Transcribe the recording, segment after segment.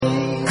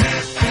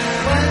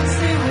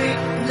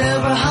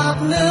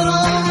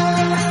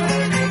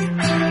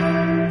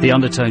The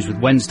Undertones with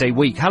Wednesday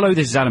Week. Hello,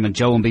 this is Adam and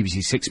Joe on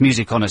BBC Six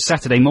Music on a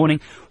Saturday morning.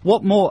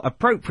 What more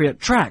appropriate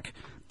track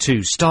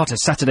to start a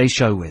Saturday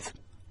show with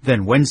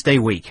than Wednesday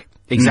Week?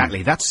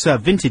 Exactly. That's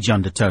vintage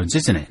Undertones,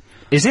 isn't it?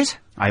 Is it?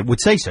 I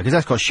would say so, because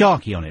that's got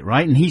Sharky on it,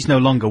 right? And he's no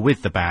longer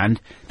with the band.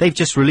 They've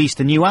just released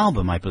a new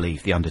album, I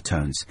believe, The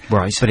Undertones.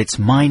 Right. But it's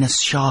minus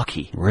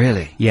Sharky.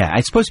 Really? Yeah,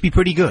 it's supposed to be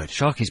pretty good.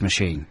 Sharky's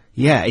Machine.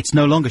 Yeah, it's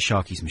no longer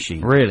Sharky's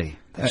Machine. Really?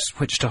 They've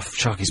switched off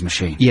Sharky's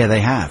Machine. Yeah, they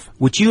have.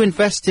 Would you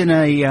invest in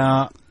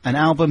an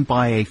album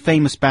by a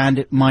famous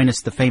band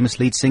minus the famous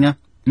lead singer?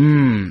 Have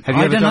you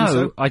ever done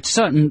so? I'd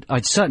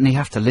certainly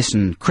have to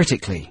listen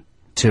critically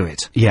to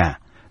it. Yeah.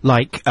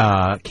 Like,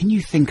 can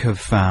you think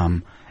of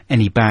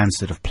any bands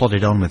that have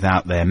plodded on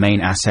without their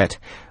main asset?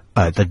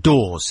 The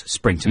Doors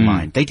spring to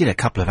mind. They did a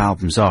couple of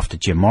albums after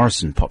Jim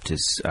Morrison popped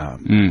his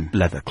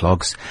leather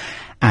clogs,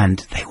 and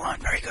they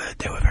weren't very good.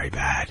 They were very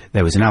bad.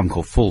 There was an album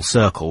called Full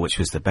Circle, which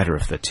was the better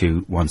of the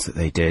two ones that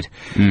they did,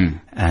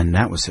 and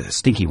that was a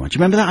stinky one. Do you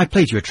remember that? I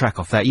played you a track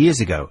off that years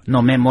ago.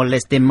 No me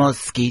moleste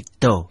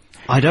mosquito.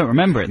 I don't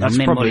remember it. That's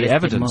probably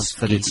evidence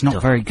that it's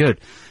not very good.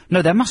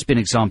 No, there must be an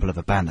example of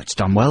a band that's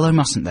done well, though,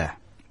 mustn't there?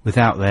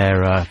 Without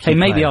their hey,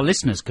 maybe our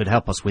listeners could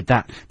help us with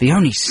that. The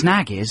only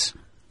snag is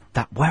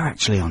that we're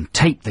actually on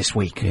tape this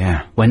week.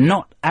 Yeah. We're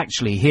not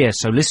actually here,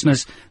 so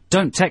listeners,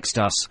 don't text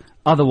us,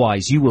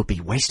 otherwise you will be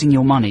wasting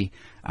your money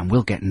and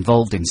we'll get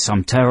involved in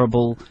some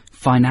terrible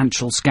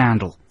financial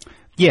scandal.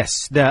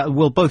 Yes,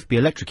 we'll both be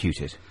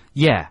electrocuted.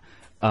 Yeah.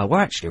 We're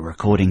actually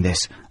recording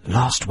this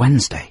last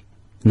Wednesday.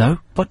 No?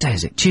 What day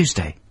is it?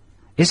 Tuesday.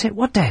 Is it?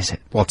 What day is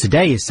it? Well,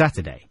 today is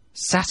Saturday.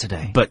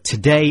 Saturday. But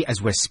today,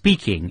 as we're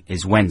speaking,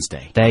 is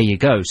Wednesday. There you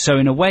go. So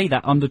in a way,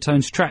 that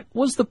Undertones track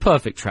was the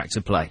perfect track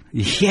to play.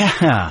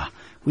 Yeah,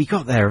 we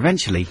got there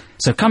eventually.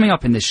 So coming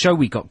up in this show,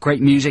 we got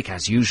great music,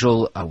 as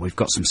usual. We've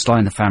got some Sly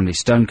and the Family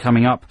Stone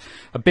coming up.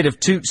 A bit of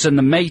Toots and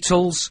the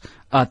Maytals.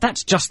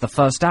 That's just the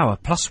first hour.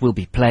 Plus, we'll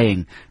be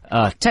playing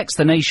Text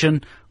the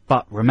Nation.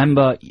 But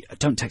remember,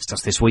 don't text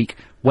us this week.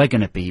 We're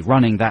going to be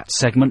running the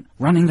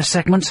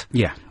segment?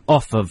 Yeah.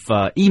 Off of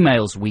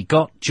emails we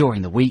got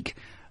during the week.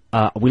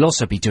 We'll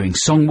also be doing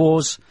Song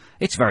Wars.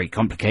 It's very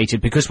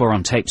complicated because we're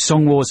on tape.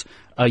 Song Wars,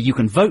 you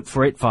can vote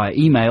for it via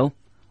email.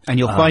 And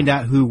you'll find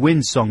out who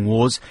wins Song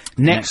Wars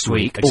next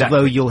week, exactly.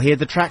 Although you'll hear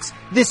the tracks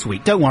this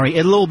week. Don't worry,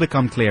 it'll all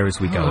become clear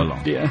as we go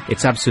along. Dear.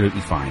 It's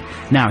absolutely fine.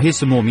 Now, here's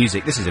some more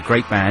music. This is a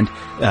great band,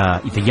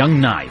 the Young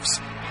Knives.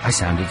 I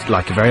sounded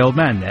like a very old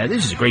man there.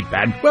 This is a great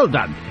band. Well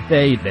done.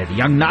 They're the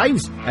Young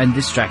Knives, and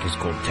this track is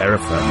called Terra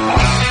Firma.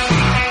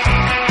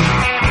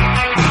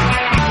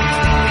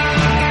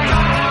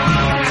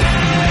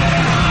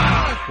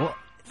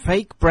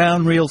 Fake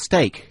brown real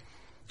steak.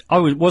 I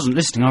wasn't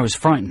listening, I was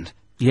frightened.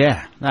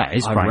 Yeah, that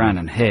is frightening. I ran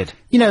and hid.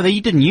 You know, they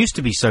didn't used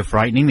to be so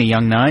frightening, the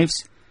Young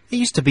Knives. They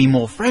used to be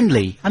more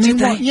friendly. I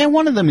mean,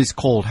 one of them is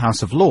called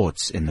House of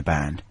Lords in the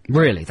band.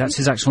 Really? That's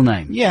his actual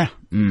name? Yeah.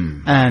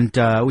 And,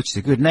 which is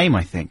a good name,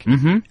 I think.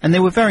 And they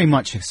were very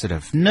much a sort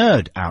of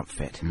nerd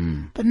outfit.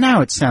 But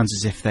now it sounds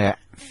as if they're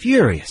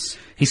furious.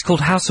 He's called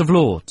House of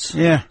Lords?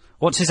 Yeah.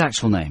 What's his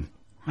actual name?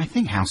 I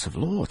think House of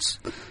Lords.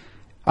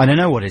 I don't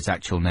know what his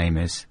actual name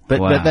is,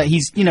 but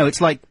he's,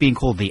 it's like being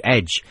called The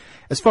Edge.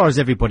 As far as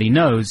everybody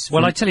knows...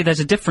 Well, I tell you,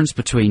 there's a difference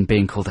between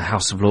being called the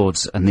House of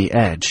Lords and The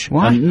Edge.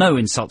 Why? And no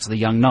insult to the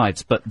Young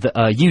Knives, but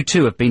you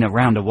two have been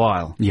around a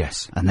while.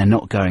 Yes. And they're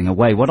not going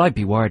away. What I'd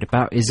be worried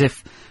about is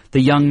if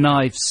the Young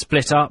Knives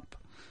split up,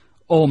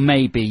 or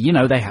maybe,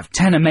 they have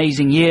 10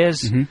 amazing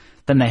years...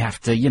 Then they have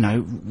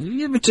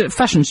to,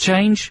 fashions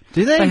change.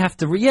 Do they? They have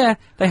to,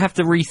 they have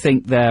to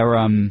rethink their,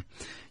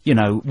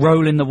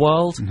 role in the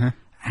world.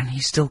 And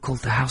he's still called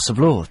the House of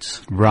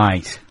Lords.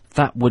 Right.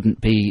 That wouldn't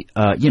be,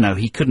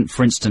 he couldn't,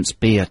 for instance,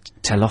 be a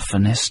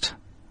telephonist.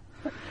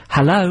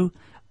 Hello,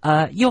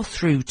 you're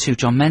through to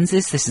John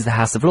Menzies. This is the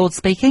House of Lords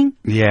speaking.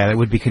 Yeah, that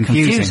would be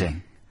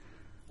confusing.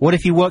 What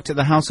if he worked at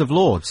the House of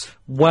Lords?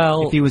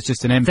 Well... If he was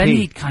just an MP? Then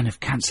he'd kind of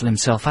cancel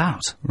himself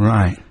out.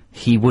 Right.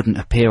 He wouldn't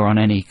appear on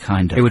any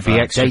kind of it would be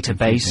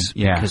database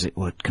because it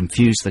would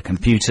confuse the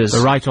computers. The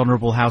Right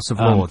Honourable House of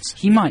Lords.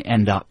 He might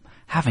end up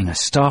having a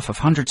staff of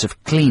hundreds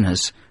of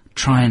cleaners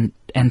try and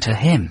enter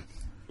him.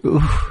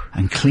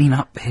 And clean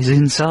up his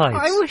insides.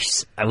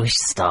 I wish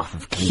staff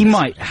of cleaners.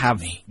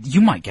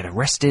 You might get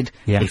arrested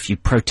if you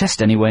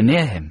protest anywhere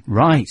near him.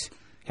 Right.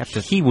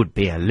 He would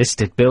be a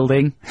listed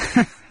building.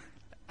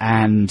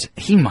 And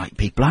he might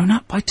be blown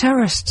up by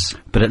terrorists.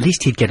 But at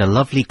least he'd get a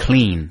lovely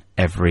clean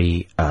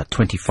every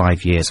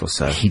 25 years or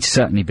so. He'd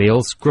certainly be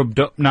all scrubbed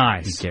up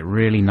nice. He'd get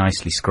really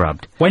nicely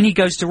scrubbed. When he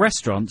goes to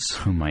restaurants...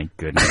 Oh, my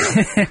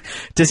goodness.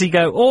 Does he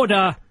go,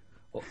 order?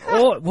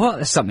 Or what?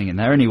 There's something in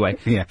there anyway.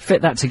 Yeah.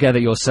 Fit that together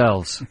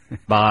yourselves.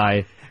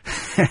 Bye.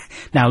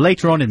 Now,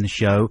 later on in the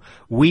show,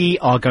 we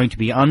are going to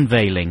be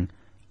unveiling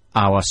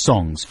our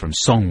songs from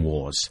Song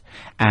Wars.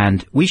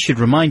 And we should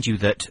remind you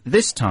that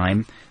this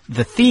time,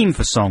 the theme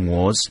for Song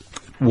Wars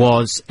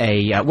was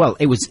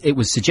it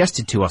was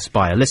suggested to us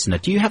by a listener.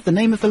 Do you have the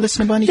name of the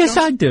listener by any chance?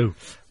 Yes, I do.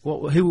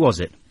 Who was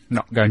it?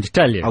 Not going to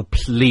tell you. Oh,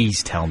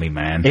 please tell me,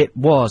 man. It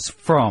was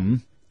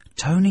from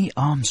Tony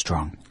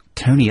Armstrong.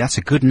 Tony, that's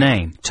a good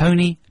name.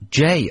 Tony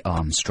J.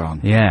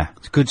 Armstrong. Yeah,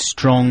 it's a good,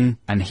 strong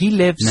And he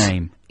lives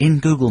name. in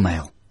Google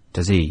Mail,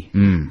 Does he?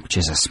 which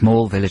is a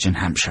small village in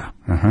Hampshire.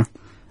 Uh-huh.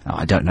 Now,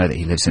 I don't know that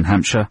he lives in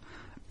Hampshire,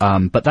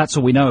 but that's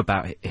all we know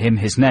about him,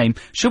 his name.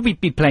 Should we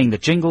be playing the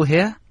jingle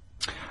here?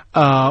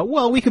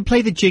 Well, we could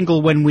play the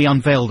jingle when we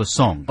unveil the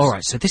songs. All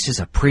right, so this is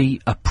a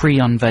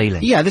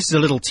pre-unveiling. Yeah, this is a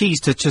little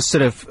tease to just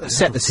sort of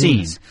set the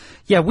scene.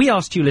 Yeah, we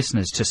asked you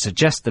listeners to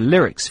suggest the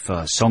lyrics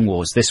for Song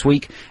Wars this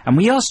week, and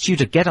we asked you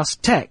to get us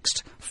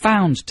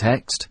found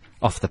text,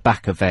 off the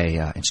back of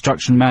a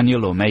instruction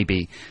manual or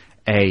maybe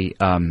a,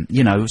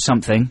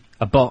 something,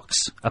 a box,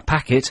 a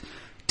packet,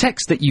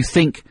 text that you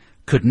think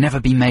could never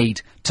be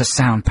made to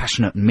sound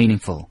passionate and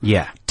meaningful.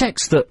 Yeah.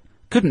 Text that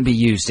couldn't be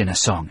used in a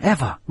song,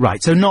 ever.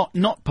 Right, so not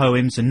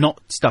poems and not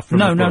stuff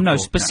from a book. No,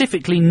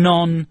 specifically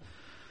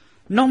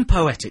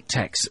non-poetic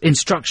texts,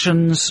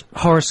 instructions,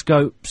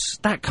 horoscopes,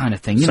 that kind of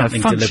thing.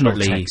 Something Functional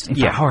deliberately, text. In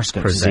fact,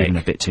 horoscopes is prosaic. even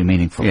a bit too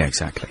meaningful. Yeah,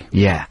 exactly.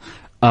 Yeah.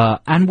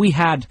 And we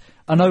had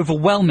an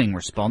overwhelming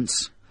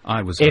response.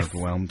 I was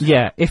overwhelmed.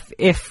 Yeah,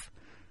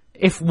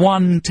 if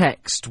one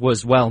text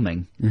was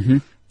whelming,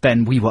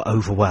 then we were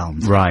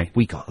overwhelmed. Right.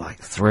 We got like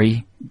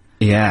 3,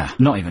 Yeah.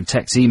 not even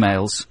text,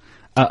 emails.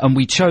 And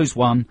we chose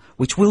one,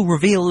 which we'll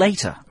reveal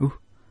later. Ooh.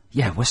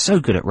 Yeah, we're so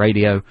good at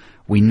radio.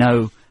 We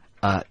know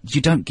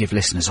you don't give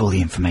listeners all the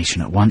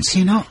information at once.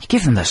 You not? You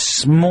give them the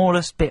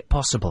smallest bit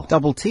possible.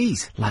 Double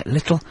T's. Like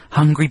little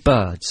hungry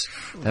birds.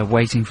 They're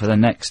waiting for the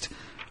next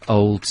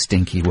old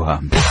stinky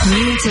worm.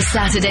 New to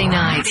Saturday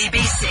night.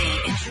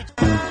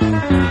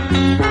 BBC.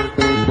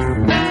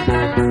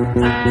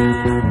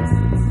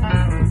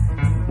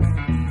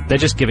 They're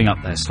just giving up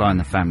there, Sly and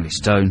the Family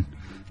Stone.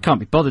 Can't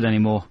be bothered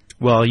anymore.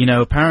 Well,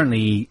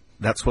 apparently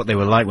that's what they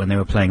were like when they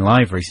were playing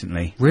live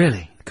recently.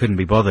 Really? Couldn't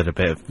be bothered a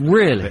bit of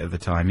the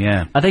time,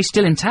 yeah. Are they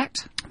still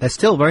intact? They're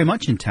still very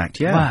much intact,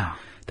 yeah. Wow.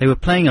 They were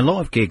playing a lot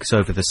of gigs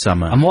over the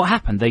summer. And what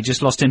happened? They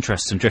just lost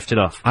interest and drifted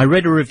off. I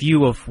read a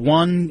review of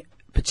one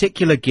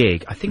particular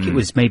gig. I think it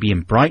was maybe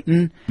in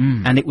Brighton,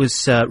 and it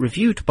was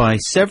reviewed by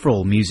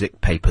several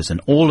music papers,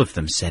 and all of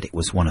them said it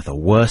was one of the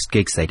worst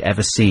gigs they'd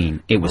ever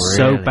seen. It was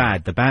so Really?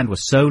 bad. The band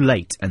was so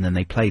late, and then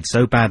they played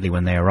so badly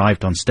when they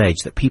arrived on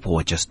stage that people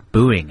were just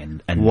booing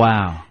and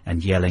Wow.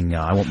 and yelling,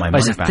 I want my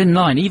There's money a back. thin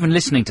line. Even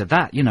listening to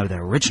that,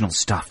 their original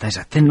stuff, there's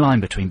a thin line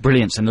between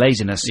brilliance and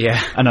laziness.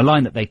 Yeah. And a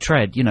line that they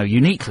tread,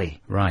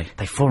 uniquely. Right.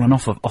 They've fallen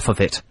off of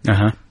it.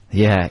 Uh-huh.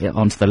 Yeah,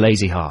 onto the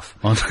lazy half.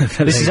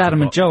 This is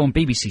Adam and Joe on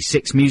BBC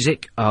Six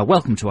Music.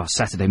 Welcome to our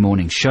Saturday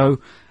morning show.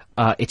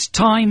 It's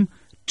time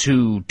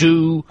to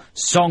do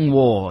Song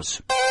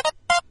Wars.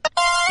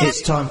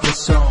 It's time for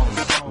Song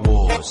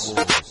Wars,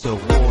 the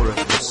war of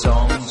the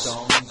songs.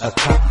 A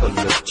couple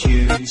of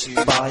tunes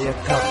by a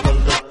couple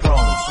of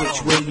prongs.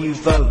 Which will you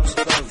vote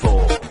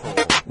for?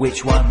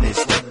 Which one is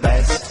the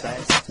best?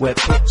 We're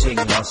putting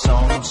our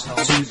songs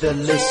to the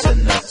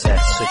listener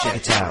test, so check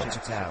it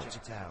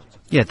out.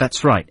 Yeah,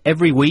 that's right.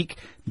 Every week,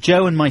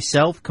 Joe and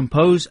myself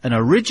compose an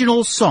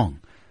original song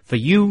for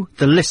you,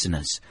 the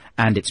listeners,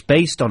 and it's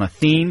based on a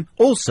theme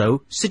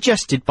also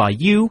suggested by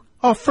you,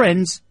 our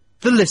friends,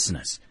 the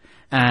listeners.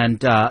 And,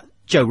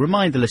 Joe,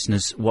 remind the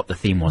listeners what the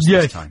theme was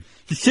this time.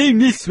 The theme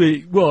this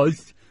week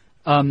was...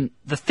 the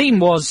theme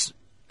was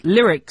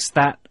lyrics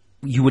that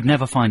you would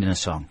never find in a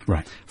song.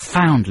 Right.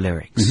 Found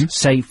lyrics,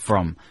 saved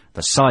from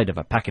the side of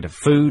a packet of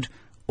food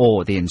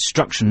or the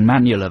instruction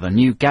manual of a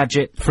new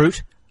gadget.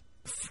 Fruit?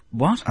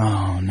 What?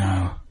 Oh,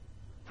 no.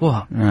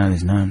 What? No,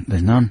 there's none.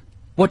 There's none.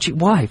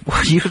 Why?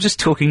 You're just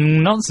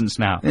talking nonsense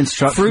now.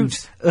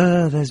 Instructions.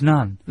 Fruit? There's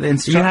none. The Are you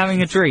instructions.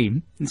 having a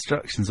dream?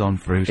 Instructions on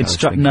fruit. I was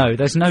thinking. No,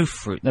 there's no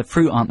fruit. The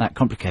fruit aren't that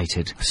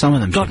complicated. Some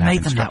of them God should have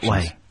made them that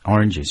instructions. way.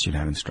 Oranges should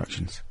have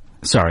instructions.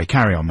 Sorry,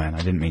 carry on, man. I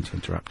didn't mean to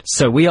interrupt.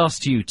 So we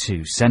asked you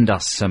to send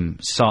us some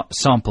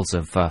samples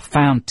of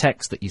found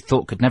text that you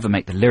thought could never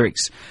make the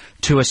lyrics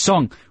to a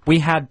song. We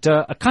had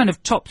a kind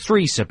of top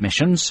 3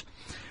 submissions.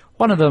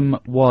 One of them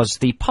was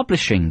the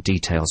publishing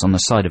details on the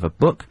side of a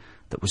book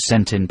that was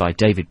sent in by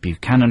David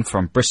Buchanan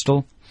from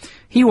Bristol.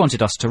 He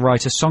wanted us to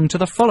write a song to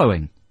the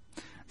following.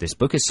 This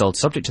book is sold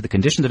subject to the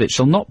condition that it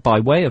shall not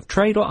by way of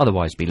trade or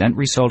otherwise be lent,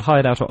 resold,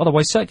 hired out or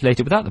otherwise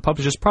circulated without the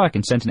publisher's prior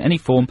consent in any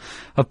form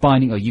of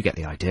binding... Oh, you get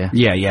the idea.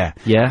 Yeah, yeah.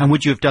 Yeah. And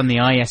would you have done the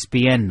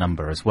ISBN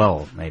number as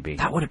well, maybe?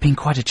 That would have been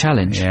quite a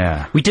challenge.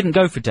 Yeah. We didn't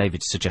go for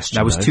David's suggestion,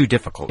 That was though. too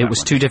difficult. It that was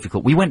one. too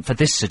difficult. We went for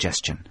this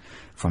suggestion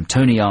from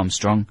Tony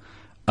Armstrong.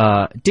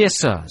 Dear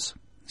Sirs,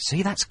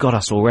 see, that's got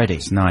us already.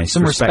 It's nice.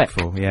 Some respect.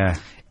 Respectful, yeah.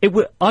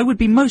 I would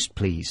be most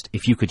pleased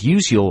if you could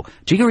use your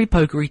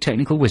jiggery-pokery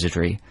technical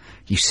wizardry.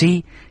 You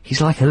see, he's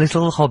like a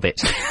little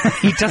hobbit.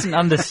 He doesn't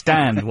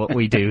understand what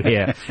we do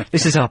here.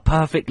 This is our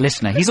perfect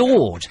listener. He's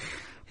awed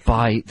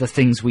by the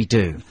things we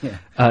do.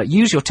 Yeah.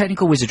 Use your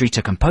technical wizardry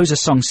to compose a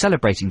song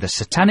celebrating the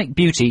satanic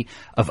beauty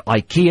of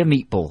IKEA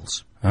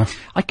meatballs.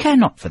 I care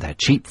not for their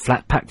cheap,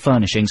 flat-pack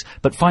furnishings,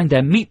 but find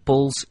their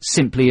meatballs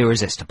simply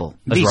irresistible,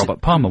 as These-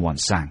 Robert Palmer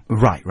once sang.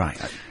 Right.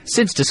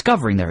 Since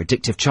discovering their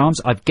addictive charms,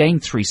 I've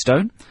gained 3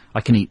 stone. I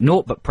can eat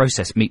naught but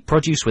processed meat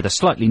produce with a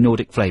slightly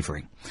Nordic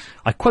flavouring.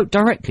 I quote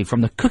directly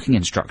from the cooking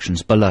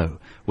instructions below,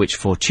 which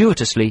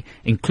fortuitously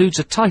includes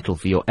a title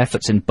for your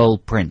efforts in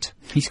bold print.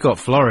 He's got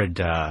florid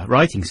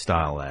writing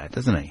style there,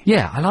 doesn't he?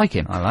 Yeah, I like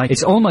him. I like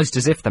It's it. almost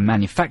as if the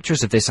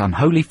manufacturers of this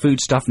unholy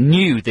foodstuff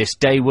knew this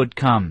day would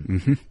come.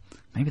 Mm-hmm.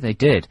 Maybe they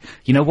did.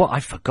 You know what?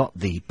 I forgot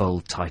the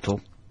bold title.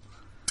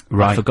 I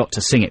Right. forgot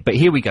to sing it. But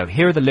here we go.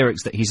 Here are the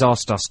lyrics that he's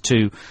asked us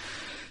to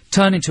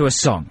turn into a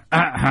song.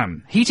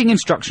 Ahem. Heating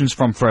instructions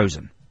from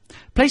Frozen.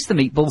 Place the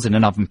meatballs in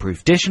an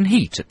oven-proof dish and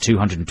heat at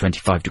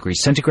 225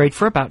 degrees centigrade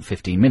for about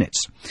 15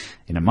 minutes.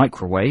 In a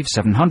microwave,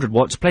 700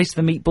 watts, place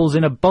the meatballs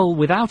in a bowl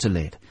without a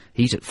lid.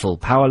 Heat at full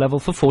power level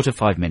for 4 to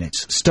 5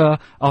 minutes. Stir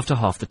after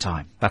half the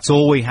time. That's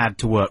all we had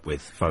to work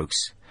with, folks.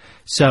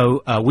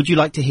 So, would you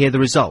like to hear the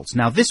results?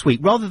 Now, this week,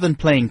 rather than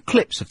playing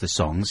clips of the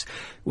songs,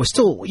 we're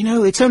still,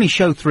 it's only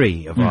show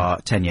 3 of our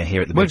tenure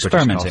here at the We're Big British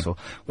experimenting. Castle.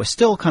 We're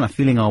still kind of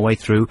feeling our way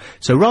through.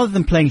 So rather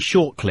than playing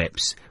short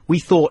clips, we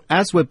thought,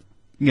 as we're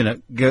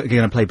going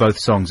to play both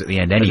songs at the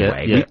end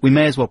anyway, yeah. we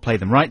may as well play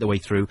them right the way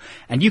through,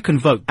 and you can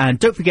vote. And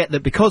don't forget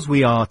that because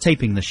we are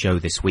taping the show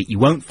this week, you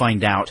won't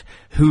find out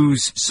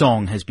whose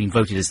song has been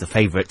voted as the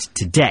favourite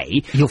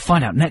today. You'll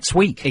find out next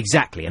week.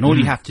 Exactly, and all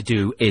you have to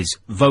do is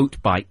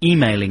vote by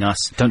emailing us.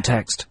 Don't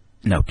text.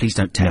 No, please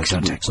don't text. No,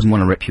 don't text. We wouldn't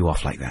want to rip you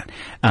off like that.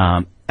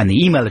 And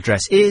the email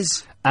address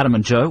is Adam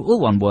and Joe, all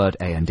one word,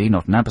 A-N-D,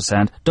 not an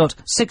ampersand,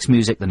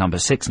 .6music, the number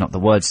 6, not the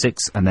word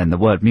 6, and then the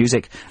word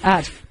music,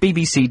 at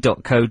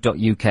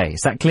bbc.co.uk.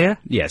 Is that clear?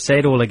 Yeah, say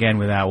it all again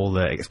without all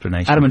the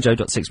explanation. Adam and Joe,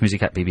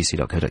 .6music at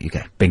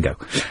bbc.co.uk. Bingo.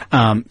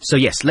 So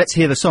yes, let's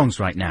hear the songs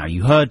right now.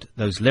 You heard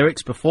those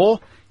lyrics before.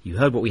 You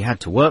heard what we had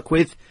to work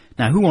with.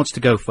 Now, who wants to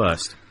go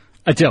first?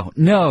 I don't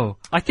know.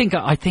 I think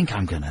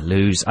I'm gonna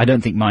lose. I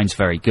don't think mine's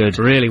very good.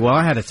 Really? Well,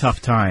 I had a tough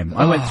time.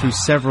 I went through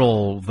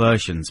several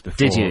versions before.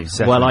 Did you?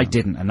 settling. Well, I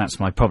didn't, and that's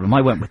my problem.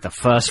 I went with the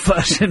first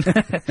version.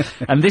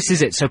 And this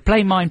is it. So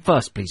play mine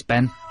first, please,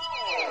 Ben.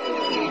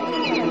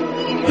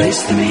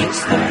 Place the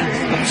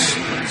meatballs.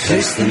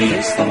 Place the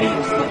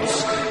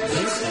meatballs.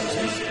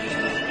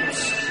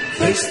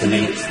 Place the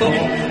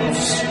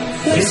meatballs.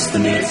 Place the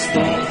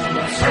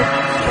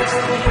meatballs.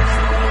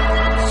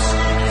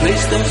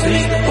 Place those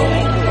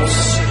meatballs.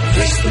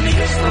 Place the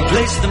meatballs.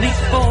 Place the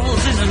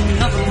meatballs in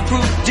an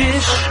oven-proof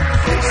dish.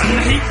 And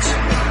heat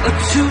at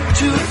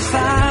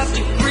 225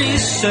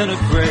 degrees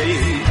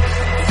centigrade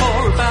for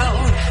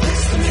about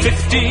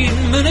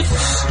 15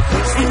 minutes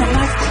in a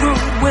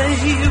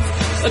microwave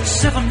at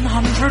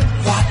 700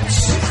 watts.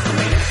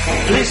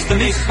 Place the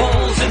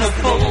meatballs in a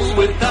bowl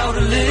without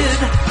a lid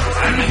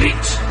and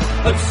heat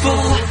at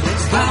full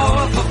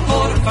power for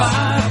 4 to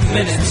 5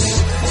 minutes.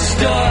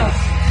 Stir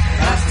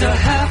after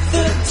half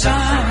the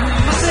time.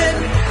 I said,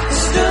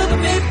 stir the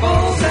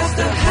meatballs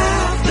after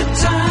half the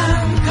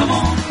time. Come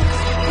on.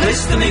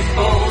 Place the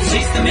meatballs,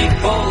 eat the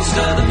meatballs,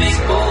 stir the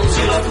meatballs.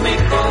 You love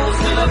meatballs,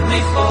 we love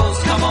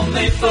meatballs. Come on,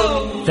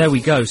 meatballs. There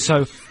we go.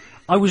 So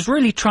I was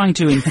really trying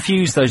to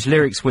infuse those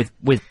lyrics with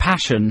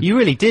passion. You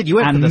really did. You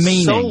went And for the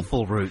meaning.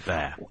 soulful route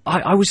there.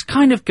 I was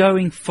kind of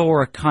going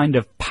for a kind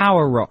of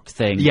power rock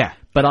thing. Yeah.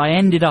 But I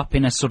ended up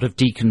in a sort of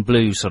Deacon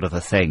Blue sort of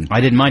a thing. I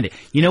didn't mind it.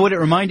 You know what it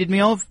reminded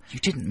me of? You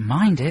didn't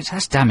mind it?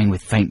 That's damning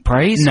with faint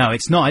praise. No,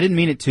 it's not. I didn't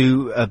mean it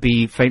to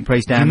be faint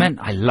praise down. You meant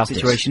I loved it.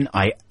 situation.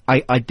 I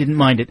didn't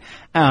mind it.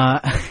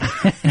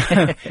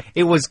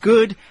 It was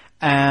good.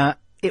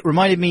 It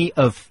reminded me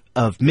of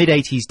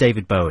mid-80s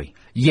David Bowie.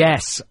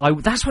 Yes,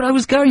 that's what I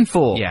was going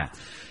for. Yeah.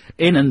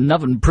 In an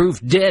oven-proof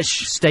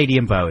dish.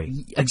 Stadium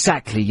Bowie.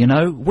 Exactly,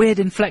 weird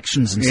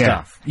inflections and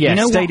stuff. Yeah, You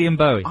know Stadium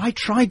what? Bowie. I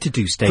tried to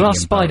do Stadium Glass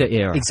Spider Bowie.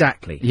 era.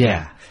 Exactly.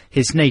 Yeah.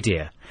 His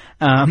nadir.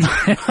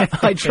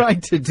 I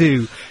tried to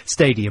do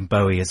Stadium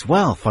Bowie as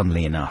well,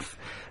 funnily enough.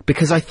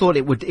 Because I thought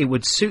it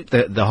would suit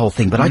the whole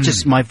thing, but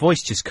my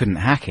voice just couldn't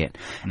hack it.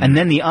 And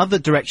then the other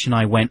direction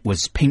I went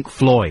was Pink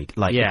Floyd,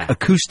 like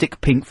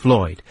acoustic Pink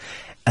Floyd.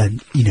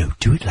 And,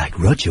 do it like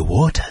Roger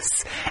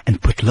Waters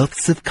and put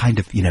lots of kind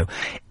of,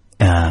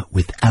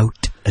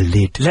 without a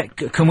lid.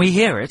 Can we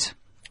hear it?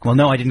 Well,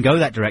 no, I didn't go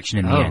that direction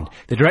in the Oh. end.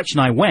 The direction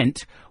I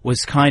went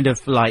was kind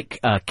of like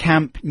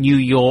camp New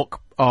York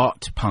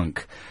art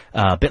punk,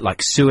 a bit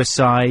like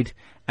Suicide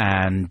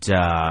and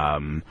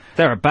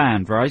They're a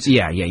band, right?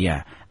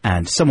 yeah.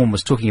 And someone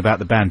was talking about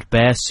the band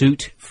Bear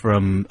Suit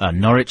from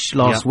Norwich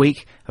last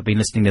week. I've been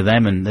listening to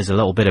them, and there's a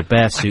little bit of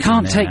Bear Suit. I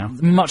can't in there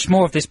take now. much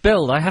more of this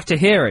build. I have to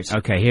hear it.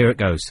 Okay, here it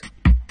goes.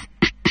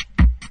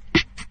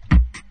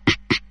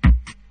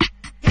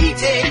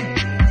 Heating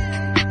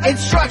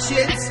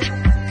instructions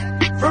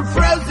from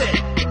Frozen.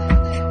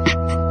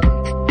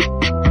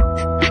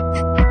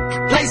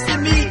 Place the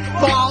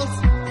meatballs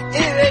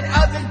in an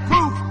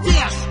oven-proof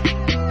dish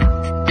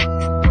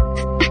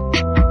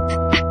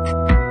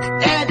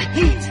and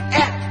heat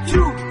at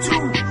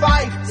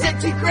 225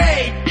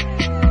 centigrade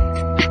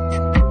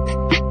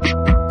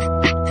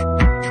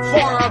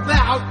for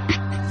about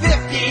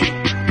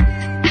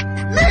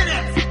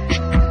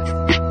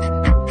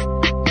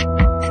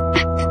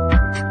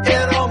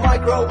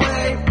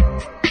microwave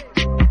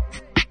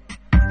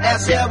at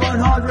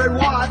 700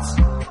 watts.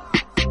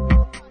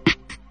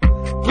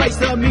 Place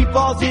the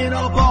meatballs in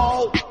a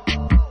bowl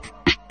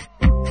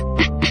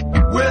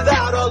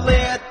without a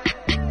lid.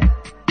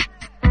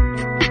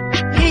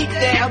 Heat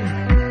them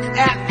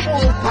at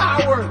full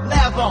power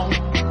level.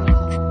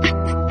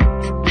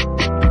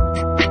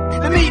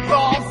 The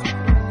meatballs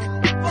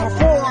are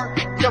 4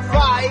 to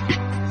 5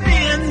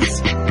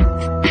 fins.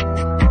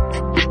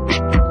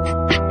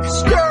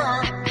 Stir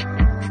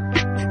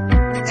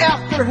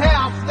after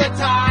half the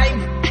time.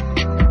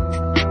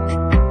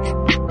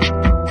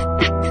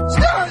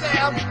 Stir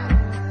them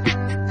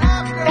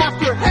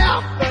after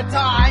half the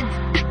time.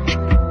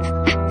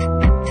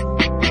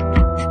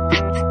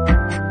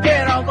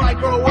 In a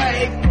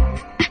microwave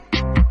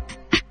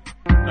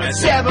at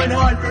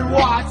 700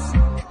 watts.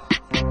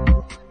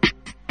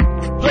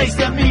 Place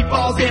the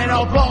meatballs in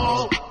a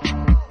bowl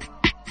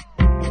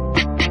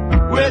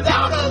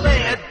without a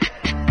lid.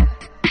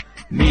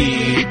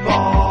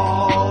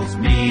 Meatballs,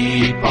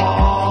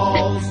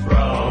 meatballs,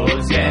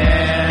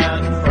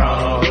 frozen,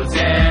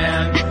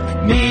 frozen.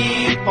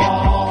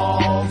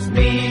 Meatballs,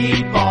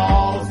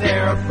 meatballs,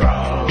 they're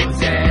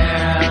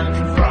frozen,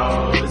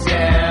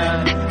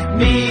 frozen.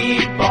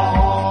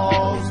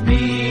 Meatballs,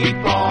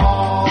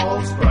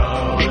 meatballs,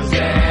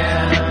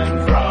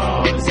 frozen,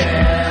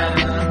 frozen.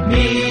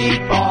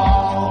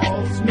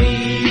 Meatballs,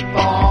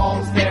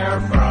 meatballs,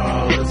 they're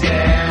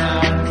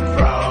frozen,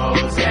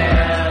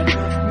 frozen.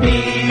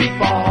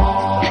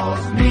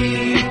 Meatballs,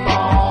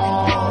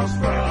 meatballs,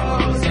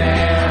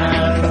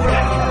 frozen,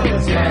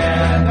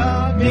 frozen.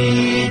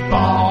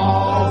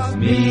 Meatballs,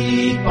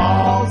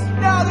 meatballs.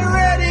 Now they're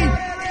ready.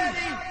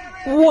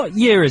 What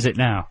year is it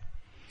now?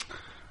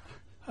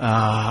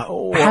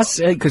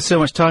 Because so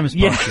much time has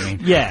passed, you mean?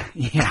 Yeah.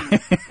 Yeah.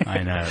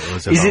 I know, it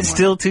was a Is long it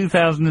still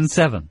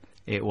 2007? one.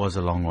 It was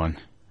a long one.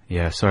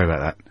 Yeah, sorry about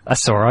that.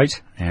 That's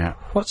alright. Yeah.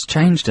 What's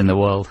changed in the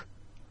world?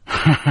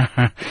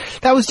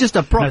 That was just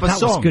a proper that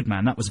song. was good,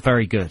 man. That was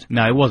very good.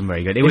 No, it wasn't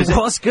very good. It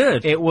was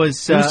good. It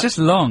was just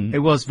long. It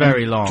was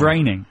very long.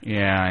 Draining.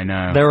 Yeah, I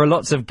know. There were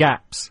lots of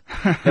gaps.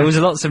 There was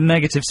lots of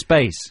negative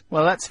space.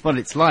 Well, that's what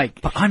it's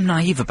like. But I'm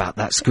naive about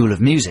that school of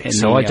music, In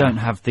so the, I don't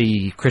have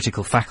the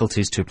critical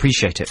faculties to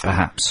appreciate it,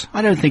 perhaps.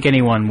 I don't think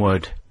anyone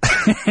would.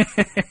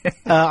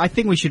 I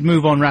think we should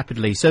move on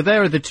rapidly. So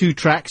there are the 2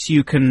 tracks.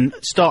 You can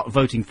start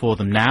voting for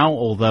them now,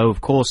 although,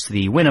 of course,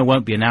 the winner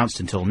won't be announced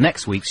until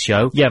next week's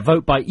show. Yeah,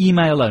 vote by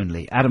email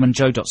only.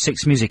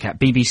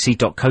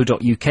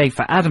 adamandjoe.6music@bbc.co.uk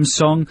for Adam's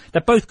song.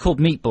 They're both called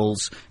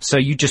Meatballs, so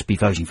you'd just be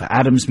voting for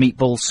Adam's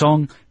Meatball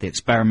song, the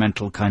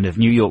experimental kind of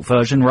New York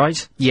version,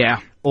 right? Yeah.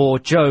 Or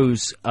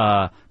Joe's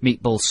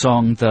Meatball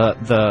song,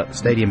 the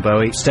Stadium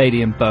Bowie.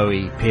 Stadium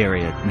Bowie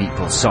period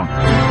Meatball song.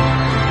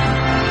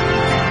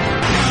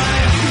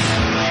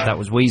 That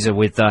was Weezer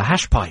with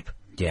Hash Pipe.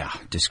 Yeah,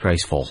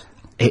 disgraceful.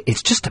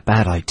 It's just a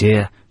bad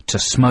idea to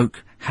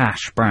smoke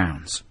hash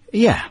browns.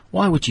 Yeah,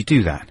 why would you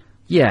do that?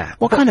 Yeah.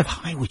 What kind of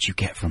high would you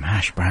get from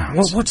hash browns?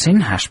 Well, what's in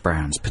hash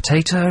browns?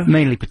 Potato?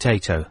 Mainly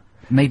potato.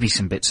 Maybe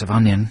some bits of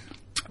onion.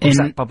 Or is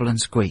that Bubble and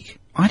Squeak?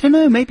 I don't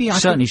know, maybe I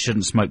Certainly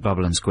shouldn't smoke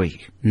Bubble and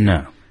Squeak.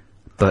 No.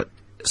 But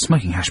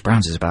smoking hash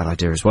browns is a bad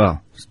idea as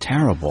well. It's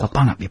terrible. They'll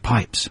bung up your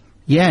pipes.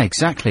 Yeah,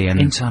 exactly. And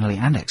Internally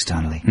and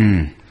externally.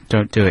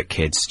 don't do it,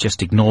 kids.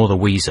 Just ignore the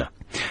Weezer.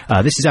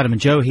 This is Adam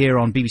and Joe here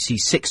on BBC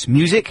 6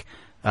 Music.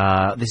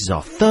 This is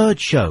our 3rd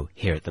show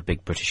here at the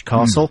Big British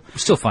Castle. We're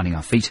still finding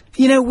our feet.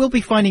 You know, we'll be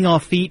finding our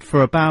feet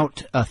for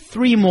about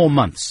 3 more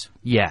months,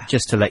 Yeah.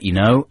 just to let you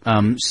know.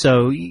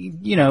 So,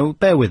 you know,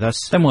 bear with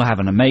us. Then we'll have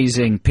an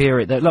amazing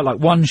period. Like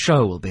one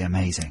show will be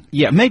amazing.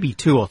 Yeah, maybe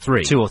 2 or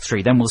 3. 2 or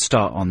 3. Then we'll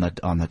start on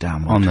the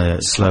downward. On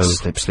the slow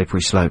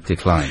slippery slope.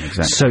 decline,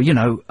 exactly. So, you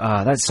know,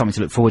 that's something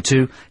to look forward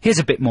to. Here's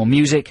a bit more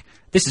music.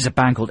 This is a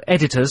band called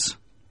Editors.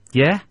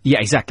 Yeah? Yeah,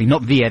 exactly.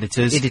 Not the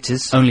Editors.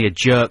 Editors. Only a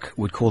jerk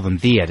would call them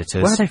the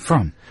Editors. Where are they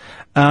from?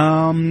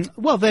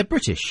 Well, they're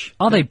British.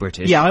 Are they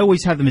British? Yeah, I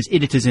always have them as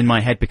Editors in my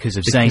head because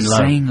of Zane Lowe.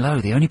 Zane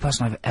Lowe. The only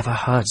person I've ever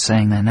heard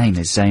saying their name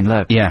is Zane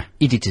Lowe. Yeah.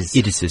 Editors.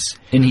 Editors.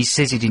 And he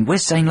says he didn't.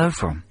 Where's Zane Lowe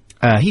from?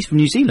 He's from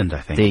New Zealand,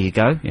 I think. There you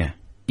go. Yeah.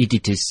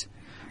 Editors.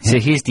 So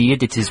here's the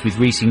Editors with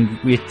Racing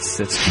Rats.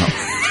 That's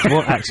not...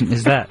 What accent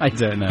is that? I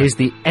don't know. Here's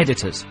the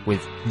Editors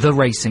with The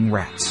Racing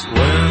Rats.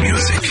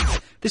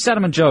 Music. This is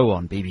Adam and Joe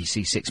on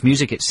BBC 6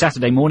 Music. It's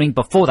Saturday morning.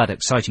 Before that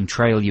exciting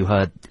trail, you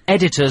heard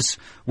Editors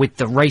with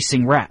The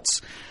Racing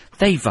Rats.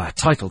 They've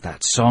titled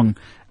that song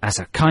as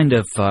a kind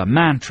of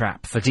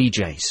man-trap for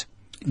DJs.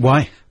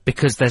 Why?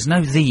 Because there's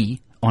no the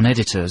on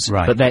Editors,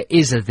 Right. but there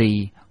is a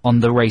the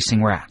on The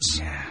Racing Rats.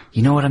 Yeah.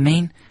 You know what I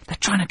mean? They're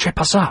trying to trip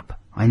us up.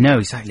 I know,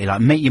 exactly.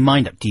 Like, make your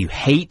mind up. Do you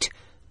hate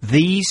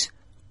these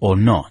or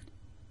not?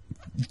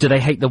 Do they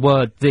hate the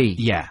word the?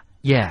 Yeah.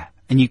 Yeah.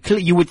 And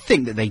you would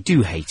think that they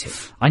do hate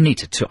it. I need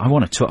to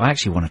I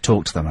actually want to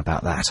talk to them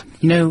about that.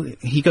 You know,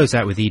 he goes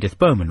out with Edith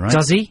Bowman, right?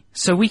 Does he?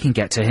 So we can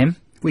get to him.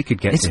 We could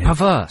get It's to him.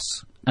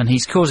 perverse. And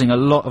he's causing a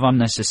lot of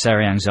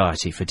unnecessary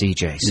anxiety for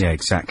DJs. Yeah,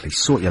 exactly.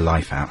 Sort your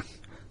life out.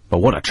 But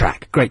what a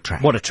track. Great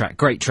track. What a track.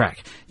 Great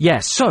track. Yeah,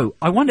 so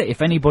I wonder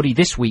if anybody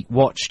this week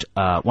watched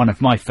one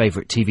of my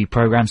favourite TV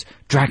programmes,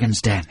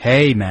 Dragon's Den.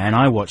 Hey, man,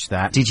 I watched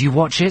that. Did you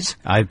watch it?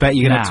 I bet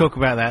you're going to talk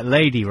about that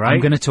lady, right? I'm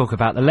going to talk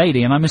about the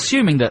lady, and I'm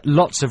assuming that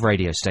lots of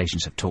radio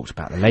stations have talked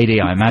about the lady.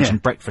 I imagine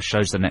breakfast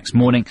shows the next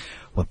morning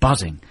were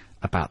buzzing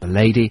about the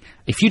lady.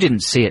 If you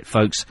didn't see it,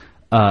 folks,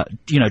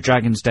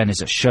 Dragon's Den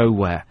is a show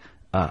where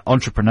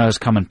entrepreneurs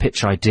come and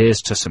pitch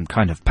ideas to some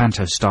kind of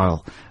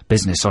panto-style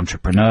business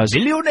entrepreneurs.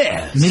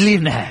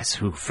 Millionaires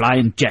who fly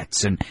in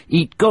jets and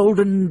eat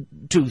golden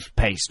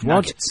toothpaste.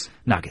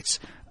 Nuggets.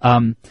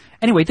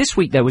 Anyway, this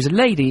week there was a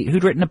lady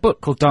who'd written a book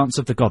called Dance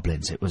of the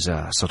Goblins. It was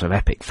a sort of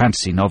epic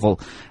fantasy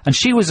novel, and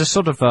she was a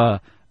sort of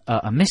a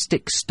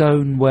mystic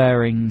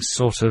stone-wearing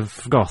sort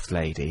of goth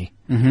lady.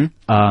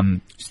 Mm-hmm.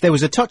 There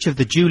was a touch of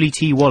the Julie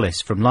T.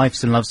 Wallace from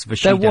Lifes and Loves of a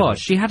She-Devil. There was.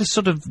 She had a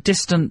sort of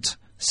distant,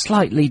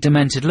 slightly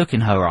demented look in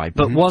her eye,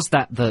 but was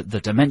that the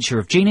dementia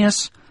of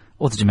genius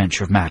or the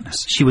dementia of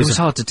madness? It was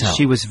hard to tell.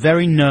 She was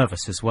very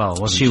nervous as well,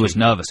 wasn't she? She was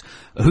nervous.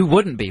 Who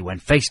wouldn't be when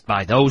faced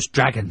by those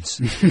dragons?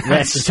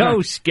 They're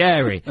so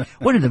scary.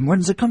 One of them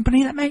runs a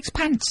company that makes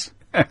pants.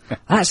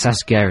 That's how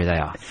scary they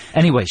are.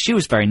 Anyway, she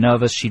was very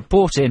nervous. She'd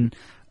bought in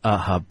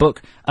her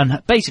book,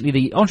 and basically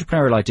the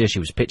entrepreneurial idea she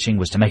was pitching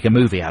was to make a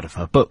movie out of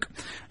her book.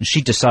 And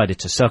she decided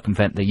to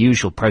circumvent the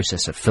usual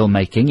process of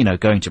filmmaking,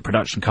 going to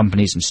production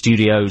companies and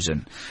studios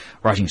and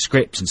writing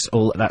scripts and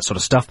all that sort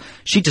of stuff.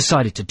 She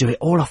decided to do it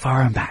all off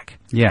her own back.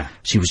 Yeah.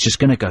 She was just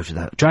going to go to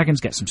the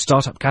Dragons, get some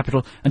startup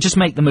capital, and just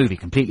make the movie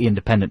completely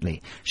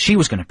independently. She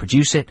was going to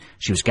produce it.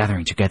 She was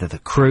gathering together the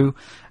crew.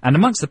 And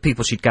amongst the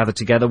people she'd gathered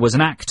together was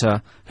an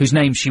actor whose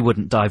name she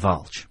wouldn't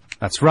divulge.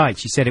 That's right.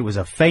 She said it was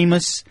a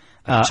famous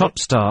top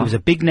star. It was a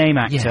big-name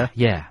actor.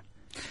 Yeah.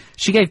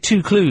 She gave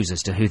 2 clues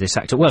as to who this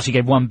actor... Well, she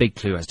gave 1 big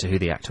clue as to who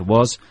the actor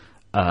was.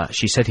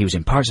 She said he was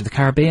in Pirates of the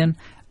Caribbean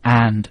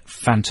and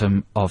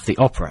Phantom of the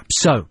Opera.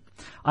 So,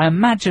 I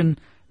imagine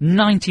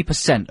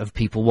 90% of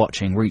people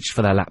watching reached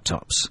for their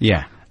laptops.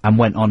 Yeah. And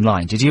went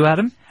online. Did you,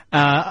 Adam?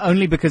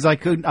 Only because I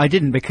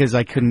didn't because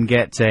I couldn't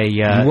get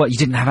a... What, you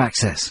didn't have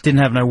access?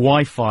 Didn't have no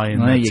Wi-Fi in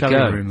the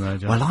telly room.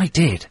 Well, I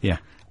did. Yeah.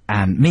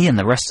 And me and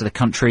the rest of the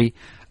country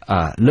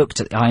looked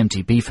at the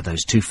IMDb for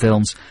those 2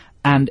 films,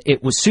 and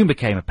it soon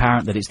became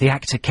apparent that it's the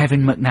actor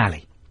Kevin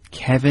McNally.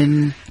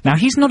 Now,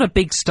 he's not a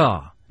big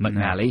star,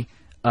 McNally.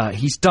 No.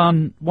 He's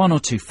done 1 or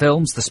 2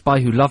 films, The Spy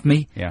Who Loved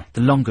Me,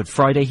 The Long Good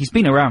Friday. He's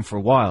been around for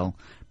a while,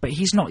 but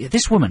he's not...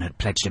 This woman had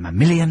pledged him £1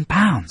 million.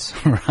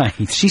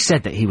 Right. She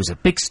said that he was a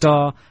big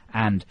star,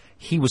 and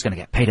he was going to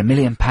get paid £1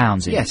 million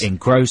in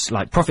gross,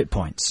 profit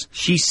points.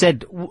 She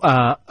said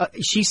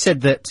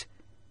that...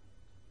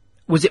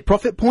 Was it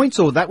profit points,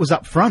 or that was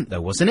up front,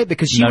 though, wasn't it?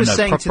 Because she was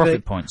saying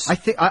profit points.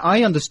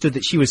 I understood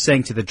that she was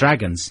saying to the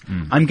Dragons,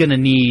 I'm going to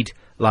need,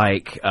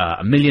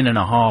 £1.5 million, and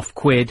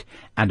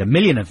 £1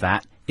 million of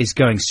that is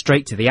going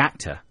straight to the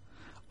actor.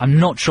 I'm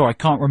not sure. I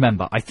can't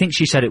remember. I think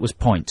she said it was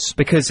points.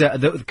 Because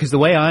the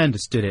way I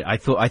understood it, I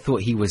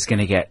thought he was going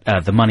to get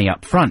the money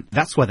up front.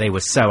 That's why they were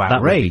so outraged.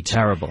 That would be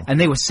terrible. And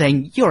they were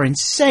saying, you're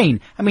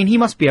insane. I mean, he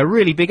must be a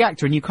really big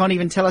actor, and you can't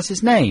even tell us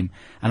his name.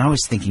 And I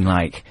was thinking,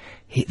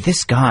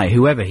 this guy,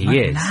 whoever he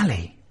is...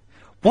 McNally.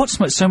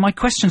 So my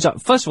questions are...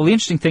 First of all, the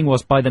interesting thing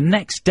was, by the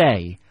next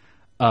day,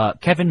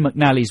 Kevin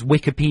McNally's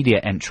Wikipedia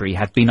entry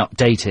had been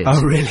updated.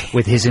 Oh, really?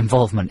 With his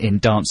involvement in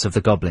Dance of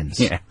the Goblins.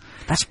 Yeah.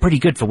 That's pretty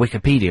good for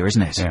Wikipedia,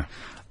 isn't it?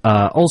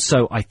 Yeah.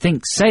 Also, I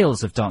think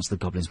sales of Dance of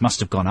the Goblins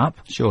must have gone up.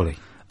 Surely.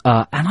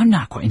 And I'm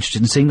now quite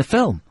interested in seeing the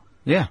film.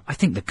 Yeah. I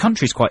think the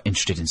country's quite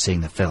interested in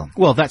seeing the film.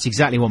 Well, that's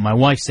exactly what my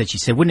wife said. She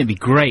said, wouldn't it be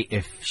great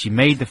if she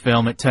made the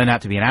film, it turned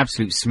out to be an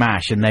absolute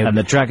smash, and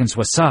the Dragons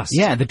were sussed.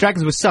 Yeah, the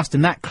Dragons were sussed,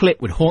 and that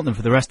clip would haunt them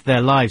for the rest of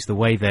their lives, the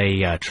way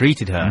they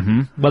treated her.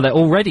 Mm-hmm. Well, there are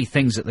already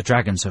things that the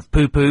Dragons have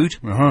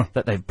poo-pooed,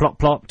 that they've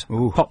plop-plopped,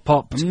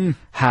 pop-popped,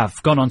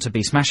 have gone on to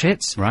be smash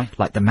hits. Right.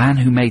 Like the man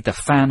who made the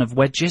fan of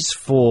wedges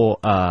for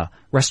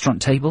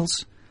restaurant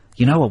tables.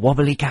 A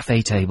wobbly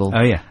cafe table.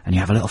 Oh, yeah. And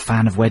you have a little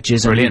fan of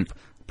wedges. Brilliant.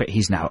 But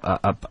he's now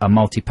a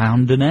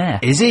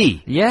multi-pounder-aire. Is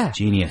he? Yeah.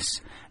 Genius.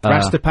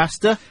 Rasta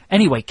pasta?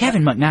 Anyway,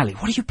 Kevin McNally,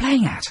 what are you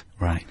playing at?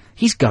 Right.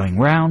 He's going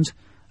round,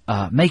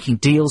 making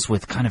deals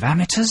with kind of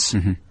amateurs,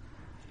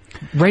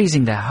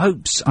 raising their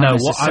hopes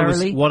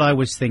unnecessarily. No, what I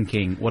was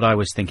thinking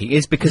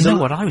is because... You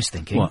know what I was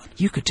thinking? What?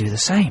 You could do the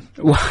same.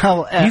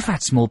 Well, you've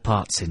had small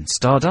parts in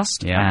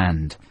Stardust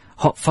and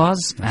Hot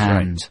Fuzz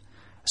and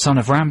Son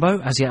of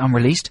Rambo, as yet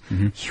unreleased.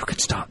 You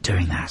could start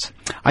doing that.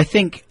 I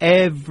think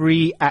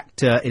every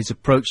actor is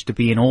approached to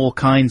be in all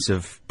kinds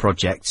of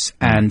projects,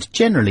 and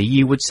generally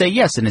you would say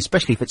yes, and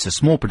especially if it's a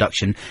small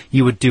production,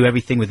 you would do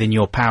everything within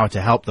your power to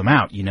help them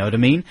out, you know what I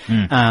mean?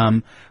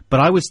 But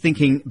I was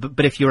thinking,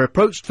 but if you're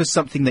approached for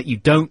something that you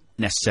don't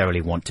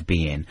necessarily want to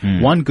be in,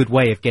 one good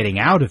way of getting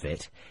out of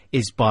it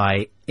is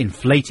by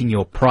inflating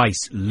your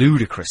price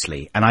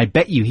ludicrously. And I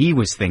bet you he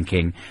was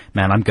thinking,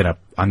 man, I'm gonna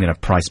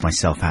price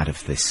myself out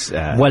of this,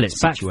 well, it's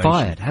situation.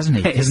 backfired, hasn't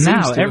it? It Because seems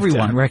now to have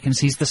everyone done. reckons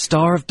he's the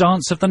star of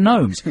Dance of the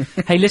Gnomes.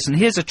 Hey, listen,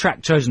 here's a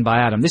track chosen by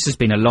Adam. This has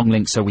been a long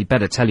link, so we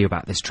better tell you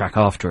about this track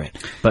after it.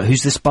 But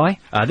who's this by?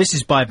 This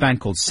is by a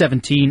band called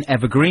 17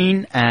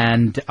 Evergreen,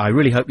 and I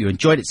really hope you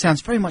enjoyed it. It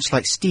sounds very much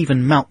like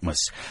Stephen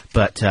Malkmus,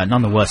 but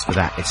none the worse for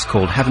that. It's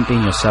called Haven't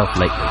Been Yourself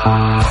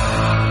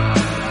Lately.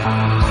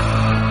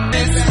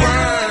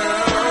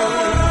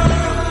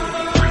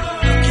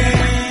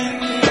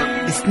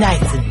 It's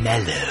nice and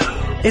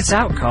mellow. It's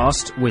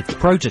Outcast with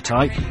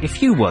Prototype.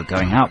 If you were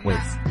going out with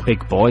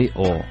Big Boy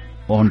or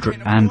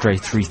Andre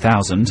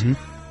 3000,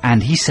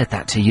 and he said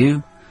that to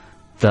you,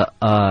 that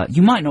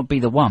you might not be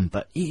the one,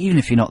 but even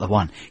if you're not the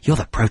one, you're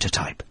the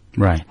prototype.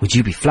 Right. Would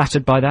you be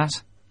flattered by that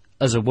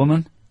as a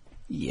woman?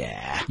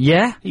 Yeah.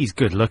 Yeah? He's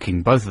good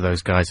looking. Both of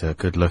those guys are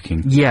good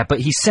looking. Yeah,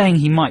 but he's saying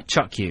he might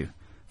chuck you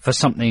for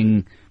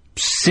something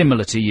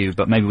similar to you,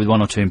 but maybe with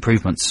one or two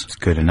improvements. It's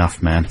good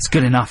enough, man. It's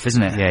good enough,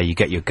 isn't it? Yeah, you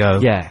get your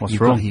go. Yeah. What's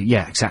you've wrong? got-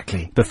 yeah,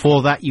 exactly.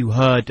 Before that, you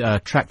heard a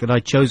track that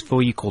I chose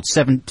for you called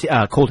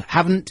called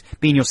Haven't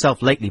Been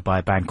Yourself Lately by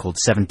a band called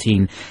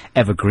 17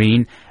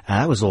 Evergreen.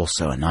 That was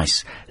also a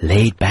nice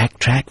laid-back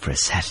track for a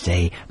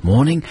Saturday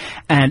morning.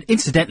 And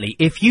incidentally,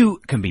 if you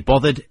can be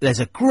bothered,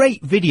 there's a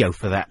great video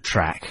for that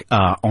track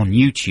on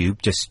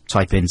YouTube. Just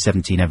type in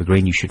 17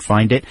 Evergreen, you should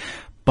find it,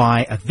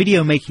 by a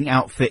video-making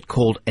outfit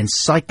called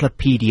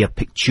Encyclopedia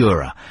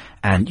Pictura.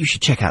 And you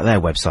should check out their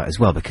website as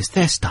well, because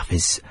their stuff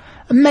is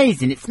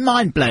amazing. It's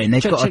mind-blowing.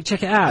 They've got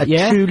check it out, a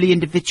yeah? truly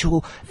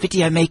individual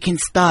video-making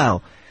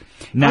style.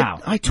 Now,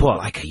 I talk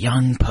like a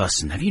young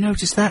person. Have you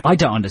noticed that? I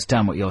don't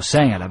understand what you're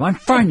saying, Adam. I'm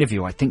frightened of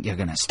you. I think you're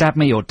going to stab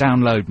me or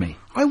download me.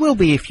 I will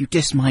be if you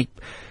diss my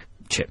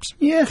Chips.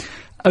 Yeah.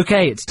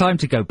 Okay, it's time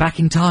to go back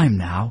in time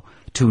now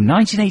to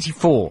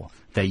 1984,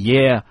 the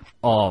year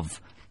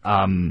of,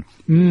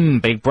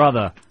 Big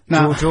Brother,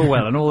 No. George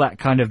Orwell and all that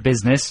kind of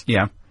business.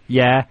 Yeah.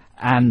 Yeah,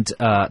 and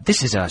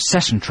this is a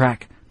session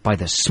track by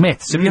the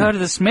Smiths. Have you heard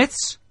of the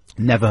Smiths?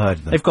 Never heard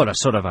of them. They've got a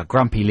sort of a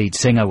grumpy lead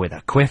singer with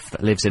a quiff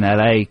that lives in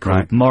LA called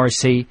Right.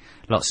 Morrissey.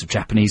 Lots of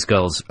Japanese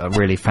girls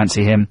really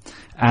fancy him.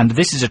 And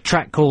this is a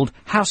track called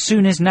How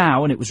Soon Is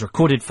Now, and it was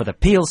recorded for the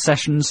Peel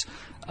Sessions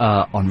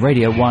on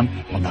Radio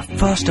 1 on the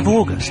 1st of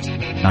August,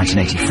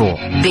 1984.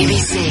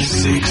 BBC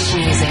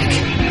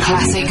Music.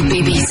 Classic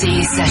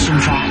BBC session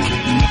track.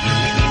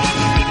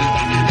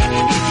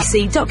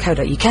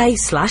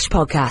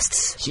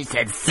 bbc.co.uk/podcasts. She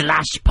said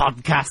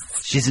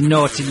 /podcasts. She's a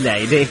naughty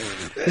lady.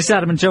 This is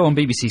Adam and Joe on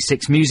BBC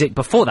 6 Music.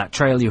 Before that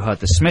trail, you heard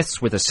the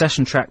Smiths with a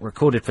session track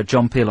recorded for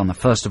John Peel on the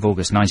 1st of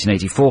August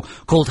 1984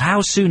 called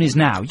How Soon Is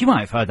Now. You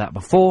might have heard that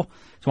before.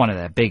 It's one of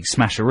their big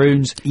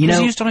smasheroons. You It was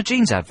know- used on a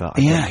jeans advert.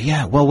 I think.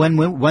 Yeah. Well,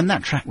 when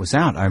that track was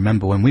out, I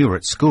remember when we were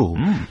at school,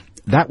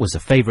 that was a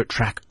favourite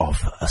track of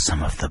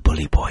some of the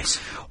Bully Boys.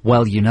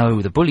 Well, you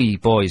know, the Bully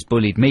Boys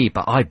bullied me,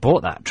 but I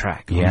bought that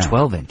track on Yeah.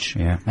 12-inch.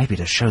 Yeah. Maybe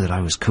to show that I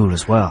was cool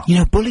as well. You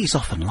know, bullies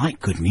often like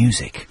good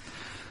music.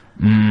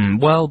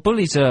 Well,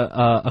 bullies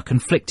are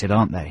conflicted,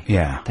 aren't they?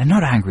 Yeah. They're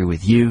not angry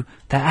with you.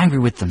 They're angry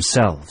with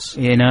themselves.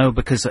 You know,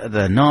 because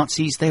the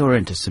Nazis, they were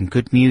into some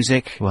good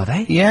music. Were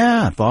they?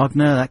 Yeah,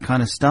 Wagner, that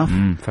kind of stuff.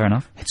 Fair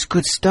enough. It's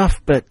good stuff,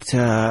 but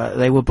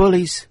they were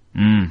bullies.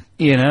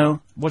 You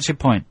know? What's your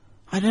point?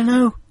 I don't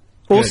know.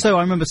 Also,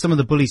 I remember some of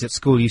the bullies at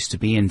school used to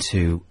be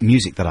into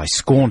music that I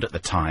scorned at the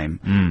time,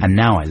 and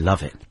now I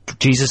love it.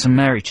 Jesus and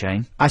Mary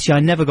Chain? Actually, I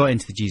never got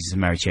into the Jesus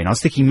and Mary Chain. I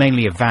was thinking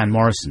mainly of Van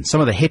Morrison, some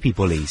of the hippie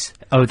bullies.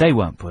 Oh, they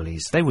weren't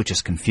bullies. They were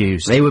just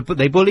confused. They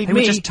bullied They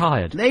me. were just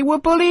tired. They were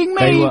bullying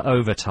me. They were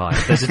overtired.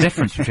 There's a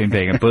difference between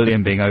being a bully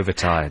and being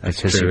overtired. That's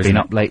because true, you've isn't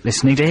been it? up late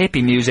listening to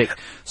hippie music,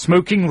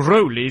 smoking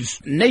rollies.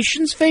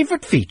 Nation's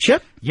favourite feature.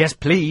 Yes,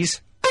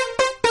 please.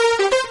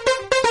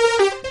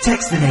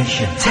 Text the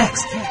nation.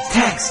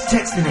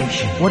 Text the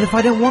nation. What if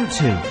I don't want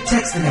to?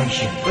 Text the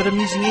nation. But I'm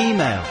using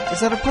email.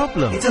 Is that a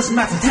problem? It doesn't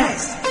matter,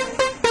 text.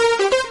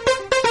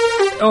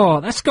 Oh,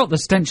 that's got the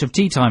stench of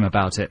tea time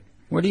about it.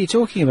 What are you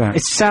talking about?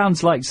 It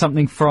sounds like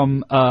something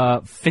from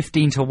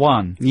 15 to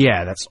 1.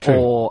 Yeah, that's true.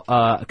 Or,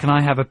 Can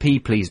I Have a Pee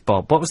Please,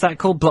 Bob? What was that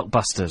called?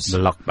 Blockbusters.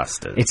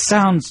 Blockbuster. It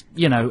sounds,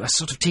 you know, a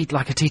sort of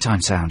like a tea time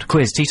sound.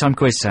 Tea time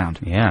quiz sound.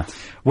 Yeah.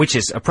 Which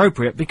is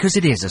appropriate because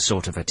it is a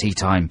sort of a tea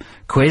time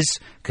quiz,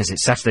 because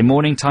it's Saturday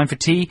morning, time for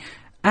tea,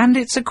 and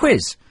it's a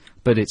quiz.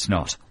 But it's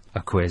not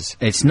a quiz.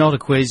 It's not a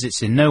quiz.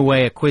 It's in no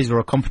way a quiz or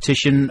a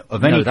competition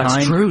of any No, that's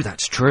kind. true,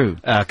 that's true.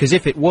 Because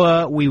if it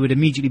were, we would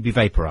immediately be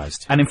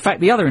vaporised. And in fact,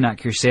 the other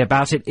inaccuracy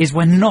about it is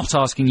we're not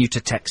asking you to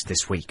text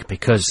this week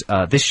because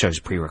this show's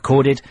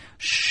pre-recorded.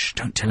 Shh,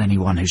 don't tell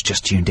anyone who's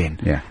just tuned in.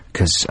 Yeah.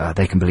 Because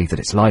they can believe that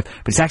it's live.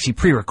 But it's actually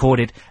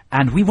pre-recorded,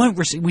 and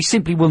we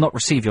simply will not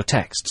receive your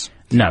texts.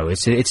 No,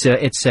 it's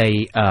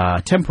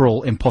a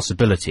temporal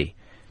impossibility.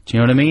 Do you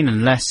know what I mean?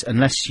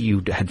 Unless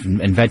you had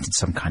invented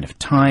some kind of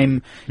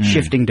time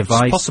shifting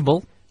device. It's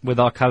possible. with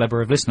our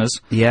calibre of listeners.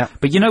 Yeah.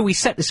 But we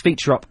set this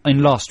feature up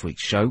in last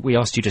week's show. We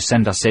asked you to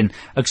send us in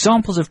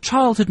examples of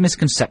childhood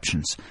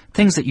misconceptions,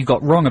 things that you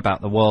got wrong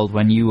about the world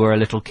when you were a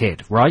little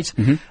kid, right?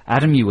 Mm-hmm.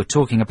 Adam, you were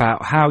talking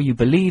about how you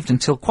believed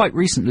until quite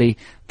recently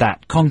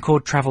that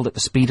Concorde travelled at the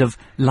speed of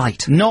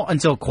light. Not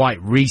until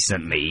quite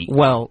recently.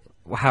 Well,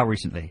 how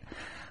recently?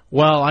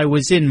 Well, I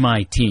was in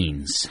my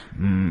teens.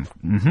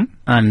 Mm-hmm.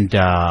 And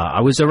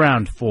I was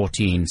around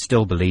 14,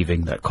 still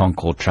believing that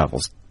Concorde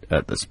travels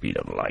at the speed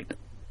of light.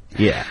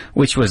 Yeah.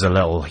 Which was a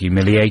little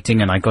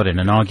humiliating, and I got in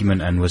an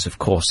argument and was, of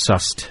course,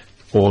 sussed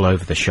all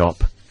over the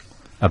shop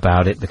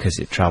about it because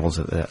it travelled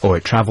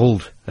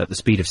at the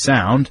speed of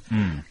sound.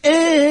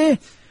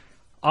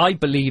 I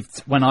believed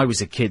when I was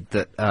a kid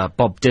that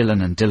Bob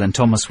Dylan and Dylan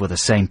Thomas were the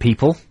same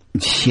people.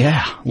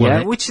 Yeah.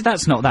 Well, which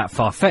that's not that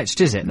far-fetched,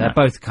 is it? No. They're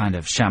both kind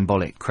of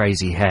shambolic,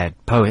 crazy-haired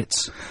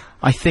poets.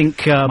 I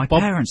think my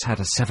parents had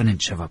a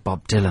 7-inch of a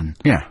Bob Dylan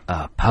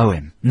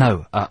poem.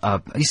 No,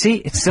 you see,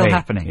 it's still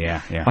happening.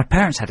 Yeah. My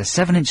parents had a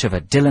 7-inch of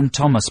a Dylan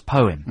Thomas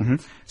poem,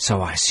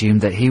 so I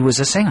assumed that he was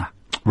a singer.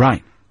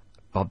 Right.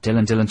 Bob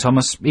Dylan, Dylan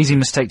Thomas, easy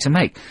mistake to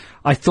make.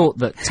 I thought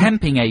that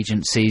temping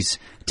agencies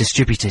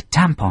distributed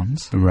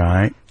tampons.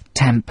 Right.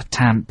 Tampon,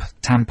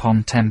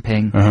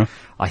 temping.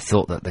 I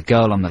thought that the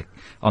girl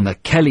on the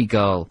Kelly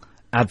Girl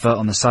advert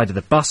on the side of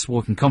the bus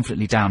walking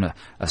confidently down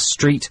a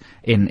street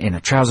in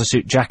a trouser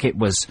suit jacket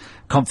was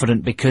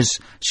confident because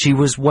she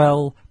was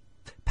well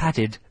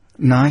padded.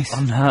 Nice.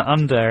 On her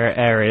under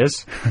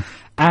areas.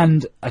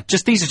 And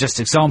these are just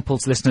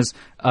examples, listeners.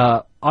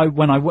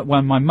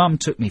 When my mum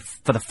took me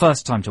for the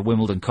first time to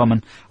Wimbledon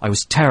Common, I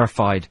was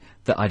terrified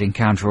that I'd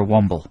encounter a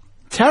womble.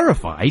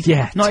 Terrified?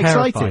 Yeah, not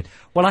terrified. Excited.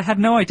 Well, I had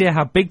no idea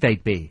how big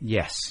they'd be.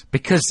 Yes,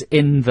 because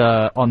on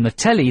the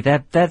telly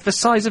they're the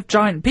size of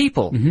giant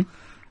people. Mm-hmm.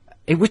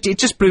 It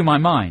just blew my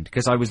mind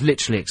because I was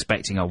literally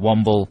expecting a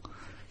womble,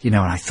 and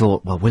I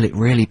thought, well, will it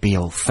really be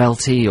all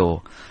felty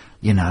or,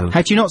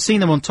 Had you not seen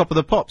them on Top of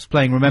the Pops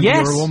playing Remember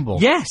You're a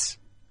Womble? Yes.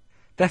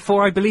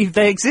 Therefore, I believed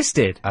they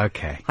existed.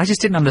 Okay. I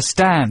just didn't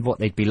understand what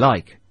they'd be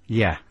like.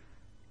 Yeah.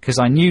 Because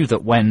I knew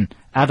that when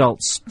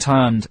adults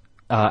turned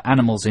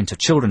animals into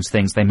children's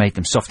things, they made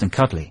them soft and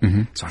cuddly.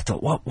 Mm-hmm. So I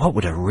thought, what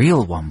would a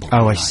real womble be I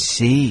like?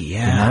 See,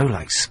 yeah.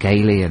 Like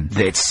scaly and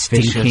its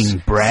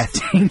stinking breath,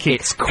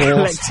 its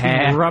coarse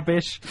hair,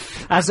 rubbish.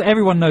 As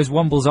everyone knows,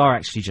 wombles are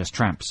actually just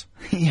tramps.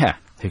 Yeah.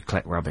 Who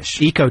collect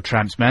rubbish.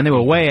 Eco-tramps, man. They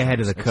were way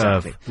ahead of the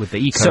curve with the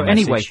eco So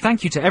message. Anyway,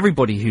 thank you to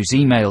everybody who's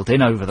emailed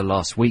in over the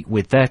last week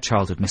with their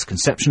childhood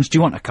misconceptions. Do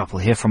you want a couple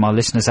here from our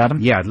listeners, Adam?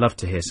 Yeah, I'd love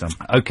to hear some.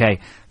 Okay,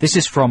 this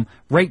is from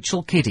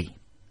Rachel Kiddy.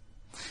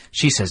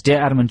 She says,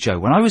 Dear Adam and Joe,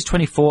 when I was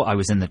 24, I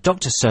was in the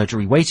doctor's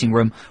surgery waiting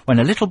room when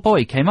a little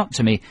boy came up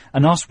to me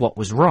and asked what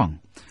was wrong.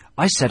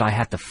 I said I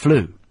had the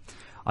flu.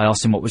 I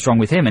asked him what was wrong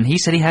with him, and he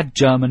said he had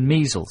German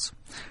measles.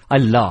 I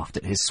laughed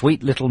at his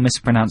sweet little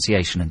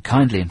mispronunciation and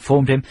kindly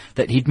informed him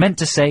that he'd meant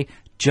to say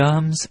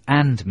germs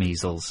and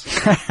measles.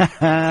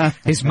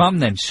 His mum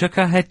then shook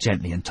her head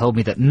gently and told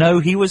me that no,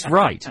 he was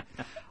right.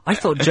 I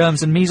thought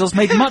germs and measles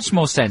made much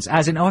more sense,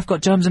 as in, I've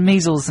got germs and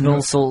measles and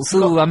all sorts.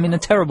 Ooh, I'm in a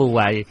terrible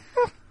way.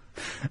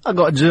 I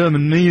got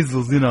German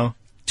measles,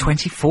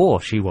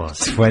 24 she was.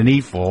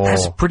 24.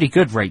 That's pretty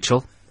good,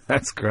 Rachel.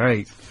 That's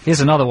great.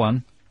 Here's another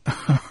one.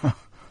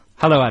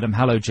 Hello, Adam.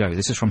 Hello, Joe.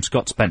 This is from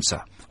Scott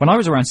Spencer. When I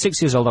was around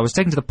 6 years old, I was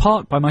taken to the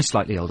park by my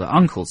slightly older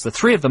uncles. The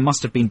three of them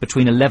must have been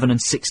between 11 and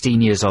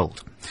 16 years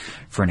old.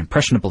 For an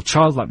impressionable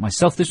child like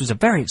myself, this was a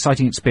very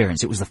exciting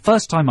experience. It was the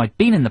first time I'd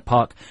been in the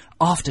park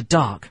after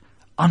dark,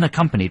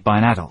 unaccompanied by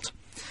an adult.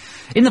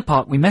 In the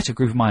park, we met a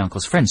group of my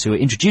uncle's friends who were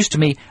introduced to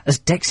me as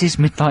Dexy's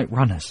Midnight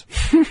Runners.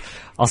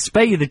 I'll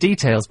spare you the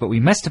details, but we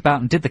messed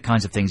about and did the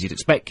kinds of things you'd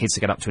expect kids to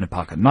get up to in a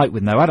park at night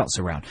with no adults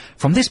around.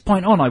 From this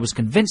point on, I was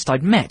convinced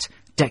I'd met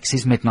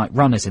Dexy's Midnight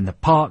Runners in the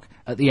park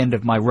at the end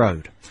of my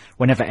road.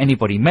 Whenever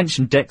anybody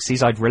mentioned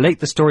Dexy's, I'd relate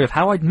the story of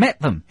how I'd met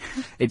them.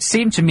 It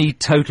seemed to me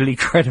totally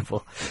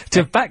credible.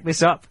 To back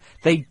this up,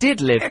 they did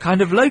live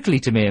kind of locally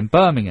to me in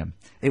Birmingham.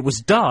 It was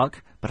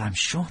dark, but I'm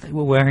sure they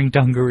were wearing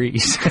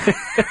dungarees.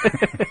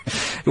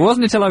 It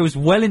wasn't until I was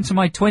well into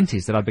my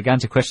 20s that I began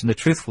to question the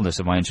truthfulness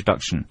of my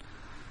introduction.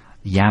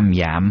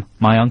 Yam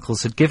my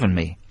uncles had given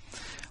me.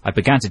 I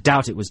began to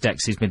doubt it was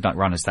Dexy's Midnight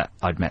Runners that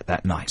I'd met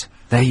that night.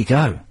 There you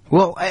go.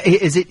 Well,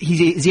 is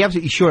he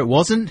absolutely sure it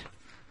wasn't?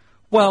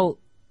 Well,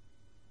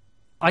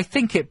 I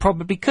think it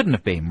probably couldn't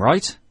have been,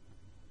 right?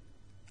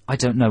 I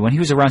don't know. When he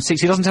was around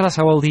 6, he doesn't tell us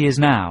how old he is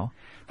now.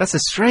 That's a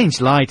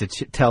strange lie to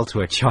tell to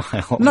a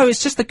child. No,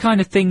 it's just the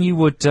kind of thing you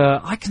would...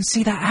 I can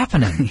see that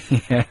happening.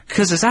 Yeah.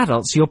 Because as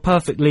adults, you're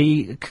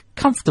perfectly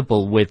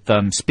comfortable with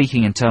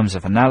speaking in terms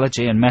of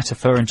analogy and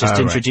metaphor and just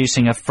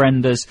introducing a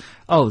friend as,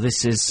 oh,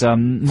 this is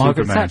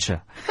Margaret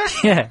Thatcher.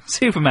 Yeah,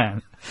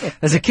 Superman.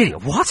 As a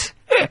kid, what?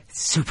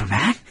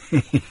 Superman?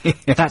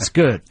 That's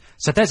good.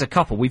 So there's a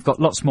couple. We've got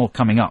lots more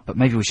coming up, but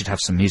maybe we should have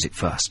some music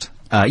first.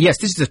 Yes,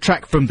 this is a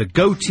track from the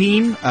Go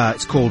Team.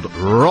 It's called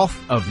Wrath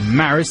of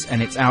Maris,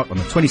 and it's out on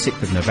the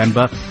 26th of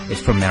November.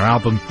 It's from their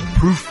album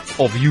Proof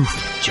of Youth.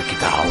 Check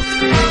it out.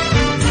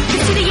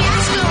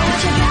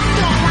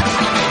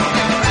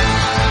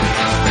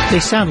 They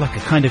sound like a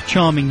kind of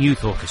charming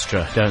youth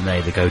orchestra, don't they,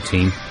 the Go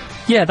Team?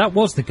 Yeah, that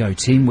was the Go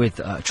Team with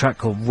a track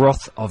called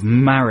Wrath of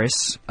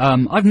Maris.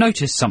 I've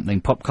noticed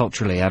something pop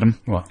culturally, Adam.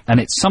 What? And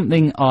it's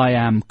something I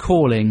am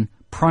calling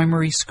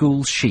primary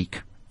school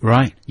chic.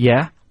 Right.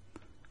 Yeah?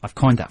 I've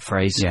coined that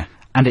phrase. Yeah.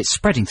 And it's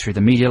spreading through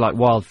the media like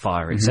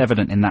wildfire. It's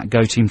evident in that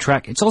Go Team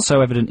track. It's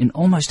also evident in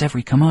almost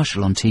every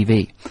commercial on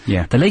TV.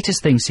 Yeah. The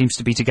latest thing seems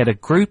to be to get a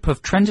group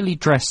of trendily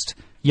dressed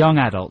young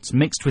adults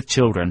mixed with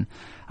children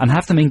and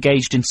have them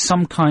engaged in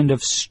some kind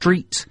of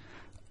street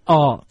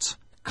art,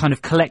 kind of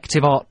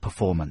collective art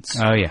performance.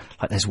 Oh, yeah.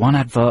 Like there's one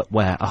advert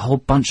where a whole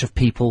bunch of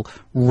people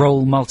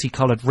roll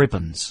multicoloured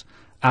ribbons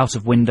out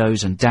of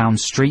windows and down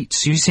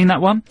streets. Have you seen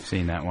that one?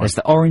 Seen that one. There's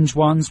the orange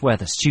ones where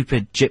the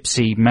stupid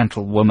gypsy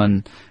mental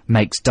woman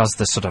does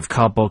the sort of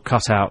cardboard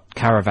cutout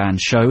caravan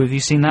show. Have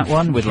you seen that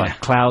one? With like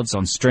clouds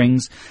on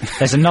strings.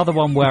 There's another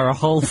one where a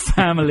whole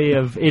family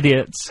of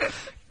idiots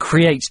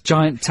creates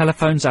giant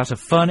telephones out of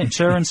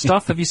furniture and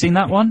stuff. Have you seen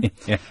that one?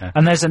 Yeah.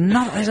 And there's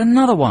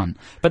another one.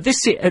 But this,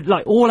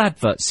 like, all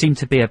adverts seem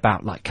to be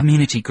about, like,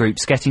 community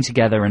groups getting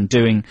together and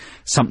doing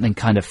something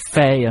kind of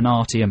fey and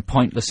arty and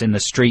pointless in the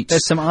streets.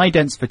 There's some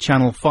idents for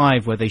Channel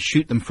 5 where they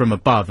shoot them from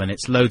above and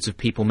it's loads of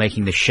people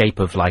making the shape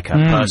of, like, a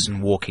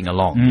person walking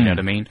along, you know what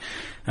I mean?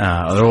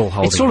 They're all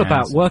holding It's all hands.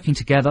 about working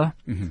together.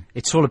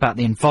 It's all about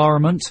the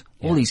environment,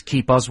 all these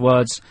key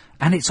buzzwords.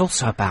 And it's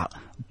also about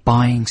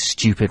buying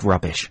stupid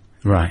rubbish.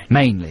 Right.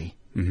 Mainly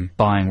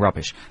buying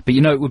rubbish. But,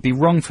 it would be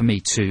wrong for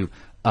me to,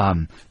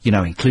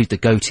 include the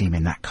Go Team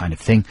in that kind of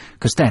thing,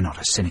 because they're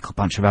not a cynical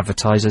bunch of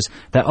advertisers.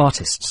 They're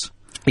artists.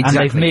 Exactly. And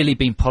they've merely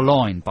been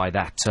purloined by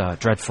that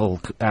dreadful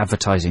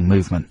advertising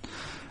movement.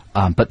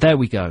 But there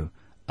we go.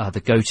 The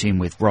Go Team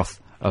with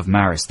Wrath of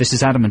Maris. This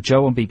is Adam and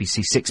Joe on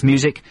BBC Six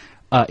Music.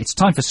 It's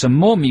time for some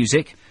more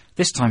music,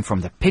 this time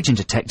from the Pigeon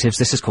Detectives.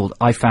 This is called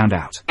I Found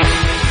Out.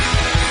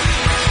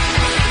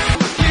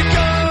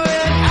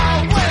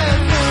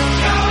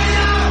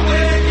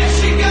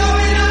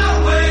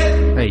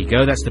 There you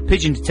go, that's the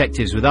Pigeon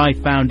Detectives with I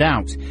Found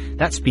Out.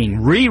 That's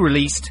being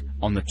re-released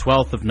on the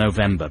 12th of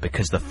November,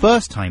 because the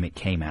first time it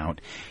came out,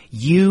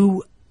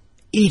 you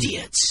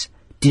idiots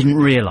didn't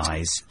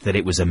realise that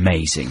it was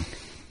amazing.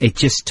 It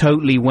just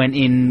totally went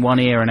in one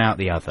ear and out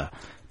the other.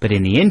 But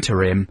in the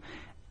interim,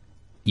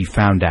 you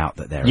found out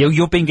that there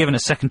You're being given a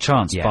second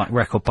chance Yeah. by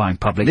record buying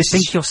public.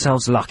 Think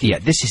yourselves lucky. Yeah,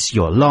 this is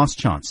your last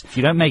chance. If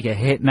you don't make a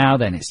hit now,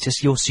 then it's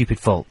just your stupid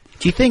fault.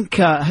 Do you think,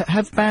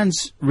 have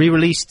bands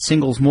re-released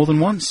singles more than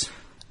once?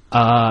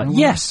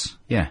 Yes.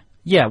 Yeah.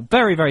 Yeah,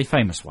 very, very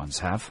famous ones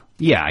have.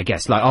 Yeah, I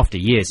guess, like after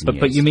years and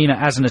But years. you mean it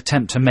as an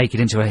attempt to make it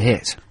into a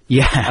hit?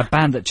 Yeah. A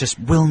band that just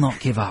will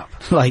not give up.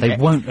 Like- they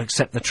won't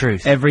accept the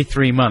truth. Every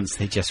 3 months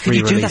they just Could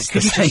you do re-release that?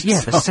 Could you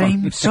the just,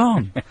 same the same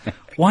song.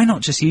 Why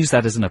not just use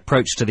that as an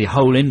approach to the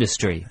whole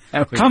industry?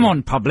 That would Come be-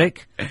 on,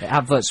 public. The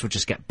adverts would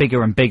just get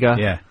bigger and bigger.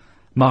 Yeah.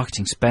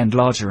 Marketing spend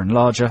larger and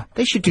larger.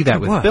 They should do that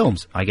Good with work.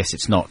 films. I guess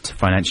it's not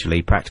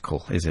financially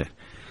practical, is it?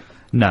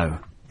 No.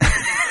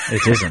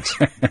 It isn't.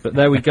 But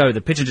there we go.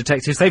 The Pigeon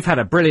Detectives, they've had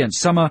a brilliant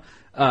summer.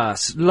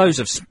 Loads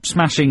of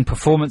smashing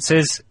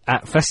performances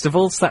at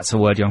festivals. That's a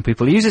word young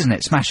people use, isn't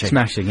it? Smashing.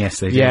 Smashing, yes,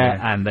 they do. Yeah,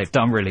 and they've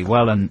done really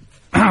well, and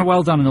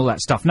well done and all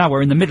that stuff. Now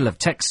we're in the middle of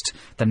Text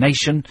the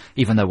Nation,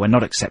 even though we're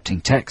not accepting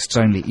texts,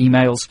 only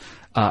emails.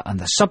 And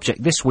the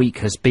subject this week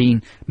has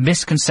been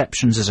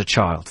misconceptions as a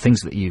child, things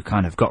that you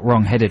kind of got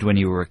wrong-headed when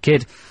you were a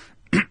kid.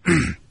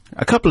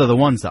 A couple of the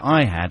ones that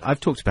I had, I've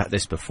talked about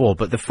this before,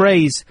 but the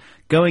phrase,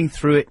 going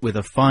through it with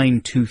a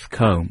fine-tooth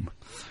comb.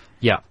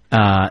 Yeah.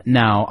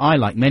 Now, I,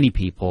 like many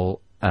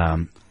people,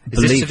 Is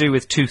this to do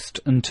with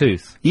toothed and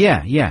tooth?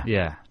 Yeah, yeah.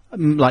 Yeah.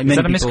 Like Is many that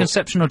a people,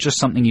 misconception or just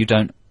something you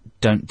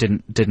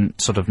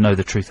didn't sort of know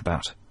the truth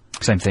about?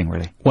 Same thing,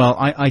 really. Well,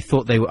 I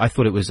thought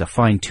it was a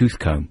fine-tooth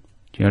comb.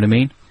 Do you know what I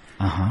mean?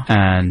 Uh-huh.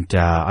 And,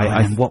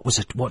 And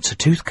what's a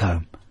tooth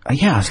comb?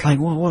 yeah, I was like,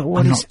 what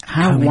I'm is, not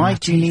how, combing why my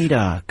do you need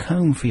a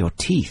comb for your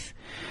teeth?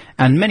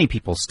 And many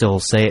people still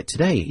say it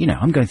today. You know,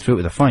 I'm going through it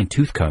with a fine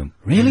tooth comb.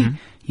 Really? You're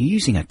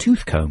using a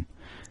tooth comb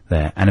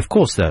there. And of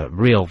course the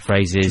real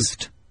phrase is,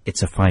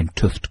 it's a fine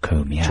toothed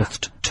comb, yeah.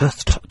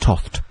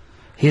 Toothed.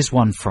 Here's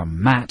one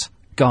from Matt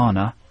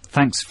Garner.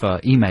 Thanks for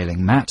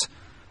emailing, Matt.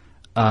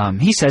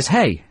 He says,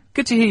 hey,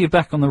 good to hear you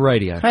back on the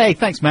radio. Hey,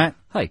 thanks, Matt.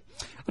 Hey,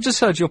 I just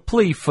heard your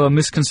plea for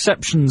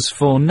misconceptions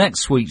for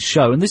next week's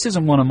show, and this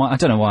isn't one of my... I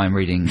don't know why I'm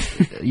reading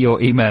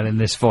your email in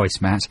this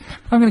voice, Matt.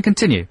 I'm going to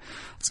continue.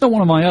 It's not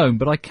one of my own,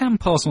 but I can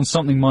pass on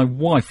something my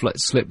wife let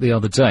slip the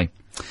other day.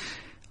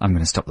 I'm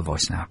going to stop the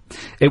voice now.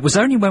 It was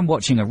only when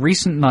watching a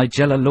recent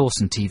Nigella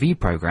Lawson TV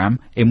programme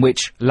in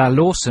which La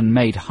Lawson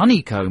made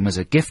honeycomb as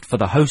a gift for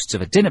the hosts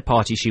of a dinner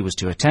party she was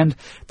to attend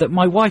that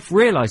my wife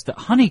realised that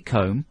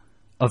honeycomb,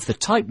 of the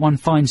type one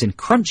finds in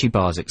crunchy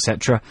bars,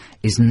 etc.,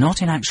 is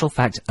not in actual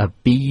fact a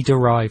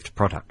bee-derived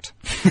product.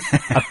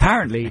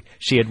 Apparently,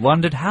 she had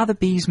wondered how the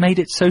bees made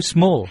it so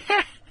small.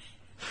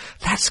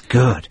 That's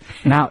good.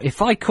 Now,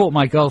 if I caught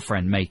my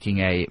girlfriend making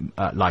a,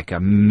 like a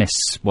miss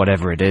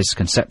whatever it is,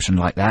 conception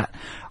like that,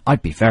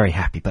 I'd be very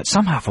happy. But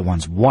somehow for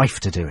one's wife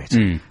to do it,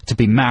 to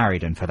be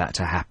married and for that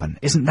to happen,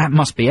 that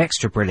must be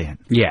extra brilliant.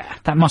 Yeah.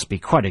 That must be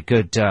quite a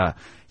good, get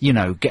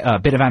a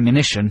bit of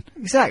ammunition.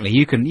 Exactly.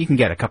 You can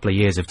get a couple of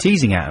years of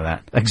teasing out of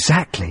that.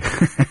 Exactly.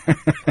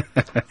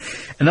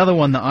 Another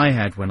one that I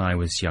had when I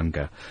was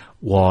younger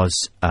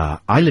was,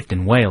 I lived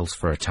in Wales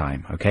for a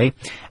time, okay?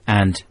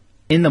 And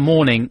in the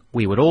morning,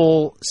 we would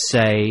all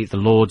say the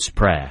Lord's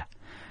Prayer.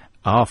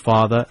 Our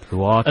Father,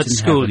 who art in At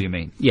school, heaven. you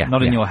mean? Yeah.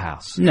 Not in yeah. your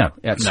house? No,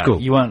 at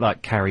school. You weren't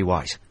like Carrie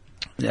White.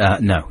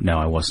 No,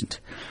 I wasn't.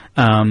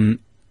 And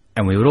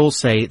we would all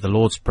say the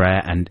Lord's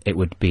Prayer, and it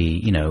would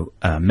be,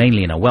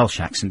 mainly in a Welsh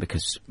accent,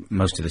 because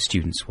most of the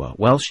students were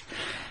Welsh.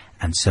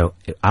 And so,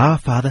 Our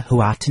Father, who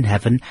art in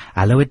heaven,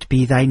 hallowed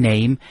be thy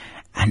name.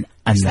 And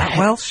Is that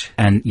Welsh?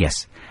 And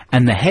yes.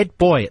 And the head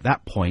boy at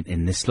that point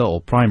in this little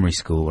primary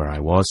school where I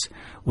was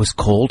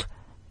called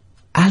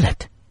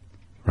Aled,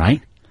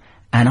 right?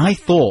 And I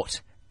thought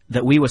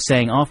that we were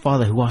saying, Our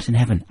Father who art in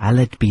heaven,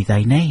 hallowed be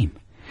thy name.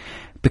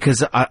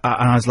 Because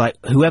I was like,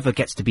 whoever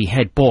gets to be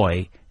head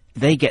boy,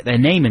 they get their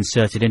name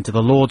inserted into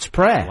the Lord's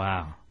Prayer.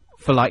 Wow.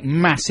 For like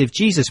massive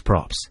Jesus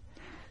props.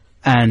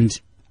 And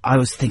I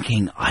was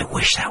thinking, I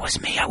wish that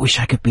was me. I wish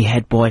I could be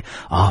head boy.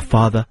 Our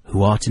Father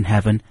who art in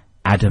heaven,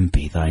 Adam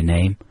be thy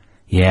name.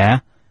 Yeah.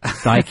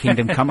 Thy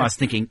kingdom come. I was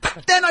thinking,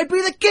 then I'd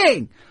be the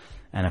king.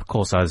 And of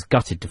course, I was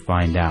gutted to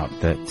find out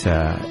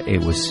that it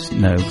was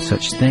no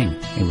such thing.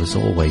 It was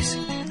always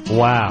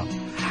Wow.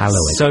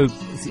 hallowed. So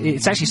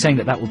it's actually saying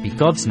that would be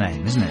God's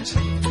name, isn't it?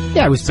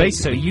 yeah, it was So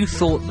basically you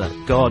thought that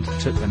God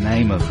took the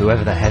name of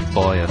whoever the head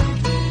boy of...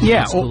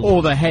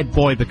 or the head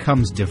boy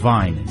becomes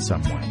divine in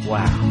some way.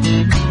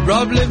 Wow.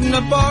 Rob lived in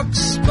a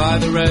box by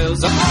the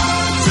rails.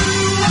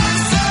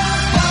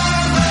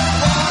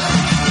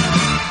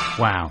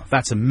 Wow,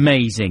 that's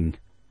amazing.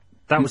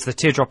 That was the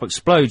Teardrop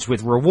Explodes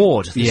with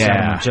Reward. This is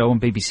Adam and Joe on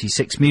BBC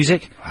Six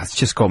Music. That's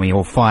just got me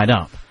all fired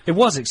up. It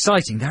was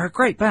exciting. They're a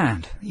great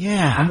band.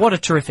 Yeah. And what a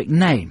terrific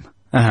name.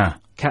 Uh-huh.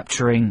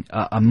 Capturing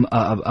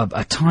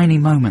a tiny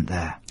moment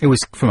there. It was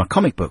from a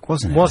comic book,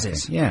 wasn't it? Was I it?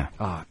 think? Yeah.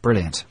 Ah,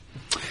 brilliant.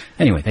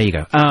 Anyway, there you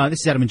go.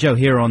 This is Adam and Joe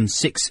here on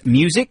Six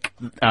Music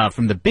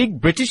from the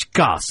Big British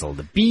Castle,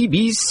 the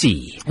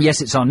BBC. Yes,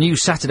 it's our new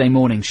Saturday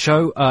morning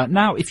show.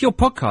 Now, if you're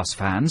podcast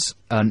fans,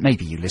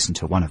 maybe you listened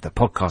to one of the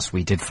podcasts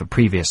we did for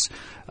previous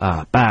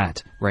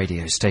bad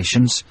radio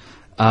stations,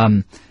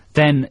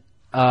 then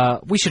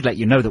we should let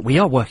you know that we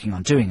are working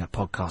on doing a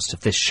podcast of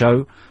this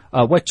show.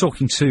 We're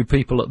talking to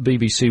people at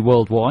BBC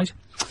Worldwide.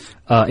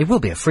 It will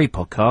be a free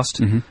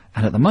podcast,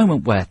 and at the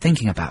moment we're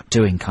thinking about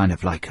doing kind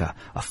of like a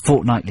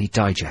fortnightly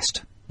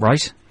digest,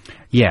 right?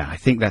 Yeah, I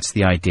think that's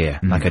the idea.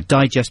 Like a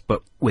digest,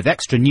 but with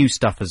extra new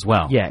stuff as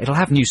well. Yeah, it'll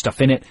have new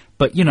stuff in it,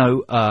 but,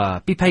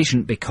 be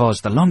patient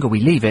because the longer we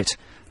leave it,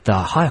 the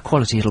higher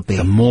quality it'll be.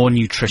 The more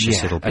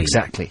nutritious it'll be.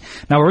 Exactly.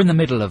 Now, we're in the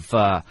middle of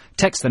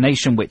Text the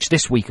Nation, which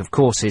this week, of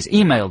course, is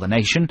Email the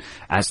Nation,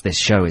 as this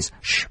show is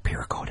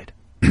pre-recorded.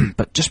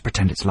 But just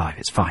pretend it's live,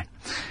 it's fine.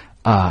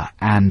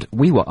 And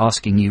we were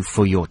asking you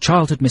for your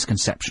childhood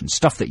misconceptions,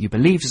 stuff that you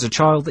believed as a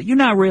child that you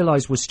now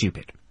realise was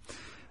stupid.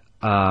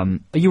 Are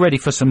you ready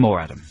for some more,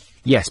 Adam?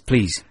 Yes,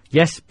 please.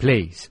 Yes,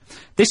 please.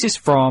 This is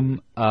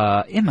from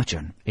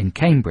Imogen in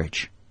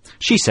Cambridge.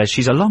 She says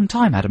she's a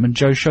long-time Adam and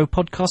Joe Show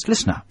podcast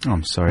listener. Oh,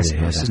 I'm sorry to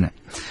hear Nice, that. isn't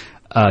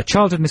it?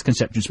 Childhood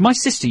misconceptions. My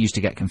sister used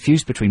to get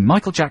confused between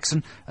Michael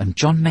Jackson and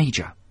John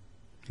Major.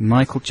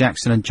 Michael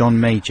Jackson and John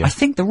Major. I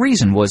think the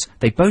reason was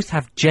they both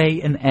have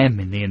J and M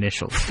in the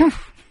initials.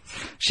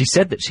 She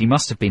said that she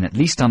must have been at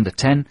least under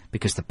 10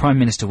 because the Prime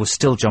Minister was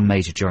still John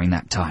Major during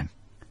that time.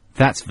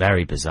 That's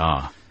very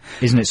bizarre.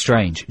 Isn't it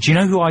strange? Do you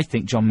know who I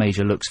think John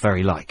Major looks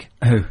very like?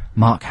 Who?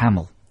 Mark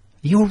Hamill.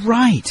 You're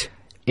right.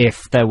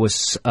 If there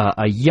was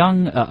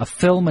a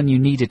film and you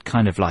needed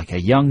kind of like a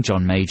young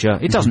John Major,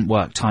 it doesn't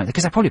work time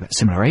because they're probably about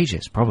similar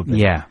ages, probably.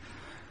 Yeah.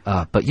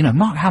 But,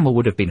 Mark Hamill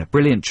would have been a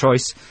brilliant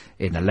choice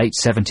in the late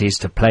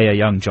 70s to play a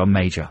young John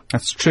Major.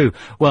 That's true.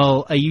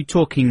 Well, are you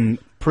talking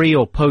pre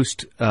or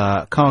post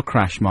car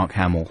crash, Mark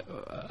Hamill?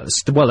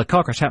 Well, a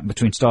car crash happened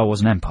between Star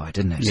Wars and Empire,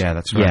 didn't it? Yeah,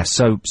 that's right. Yeah,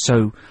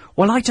 so,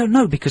 well, I don't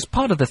know, because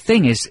part of the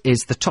thing is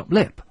the top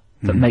lip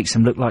that makes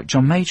him look like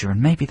John Major,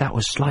 and maybe that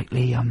was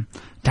slightly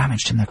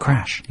damaged in the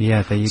crash.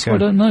 Yeah, there you So go. I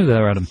don't know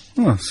there, Adam.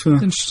 Oh, so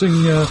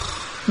Interesting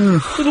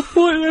little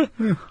point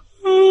there.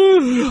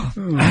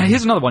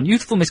 Here's another one.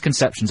 Youthful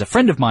misconceptions. A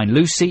friend of mine,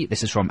 Lucy,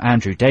 this is from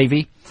Andrew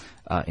Davey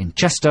in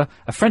Chester.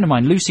 A friend of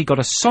mine, Lucy, got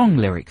a song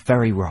lyric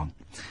very wrong.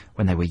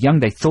 When they were young,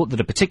 they thought that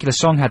a particular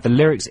song had the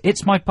lyrics,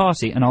 "It's my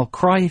party and I'll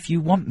cry if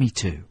you want me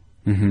to."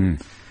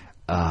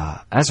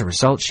 As a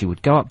result, she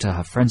would go up to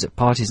her friends at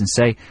parties and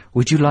say,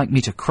 "Would you like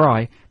me to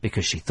cry?"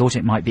 because she thought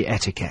it might be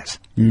etiquette.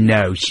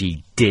 No,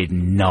 she did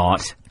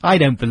not. I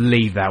don't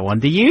believe that one,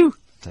 do you?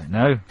 Don't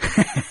know.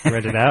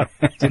 Read it out,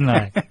 didn't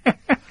I?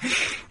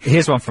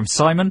 Here's one from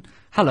Simon.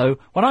 Hello.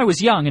 When I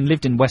was young and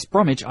lived in West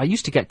Bromwich, I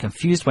used to get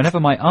confused whenever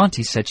my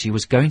auntie said she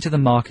was going to the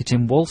market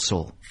in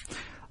Walsall.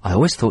 I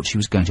always thought she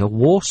was going to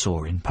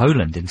Warsaw in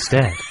Poland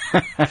instead.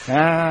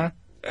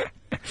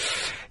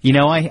 You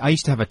know, I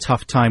used to have a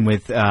tough time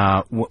with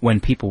when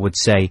people would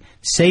say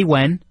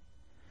when,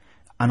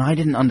 and I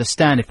didn't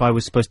understand if I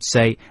was supposed to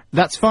say,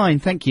 that's fine,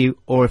 thank you,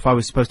 or if I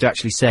was supposed to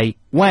actually say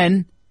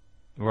when.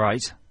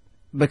 Right.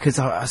 Because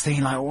I was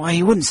thinking, like, why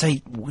you wouldn't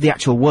say the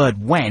actual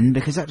word when,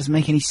 because that doesn't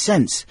make any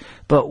sense.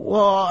 But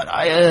what?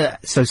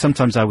 So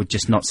sometimes I would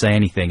just not say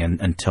anything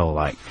until,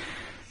 like,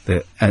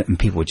 and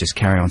people would just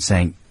carry on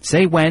saying,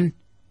 say when.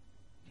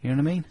 You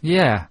know what I mean?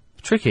 Yeah.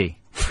 Tricky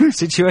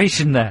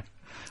situation there.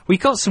 We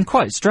got some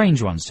quite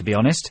strange ones, to be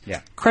honest. Yeah.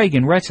 Craig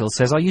in Redhill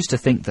says, I used to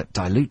think that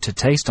dilute to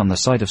taste on the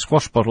side of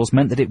squash bottles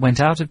meant that it went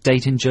out of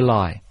date in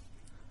July.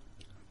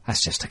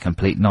 That's just a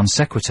complete non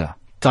sequitur.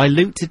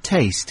 Dilute to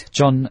taste.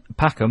 John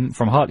Packham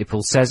from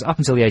Hartlepool says, up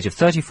until the age of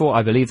 34,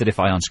 I believe that if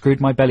I unscrewed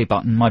my belly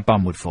button, my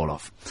bum would fall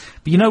off.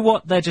 But you know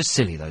what? They're just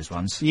silly, those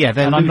ones. Yeah,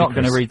 they're And I'm not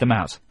ludicrous. going to read them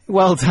out.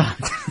 Well done.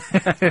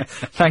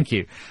 Thank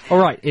you. All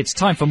right, it's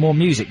time for more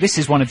music. This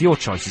is one of your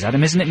choices,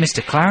 Adam, isn't it,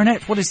 Mr.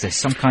 Clarinet? What is this,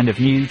 some kind of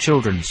new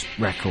children's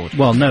record?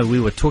 Well, no, we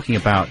were talking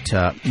about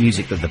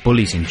music that the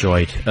Bullies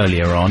enjoyed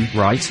earlier on.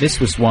 Right. This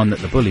was one that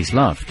the Bullies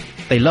loved.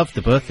 They loved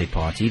The Birthday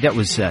Party. That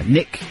was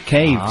Nick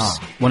Cave's,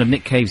 one of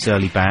Nick Cave's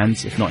early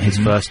bands, if not his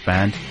first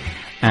band.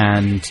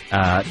 And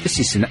this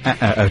is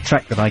a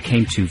track that I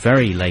came to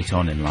very late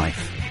on in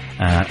life.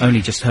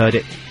 Only just heard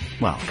it,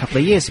 well, a couple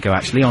of years ago,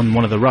 actually, on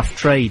one of the Rough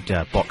Trade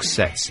box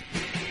sets.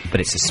 But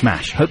it's a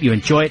smash. Hope you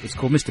enjoy it. It's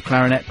called Mr.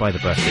 Clarinet by The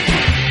Birthday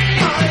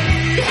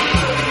Party.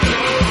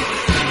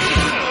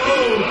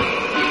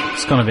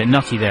 It's gone a bit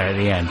nutty there at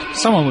the end.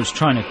 Someone was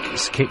trying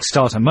to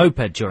kick-start a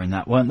moped during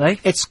that, weren't they?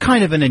 It's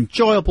kind of an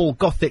enjoyable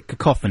gothic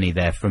cacophony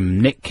there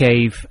from Nick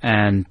Cave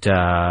and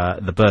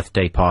The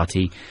Birthday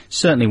Party.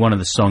 Certainly one of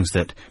the songs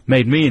that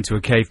made me into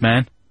a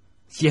caveman.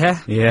 Yeah?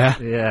 Yeah?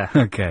 Yeah.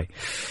 Okay.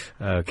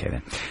 Okay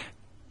then.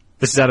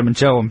 This is Adam and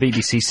Joe on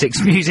BBC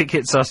Six Music.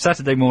 It's our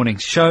Saturday morning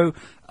show.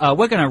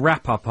 We're going to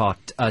wrap up our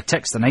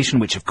Text the Nation,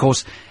 which of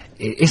course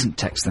it isn't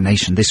Text the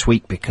Nation this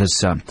week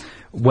because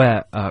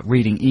we're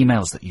reading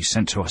emails that you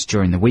sent to us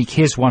during the week.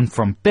 Here's one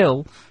from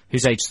Bill,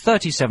 who's aged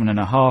 37 and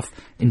a half,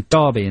 in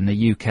Derby in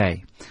the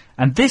UK.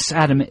 And this,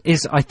 Adam,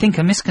 is, I think,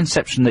 a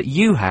misconception that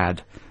you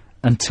had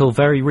until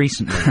very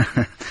recently.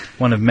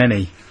 One of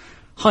many.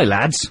 Hi,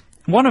 lads.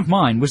 One of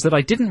mine was that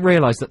I didn't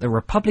realise that the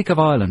Republic of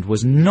Ireland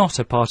was not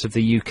a part of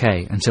the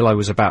UK until I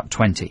was about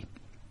 20.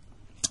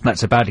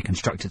 That's a badly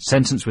constructed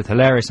sentence with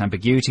hilarious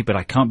ambiguity, but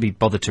I can't be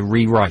bothered to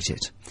rewrite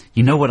it.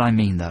 You know what I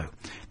mean, though.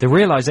 The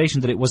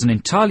realisation that it was an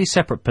entirely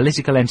separate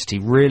political entity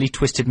really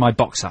twisted my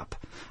box up.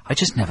 I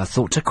just never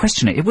thought to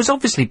question it. It was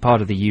obviously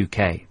part of the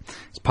UK.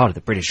 It's part of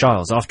the British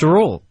Isles, after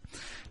all.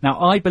 Now,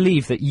 I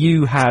believe that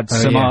you had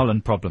some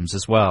Ireland problems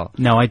as well.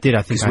 No, I did.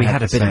 I think Because we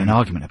had a bit of an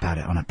argument about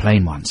it on a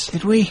plane once.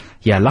 Did we?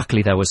 Yeah,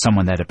 luckily there was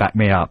someone there to back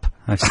me up.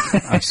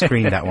 I've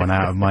screened that one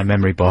out of my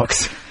memory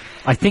box.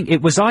 I think it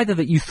was either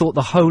that you thought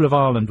the whole of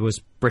Ireland was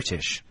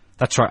British.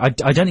 That's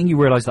right. I don't think you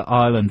realised that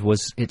Ireland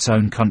was its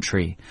own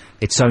country,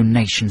 its own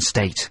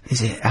nation-state.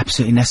 Is it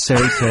absolutely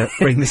necessary to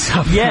bring this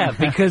up? Yeah,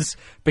 because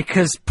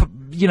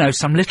you know,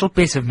 some little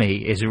bit of me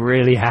is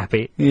really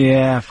happy.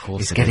 Yeah, of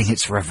course. It's getting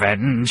its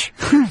revenge.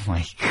 Oh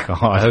my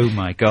god. Oh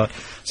my god.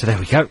 So there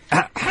we go.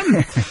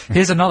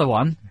 Here's another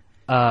one.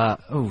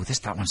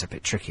 That one's a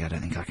bit tricky. I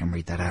don't think I can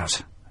read that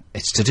out.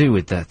 It's to do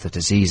with the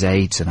disease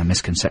AIDS and a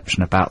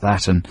misconception about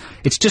that, and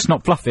it's just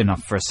not fluffy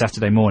enough for a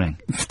Saturday morning.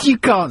 You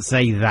can't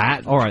say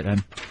that. All right,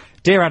 then.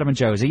 Dear Adam and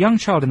Joe, as a young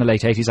child in the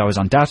late 80s, I was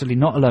undoubtedly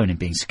not alone in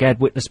being scared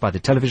witless by the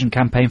television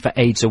campaign for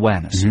AIDS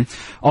awareness.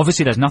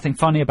 Obviously, there's nothing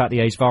funny about the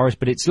AIDS virus,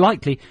 but it's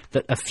likely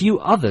that a few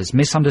others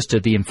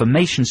misunderstood the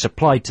information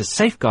supplied to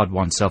safeguard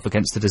oneself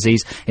against the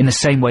disease in the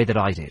same way that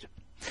I did.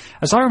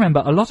 As I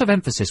remember, a lot of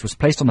emphasis was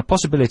placed on the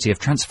possibility of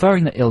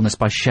transferring the illness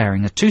by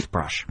sharing a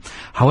toothbrush.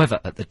 However,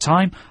 at the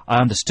time,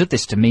 I understood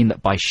this to mean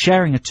that by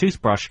sharing a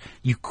toothbrush,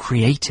 you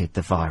created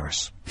the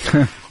virus.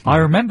 I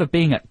remember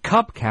being at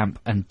cub camp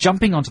and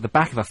jumping onto the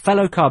back of a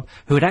fellow cub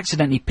who had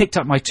accidentally picked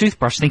up my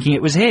toothbrush thinking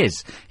it was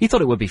his. He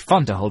thought it would be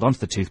fun to hold onto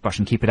the toothbrush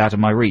and keep it out of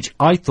my reach.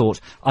 I thought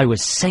I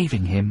was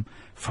saving him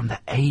from the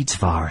AIDS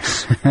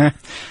virus.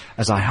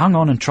 As I hung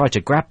on and tried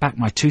to grab back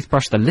my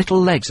toothbrush, the little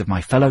legs of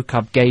my fellow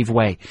cub gave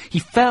way. He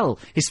fell.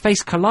 His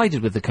face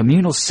collided with the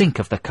communal sink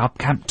of the cub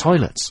camp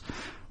toilets.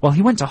 Well,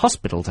 he went to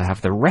hospital to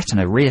have the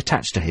retina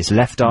reattached to his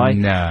left eye.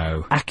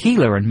 No.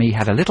 Akela and me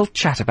had a little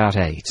chat about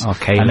AIDS.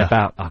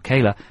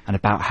 Akela. And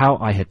about how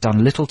I had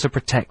done little to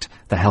protect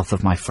the health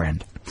of my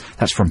friend.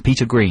 That's from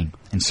Peter Green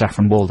in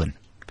Saffron Walden.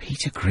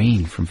 Peter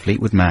Green from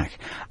Fleetwood Mac.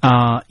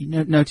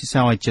 Notice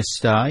how I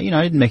just, I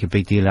didn't make a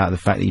big deal out of the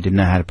fact that you didn't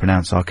know how to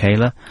pronounce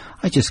Arkela.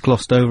 I just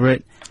glossed over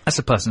it. That's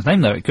a person's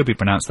name, though. It could be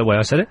pronounced the way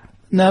I said it.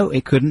 No,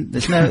 it couldn't.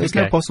 There's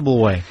no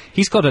possible way.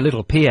 He's got a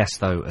little PS,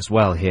 though, as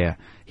well here.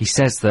 He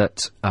says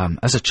that,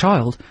 as a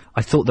child,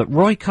 I thought that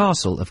Roy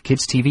Castle of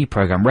kids' TV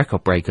programme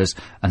Record Breakers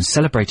and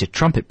celebrated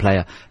trumpet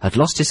player had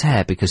lost his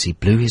hair because he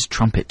blew his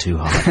trumpet too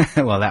hard.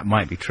 Well, that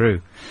might be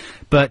true.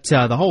 But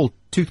the whole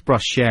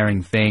toothbrush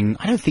sharing thing,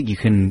 I don't think you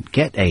can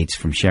get AIDS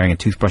from sharing a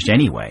toothbrush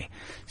anyway.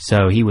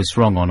 So he was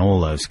wrong on all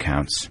those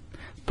counts.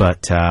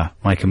 But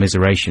my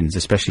commiserations,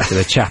 especially to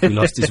the chap who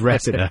lost his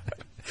retina.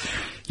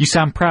 You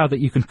sound proud that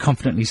you can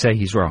confidently say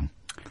he's wrong.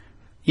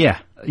 Yeah.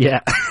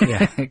 Yeah.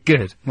 Yeah.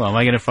 Good. Well, am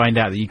I going to find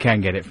out that you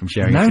can get it from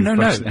sharing No, a no,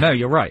 no. toothbrush now? No,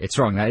 you're right. It's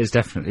wrong. That is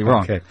definitely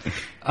wrong. Okay.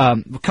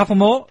 A couple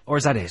more, or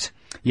is that it?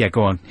 Yeah,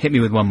 go on. Hit me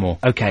with one more.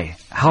 Okay.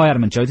 Hi,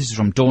 Adam and Joe. This is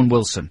from Dawn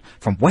Wilson.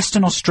 From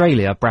Western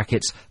Australia,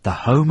 brackets, the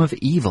home of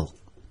evil.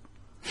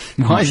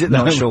 Why is it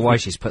Not that? sure why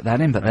she's put that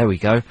in, but there we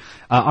go.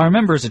 I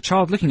remember as a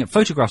child looking at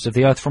photographs of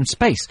the Earth from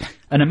space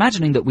and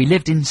imagining that we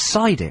lived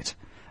inside it,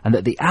 and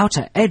that the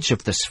outer edge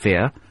of the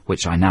sphere,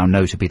 which I now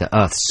know to be the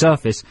Earth's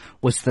surface,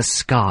 was the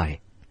sky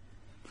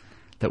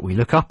that we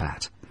look up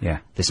at. Yeah.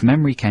 This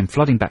memory came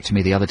flooding back to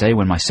me the other day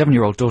when my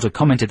 7-year-old daughter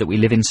commented that we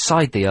live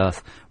inside the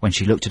Earth when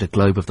she looked at a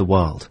globe of the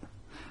world.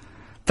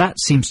 That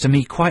seems to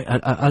me quite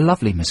a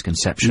lovely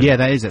misconception. Yeah,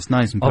 that is. That's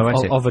nice and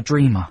poetic. Of a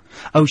dreamer.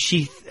 Oh,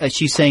 she's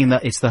saying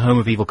that it's the home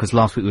of evil because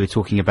last week we were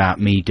talking about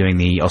me doing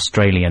the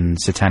Australian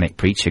satanic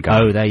preacher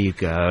guy. Oh, there you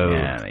go.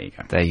 Yeah, there you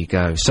go. There you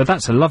go. So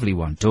that's a lovely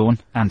one, Dawn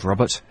and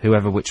Robert,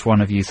 which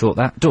one of you thought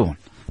that. Dawn,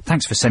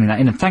 thanks for sending that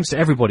in, and thanks to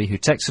everybody who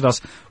texted us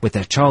with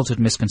their childhood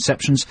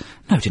misconceptions.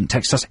 No, didn't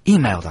text us,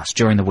 emailed us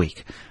during the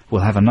week.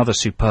 We'll have another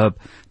superb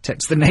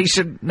Text the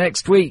Nation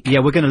next week. Yeah,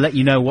 we're going to let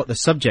you know what the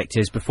subject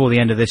is before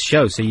the end of this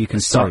show, so you can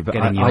Sorry, start but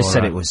getting I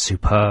said it was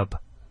superb.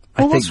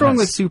 Well, what's wrong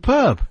with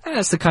superb?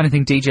 That's the kind of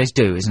thing DJs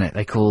do, isn't it?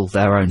 They call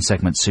their own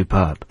segment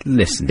superb.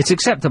 Listen. It's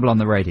acceptable on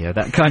the radio,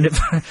 that kind of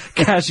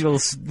casual,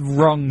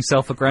 wrong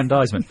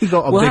self-aggrandizement.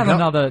 We'll have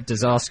another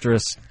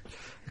disastrous,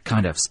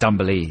 kind of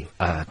stumbly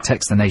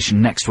Text the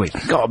Nation next week.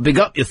 Gotta big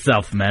up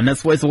yourself, man.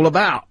 That's what it's all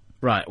about.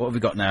 Right, what have we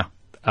got now?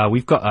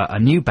 We've got a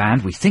new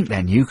band. We think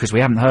they're new because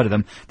we haven't heard of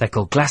them. They're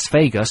called Glas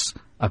Vegas,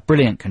 a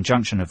brilliant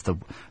conjunction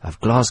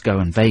of Glasgow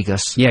and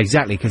Vegas. Yeah,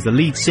 exactly, because the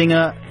lead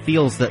singer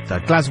feels that the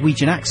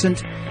Glaswegian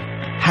accent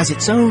has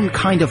its own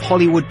kind of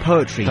Hollywood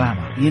poetry.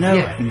 Glamour. You know?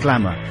 Yeah. And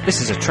glamour. This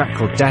is a track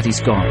called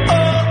Daddy's Gone.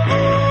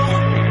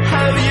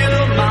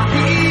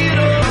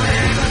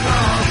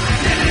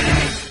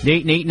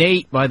 Neat, neat,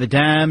 neat by The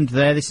Damned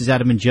there. This is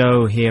Adam and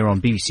Joe here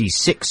on BBC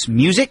Six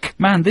Music.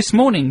 Man, this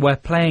morning we're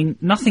playing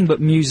nothing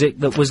but music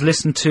that was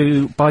listened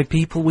to by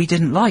people we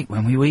didn't like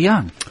when we were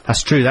young.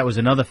 That's true, that was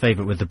another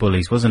favourite with the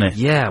bullies, wasn't it?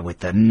 Yeah, with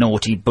the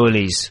naughty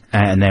bullies.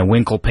 And their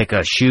winkle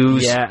picker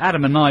shoes. Yeah,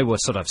 Adam and I were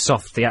sort of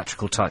soft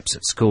theatrical types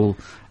at school,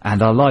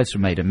 and our lives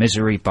were made a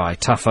misery by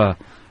tougher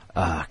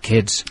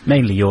kids.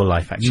 Mainly your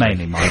life, actually.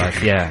 Mainly my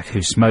life, yeah,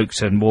 who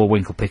smoked and wore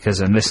winkle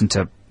pickers and listened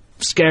to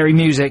scary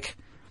music.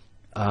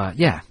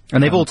 Yeah.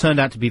 And they've all turned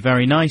out to be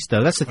very nice,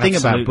 though. That's the thing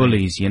about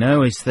bullies, you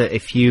know, is that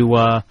if you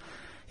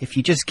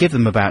just give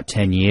them about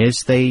 10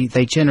 years, they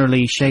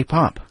generally shape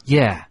up.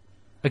 Yeah,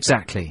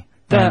 exactly.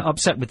 They're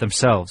upset with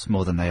themselves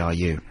more than they are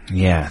you.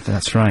 Yeah,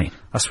 that's right.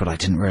 That's what I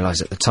didn't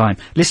realise at the time.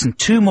 Listen,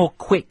 2 more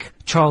quick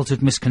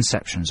childhood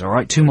misconceptions, all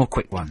right? 2 more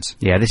quick ones.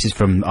 Yeah, this is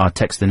from our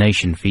Text the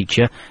Nation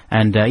feature.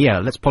 And, yeah,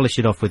 let's polish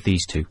it off with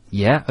these 2.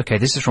 Yeah? Okay,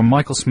 this is from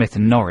Michael Smith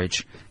in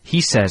Norwich.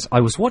 He says,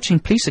 I was watching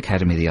Police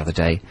Academy the other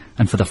day,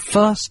 and for the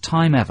first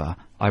time ever,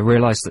 I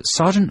realised that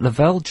Sergeant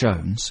Lavelle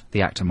Jones,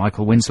 the actor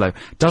Michael Winslow,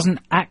 doesn't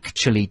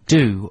actually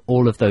do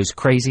all of those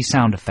crazy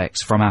sound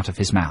effects from out of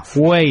his mouth.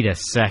 Wait a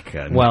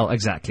second. Well,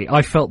 exactly.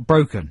 I felt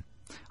broken.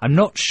 I'm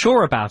not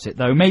sure about it,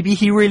 though. Maybe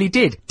he really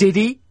did. Did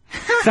he?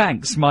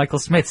 Thanks, Michael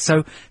Smith.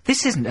 So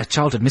this isn't a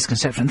childhood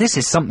misconception. This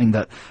is something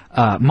that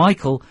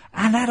Michael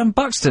and Adam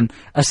Buxton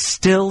are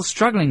still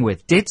struggling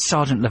with. Did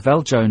Sergeant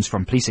Lavelle Jones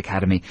from Police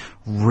Academy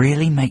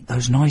really make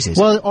those noises?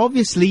 Well,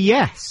 obviously,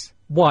 yes.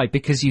 Why?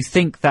 Because you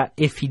think that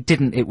if he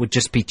didn't, it would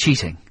just be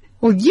cheating?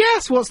 Well,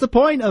 yes, what's the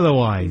point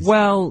otherwise?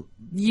 Well,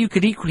 you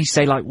could equally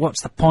say, like,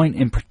 what's the point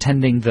in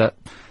pretending that,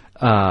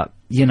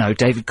 you know,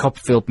 David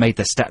Copperfield made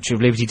the Statue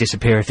of Liberty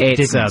disappear if he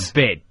didn't? It's a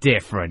bit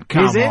different.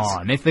 Come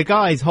on. If the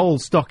guy's whole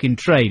stock in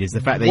trade is the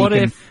fact that he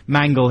can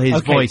mangle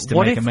his voice to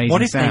make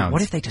amazing sounds.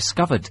 What if they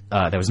discovered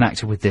there was an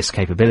actor with this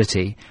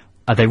capability?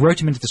 They wrote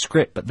him into the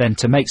script, but then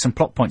to make some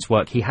plot points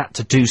work, he had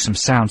to do some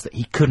sounds that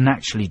he couldn't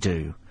actually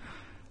do.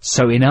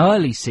 So in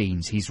early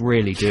scenes, he's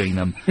really doing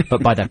them.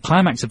 But by the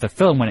climax of the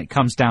film, when it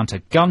comes down to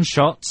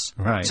gunshots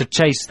to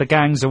chase the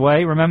gangs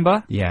away,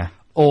 remember? Yeah.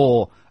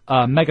 Or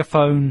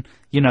megaphone,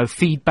 you know,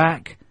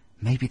 feedback,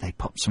 maybe they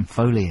pop some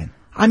Foley in.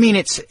 I mean,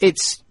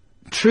 it's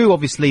true,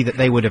 obviously, that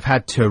they would have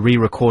had to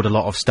re-record a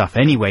lot of stuff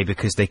anyway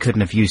because they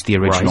couldn't have used the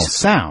original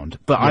sound.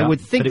 But I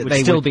would think that it would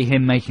still be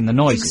him making the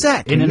noises.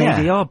 Exactly, in an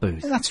ADR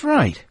booth. That's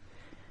right.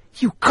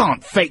 You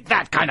can't fake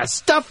that kind of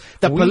stuff.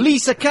 The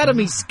Police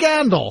Academy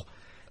scandal.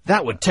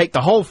 That would take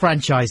the whole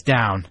franchise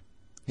down.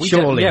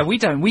 Surely.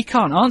 We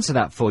can't answer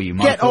that for you,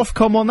 Michael. Get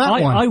Ofcom on that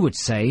one. I would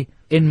say,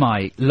 in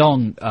my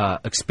long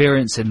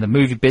experience in the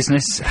movie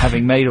business,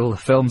 having made all the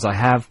films I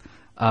have,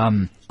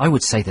 I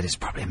would say that it's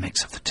probably a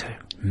mix of the 2.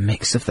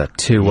 Mix of the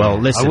 2. Well,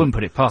 listen. I wouldn't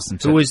put it past them.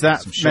 Who is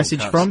that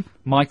message from?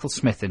 Michael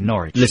Smith in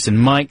Norwich. Listen,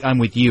 Mike, I'm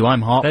with you.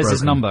 I'm heartbroken. There's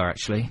his number,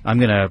 actually. I'm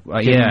gonna,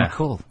 give him a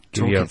call.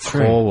 Give you a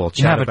call. We'll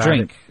chat have about a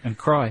drink it. and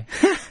cry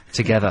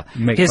together.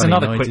 Make Here's funny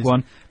another noises. quick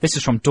one. This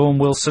is from Dawn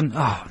Wilson.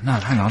 Oh, no,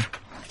 hang on.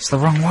 It's the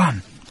wrong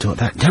one.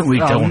 Don't read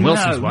Dawn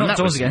Wilson's one. Not That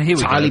Dawn's was again. Here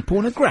we entirely go.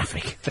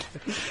 pornographic.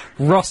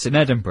 Ross in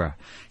Edinburgh.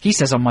 He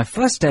says, on my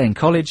first day in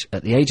college,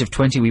 at the age of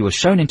 20, we were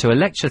shown into a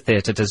lecture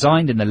theatre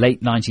designed in the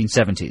late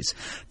 1970s.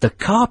 The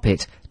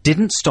carpet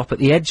didn't stop at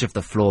the edge of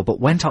the floor, but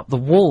went up the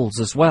walls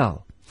as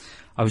well.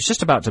 I was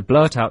just about to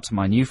blurt out to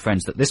my new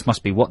friends that this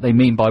must be what they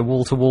mean by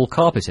wall-to-wall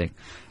carpeting,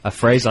 a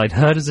phrase I'd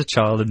heard as a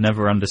child and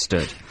never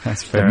understood.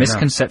 That's fair The enough.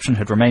 misconception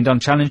had remained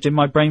unchallenged in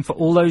my brain for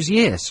all those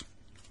years.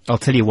 I'll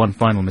tell you one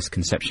final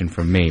misconception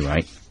from me,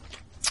 right?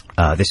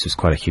 This was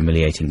quite a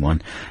humiliating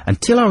one.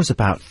 Until I was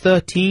about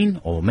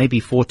 13, or maybe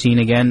 14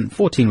 again.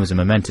 14 was a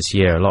momentous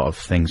year. A lot of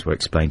things were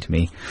explained to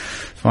me,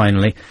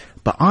 finally.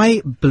 But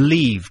I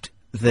believed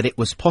that it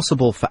was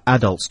possible for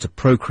adults to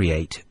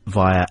procreate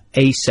via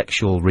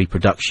asexual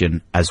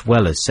reproduction as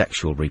well as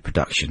sexual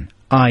reproduction,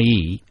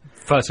 i.e.,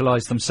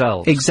 Fertilise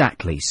themselves.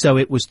 exactly. So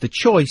it was the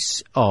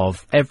choice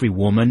of every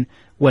woman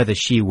whether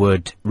she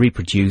would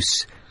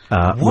reproduce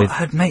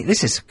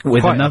This is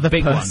with quite another a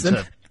big person.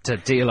 one to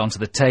deal onto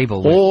the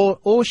table with.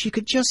 Or she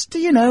could just,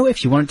 if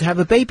she wanted to have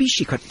a baby,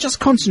 she could just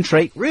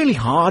concentrate really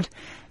hard,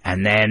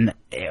 and then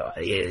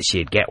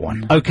she'd get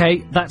one.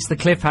 Okay, that's the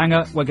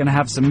cliffhanger. We're going to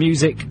have some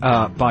music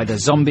by the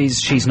Zombies,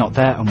 She's Not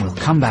There, and we'll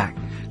come back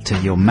to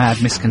your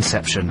mad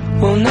misconception.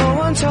 Well, no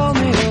one told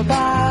me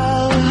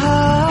about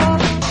her.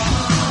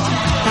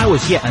 That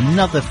was yet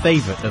another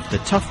favourite of the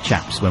tough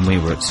chaps when we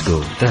were at school.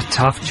 The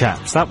Tough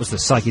Chaps. That was the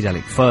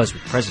Psychedelic Furs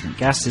with President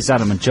Gas. This is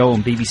Adam and Joe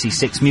on BBC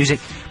Six Music.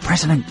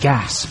 President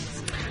Gas.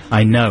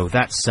 I know,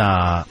 that's,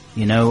 a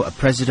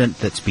president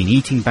that's been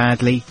eating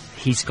badly.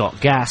 He's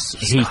got gas.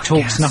 He got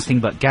talks gas. nothing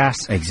but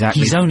gas.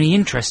 Exactly. He's only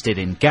interested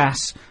in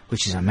gas,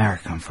 which is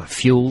American for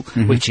fuel,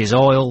 which is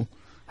oil.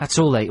 That's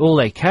all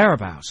they care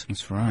about.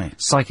 That's right.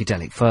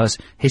 Psychedelic Furs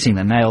hitting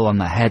the nail on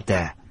the head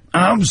there.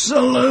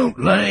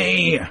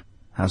 Absolutely!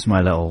 How's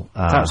my little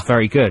That was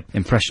very good.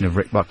 impression of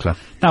Rick Buckler?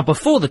 Now,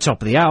 before the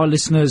top of the hour,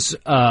 listeners,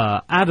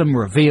 Adam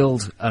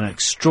revealed an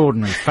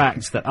extraordinary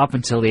fact that up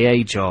until the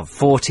age of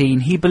 14,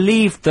 he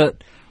believed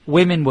that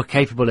women were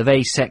capable of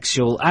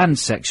asexual and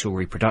sexual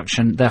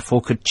reproduction,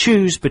 therefore could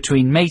choose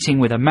between mating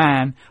with a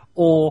man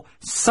or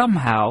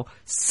somehow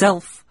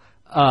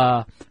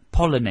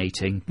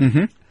self-pollinating.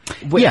 Mm-hmm.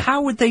 Yeah.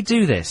 How would they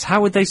do this?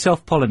 How would they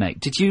self-pollinate?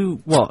 Did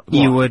you, what?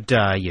 You would,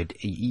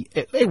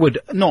 it would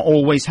not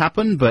always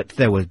happen, but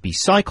there would be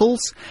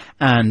cycles,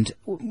 and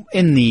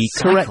in the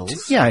Cycles?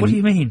 correct, yeah. What do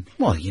you mean?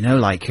 Well,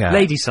 like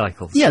Lady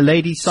cycles. yeah,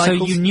 lady cycles.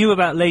 So you knew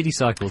about lady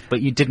cycles,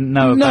 but you didn't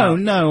know about...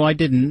 No, I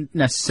didn't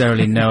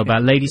necessarily know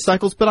about lady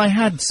cycles, but I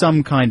had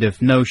some kind of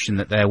notion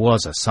that there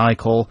was a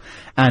cycle,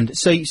 and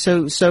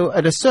so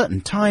at a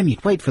certain time,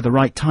 you'd wait for the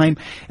right time,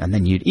 and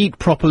then you'd eat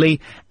properly,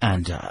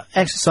 and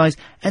exercise,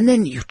 and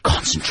then you'd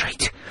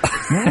concentrate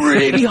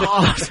really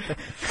hard.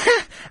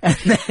 and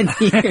then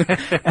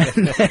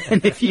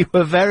if you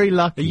were very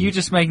lucky... Are you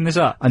just making this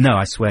up? No,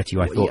 I swear to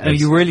you, I thought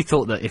this. You really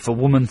thought that if a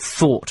woman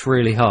thought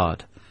really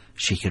hard,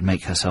 she could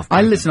make herself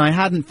pregnant? I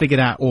hadn't figured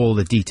out all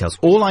the details.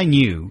 All I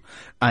knew,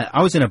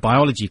 I was in a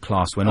biology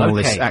class when all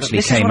this actually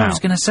this came is what out. I was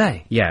going to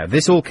say. Yeah,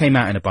 this all came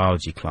out in a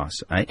biology class,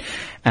 right?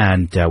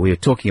 And we were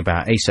talking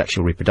about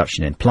asexual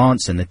reproduction in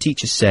plants, and the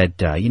teacher said,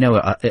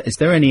 is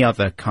there any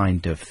other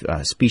kind of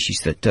species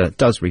that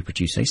does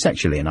reproduce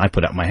asexually? And I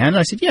put up my hand, and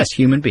I said, yes,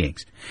 human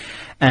beings.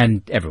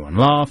 And everyone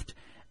laughed,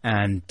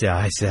 and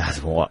I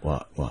said, what?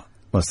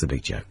 What's the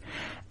big joke?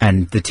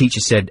 And the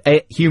teacher said,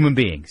 human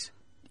beings.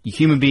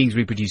 Human beings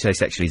reproduce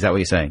asexually, is that what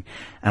you're saying?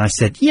 And I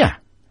said, yeah.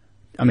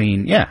 I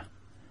mean, yeah.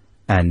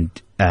 And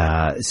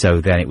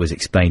so then it was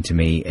explained to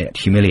me at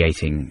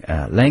humiliating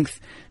length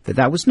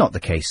that was not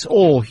the case.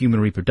 All human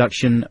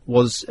reproduction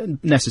was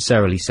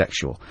necessarily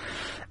sexual.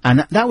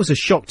 And that was a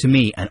shock to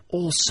me, and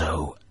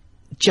also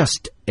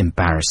just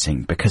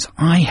embarrassing, because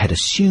I had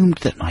assumed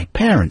that my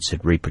parents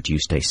had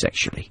reproduced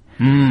asexually.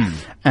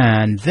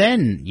 And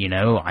then,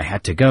 I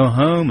had to go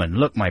home and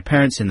look my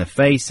parents in the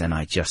face, and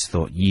I just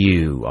thought,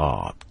 you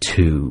are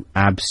two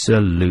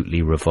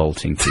absolutely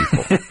revolting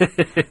people.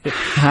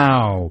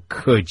 How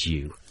could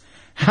you?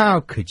 How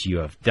could you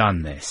have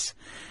done this?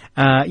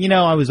 I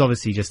was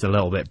obviously just a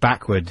little bit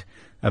backward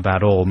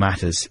about all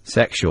matters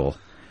sexual.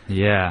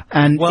 Yeah.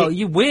 And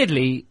you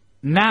weirdly,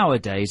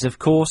 nowadays, of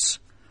course,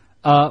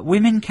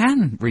 women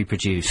can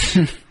reproduce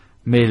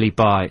merely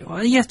by...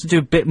 Well, you have to do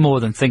a bit more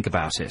than think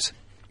about it.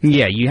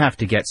 Yeah, you have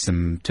to get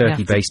some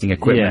turkey basting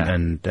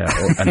equipment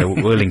and a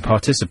willing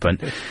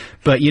participant.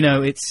 But,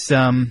 it's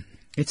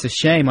a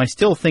shame. I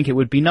still think it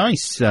would be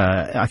nice.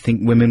 I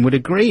think women would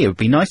agree. It would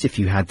be nice if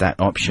you had that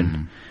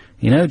option.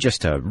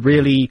 Just to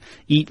really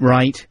eat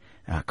right,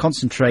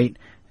 concentrate,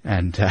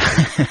 and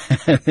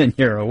then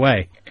you're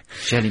away.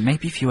 Jelly,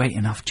 maybe if you ate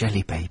enough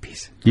jelly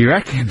babies. You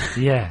reckon?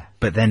 Yeah.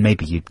 But then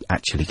maybe you'd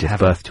actually give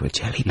birth to a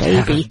jelly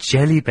baby.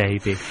 Jelly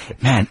baby.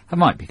 Man, That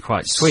might be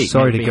quite sweet.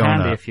 Sorry It'd to be go on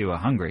handy a- if you were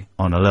hungry.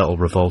 on a little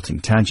revolting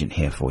tangent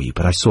here for you,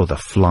 but I saw The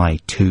Fly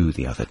 2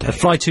 the other day. The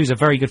Fly 2 is a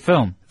very good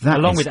film. That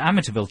Along is- with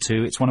Amityville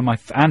 2, it's one of my...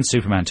 and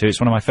Superman 2, it's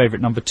one of my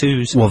favourite number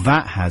 2s. Well,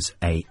 that has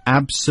a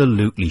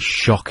absolutely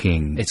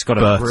shocking It's got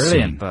a birth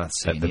brilliant scene birth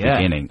scene, at the yeah.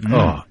 beginning. Mm.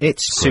 Oh,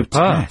 it's Superb.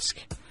 grotesque.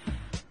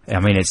 I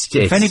mean, it's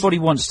If anybody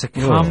wants to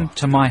come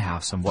to my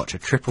house and watch a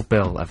triple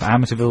bill of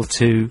Amityville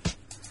 2...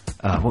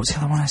 what was the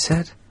other one I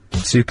said?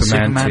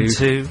 Superman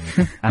 2. 2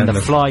 and The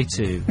Fly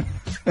 2.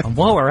 And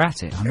while we're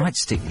at it, I might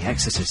stick The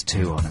Exorcist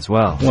 2 on as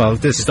well. Well,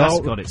 the Because that's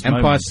got its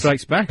Empire moments.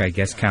 Strikes Back, I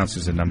guess, counts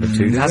as a number 2. It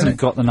doesn't hasn't it?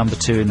 got the number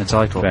 2 in the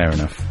title. Fair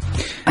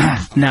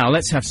enough. Now,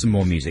 let's have some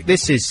more music.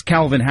 This is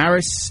Calvin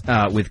Harris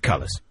with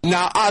Colours.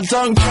 Now I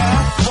don't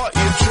care what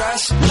you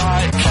dress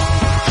like.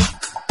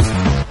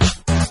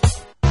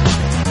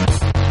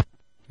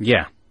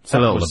 Yeah. It's a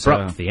That little was,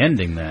 abrupt, the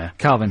ending there.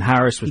 Calvin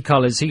Harris with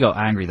Colours, he got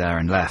angry there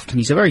and left.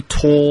 He's a very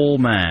tall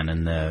man,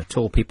 and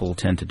tall people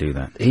tend to do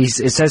that.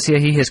 It says here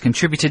he has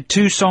contributed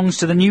 2 songs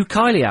to the new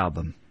Kylie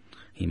album.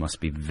 He must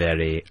be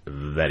very,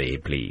 very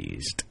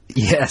pleased.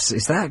 Yes,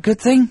 is that a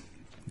good thing?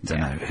 Don't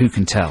know, who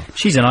can tell?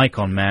 She's an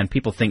icon, man.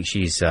 People think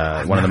she's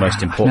one of the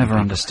most important. I've never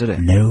people. understood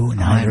it. No,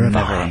 neither I've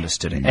have never I.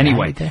 understood it.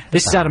 Anyway,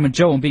 this is Adam and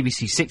Joe on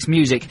BBC 6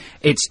 Music.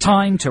 It's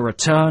time to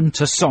return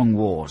to Song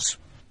Wars.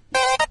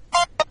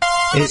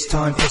 It's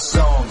time for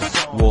Song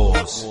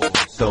Wars,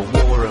 the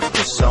war of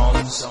the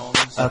songs.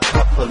 A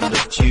couple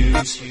of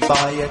tunes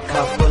by a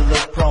couple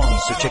of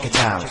prongs, so check it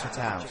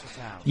out.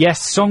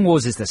 Yes, Song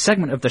Wars is the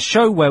segment of the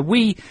show where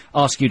we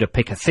ask you to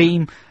pick a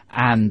theme,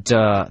 and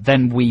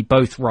then we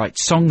both write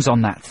songs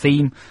on that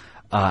theme,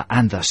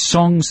 and the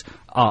songs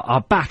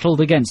are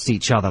battled against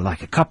each other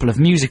like a couple of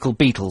musical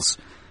Beatles.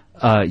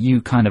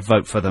 You kind of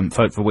vote for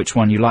which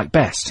one you like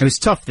best. It was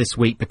tough this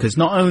week because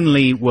not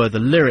only were the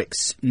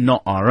lyrics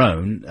not our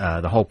own,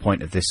 the whole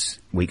point of this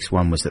week's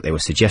one was that they were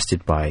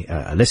suggested by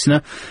a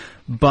listener,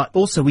 but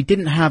also we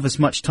didn't have as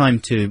much time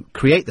to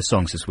create the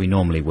songs as we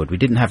normally would. We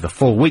didn't have the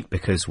full week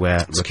because we're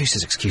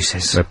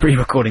Excuses. we're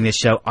pre-recording this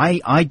show.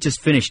 I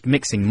just finished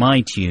mixing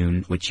my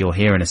tune, which you'll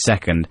hear in a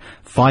second,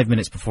 5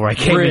 minutes before I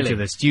came into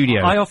the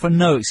studio. I offer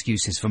no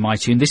excuses for my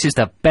tune. This is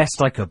the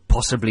best I could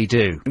possibly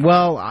do.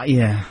 Well,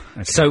 yeah.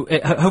 Okay. So,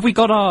 have we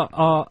got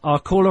our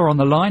caller on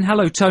the line?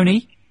 Hello,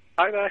 Tony.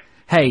 Hi there.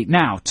 Hey,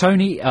 now,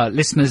 Tony,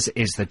 listeners,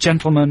 is the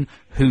gentleman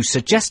who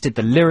suggested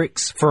the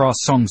lyrics for our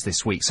songs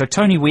this week. So,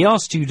 Tony, we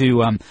asked you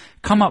to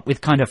come up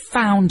with kind of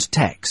found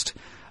text,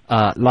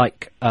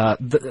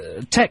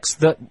 the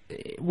text that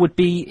would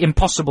be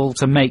impossible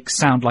to make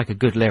sound like a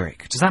good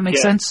lyric. Does that make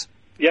sense?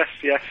 Yes.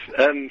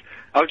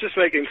 I was just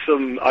making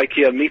some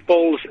IKEA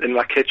meatballs in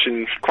my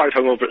kitchen, quite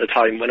hungover at the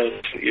time when I was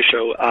listening to your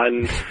show,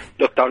 and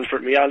looked down for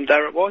it, and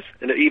there it was.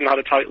 And it even had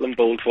a title in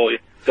bold for you.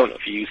 Don't know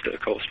if you used it,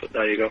 of course, but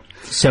there you go.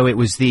 So it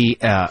was the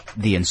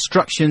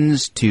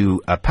instructions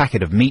to a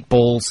packet of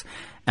meatballs,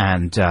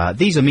 and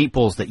these are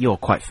meatballs that you're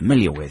quite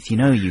familiar with. You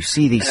know, you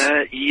see these...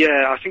 Yeah,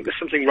 I think there's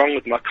something wrong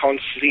with them. I can't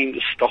seem to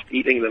stop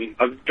eating them.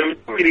 I'm not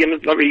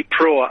really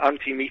pro or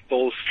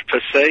anti-meatballs per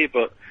se,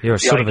 but... You're the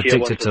sort of IKEA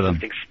addicted ones to are them.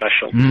 something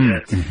special.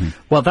 Mm-hmm. Yeah.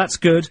 Well, that's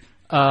good.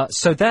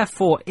 So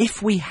therefore,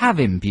 if we have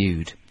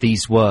imbued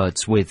these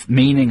words with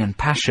meaning and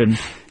passion,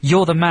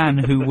 you're the man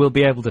who will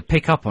be able to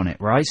pick up on it,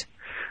 right?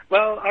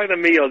 Well, either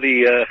me or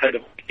the head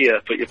of IKEA,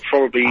 but you're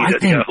probably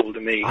get a hold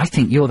of me. I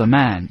think you're the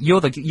man.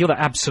 You're the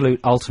absolute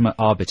ultimate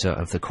arbiter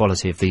of the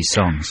quality of these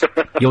songs.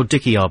 You're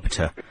Dickie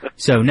Arbiter.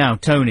 So now,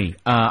 Tony,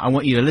 I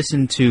want you to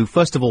listen to,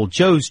 first of all,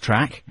 Joe's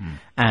track,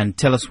 and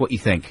tell us what you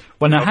think.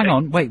 Well, now, hang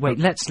on. Wait.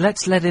 Let's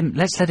let him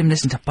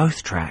listen to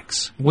both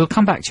tracks. We'll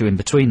come back to you in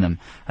between them,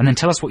 and then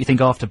tell us what you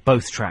think after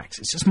both tracks.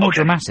 It's just more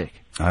dramatic.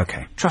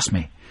 Okay. Trust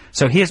me.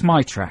 So here's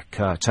my track,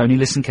 Tony.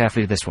 Listen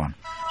carefully to this one.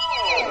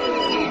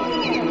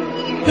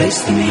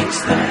 Place the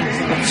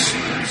meatballs.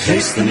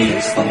 Place the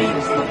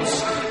meatballs.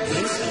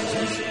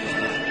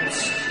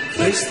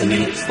 Place the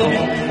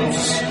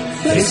meatballs.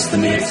 Place the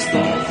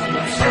meatballs.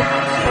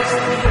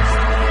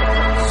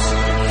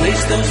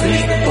 Place those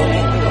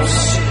meatballs.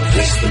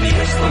 Place the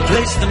meatballs.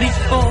 Place the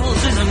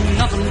meatballs in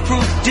an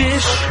oven-proof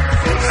dish.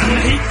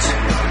 Heat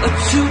of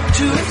 2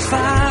 to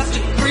 5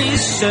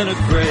 degrees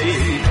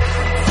centigrade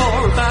for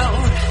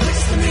about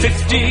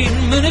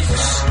 15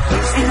 minutes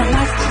in a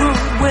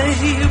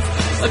microwave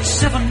at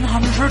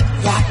 700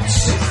 watts.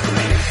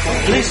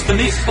 Place the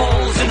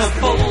meatballs in a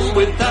bowl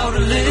without a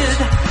lid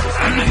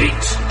and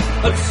heat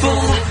at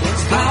full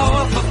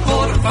power for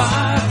 4 to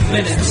 5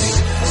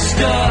 minutes.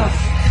 Stir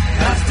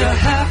after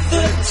half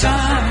the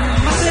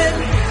time. I said,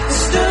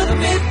 stir the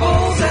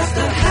meatballs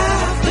after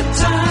half the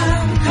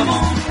time. Come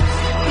on.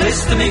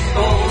 Place the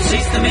meatballs,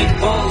 eat the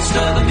meatballs,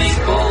 stir the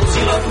meatballs.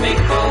 You love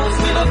meatballs,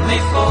 we love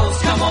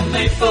meatballs. Come on,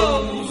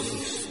 meatballs.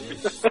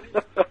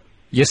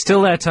 You're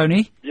still there,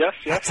 Tony? Yes.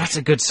 That's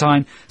a good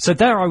sign. So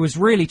there I was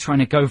really trying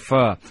to go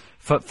for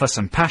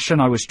some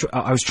passion. I was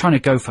trying to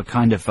go for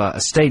kind of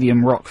a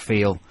stadium rock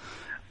feel.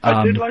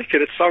 I did like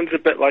it. It sounded a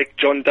bit like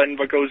John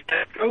Denver Goes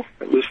Disco.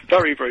 It was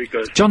very, very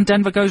good. John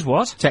Denver Goes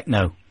what?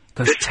 Techno.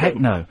 Goes Disco.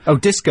 techno. Oh,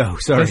 disco,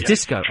 sorry. Goes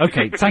disco.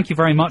 Okay, thank you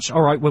very much.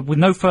 All right, well, with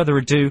no further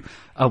ado,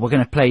 we're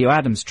going to play you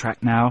Adam's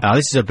track now.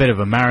 This is a bit of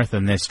a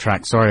marathon, this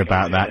track. Sorry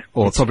about that.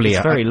 Or It's probably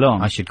very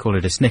long. I should call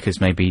it a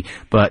Snickers, maybe.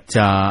 But,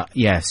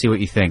 yeah, see what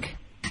you think.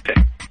 Okay.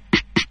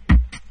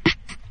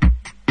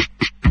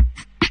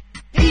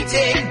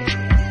 Heating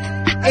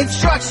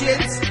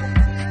instructions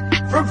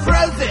from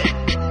Frozen.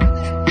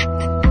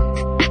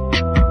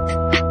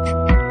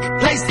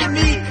 Place the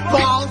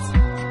meatballs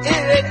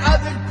in an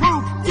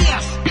oven-proof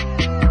dish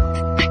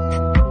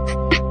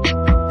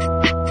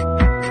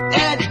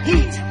and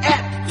heat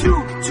at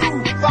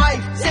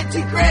 225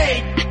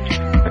 centigrade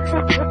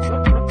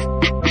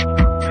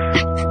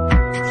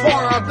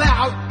for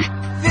about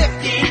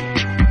 50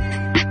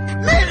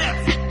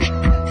 minutes.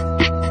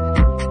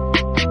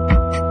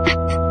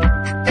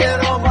 In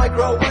a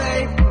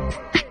microwave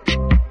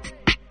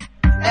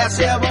at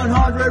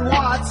 700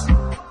 watts.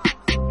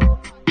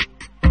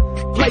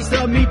 Place the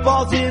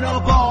meatballs in a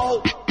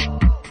bowl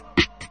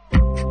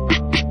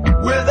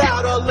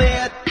without a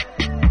lid.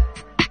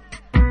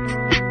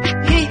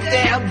 Heat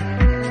them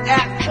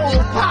at full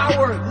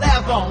power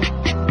level.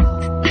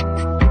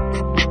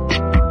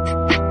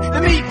 The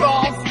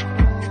meatballs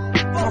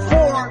for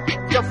 4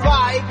 to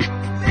 5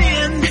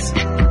 fins.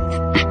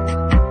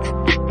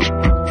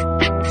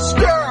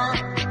 Stir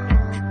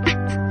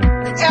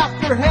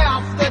after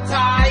half the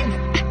time.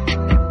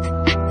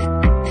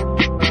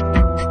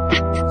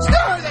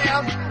 Stir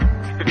them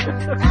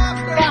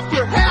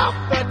after half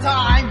the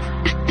time.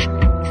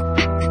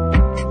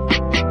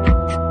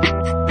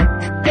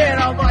 In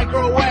a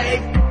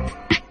microwave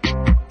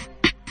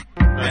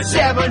at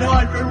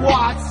 700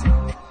 watts.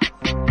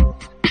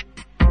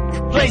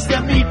 Place the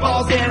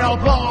meatballs in a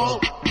bowl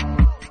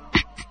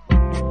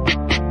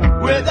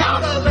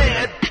without a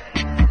lid.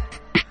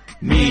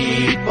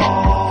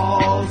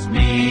 Meatballs,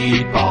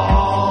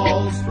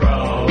 meatballs,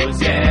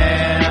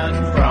 frozen,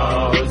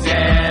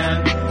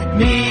 frozen.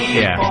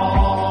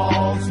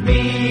 Meatballs,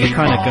 meatballs. It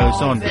kind of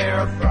goes on.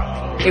 They're frozen.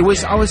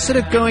 I was sort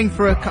of going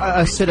for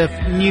a sort of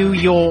New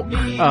York,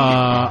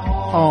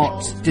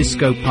 art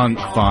disco punk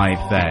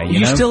vibe there, you You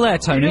know? still there,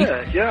 Tony?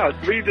 Yeah,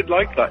 I really did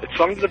like that. It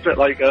sounded a bit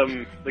like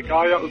the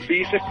guy out of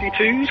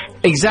B-52s.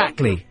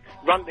 Exactly.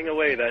 Ranting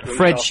away there. to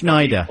Fred himself.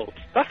 Schneider.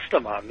 That's the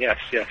man, yes,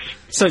 yes.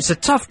 So it's a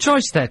tough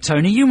choice there,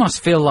 Tony. You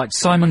must feel like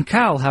Simon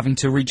Cowell having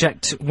to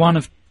reject one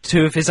of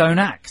two of his own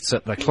acts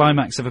at the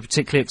climax of a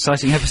particularly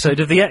exciting episode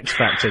of The X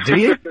Factor, do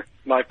you?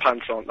 My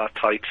pants aren't that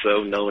tight,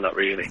 so no, not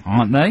really.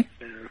 Aren't they?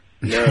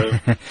 No.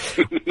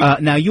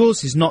 Now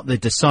yours is not the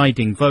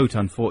deciding vote,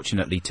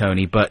 unfortunately,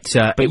 Tony, but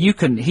you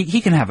can,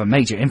 he can have a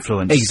major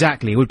influence.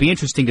 exactly. It would be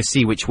interesting to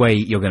see which way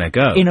you're going to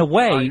go. In a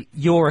way,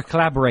 you're a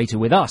collaborator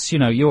with us. You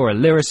know, you're a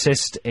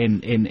lyricist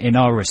in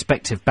our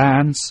respective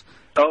bands.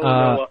 Oh,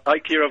 no,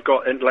 IKEA have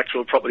got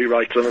intellectual property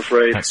rights, I'm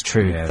afraid. That's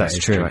true. Yeah, That's that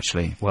is true, true.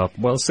 actually.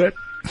 Well said.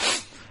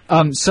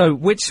 So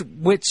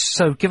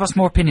so give us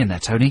more opinion there,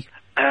 Tony.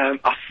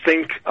 I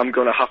think I'm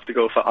going to have to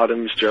go for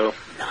Adams, Joe.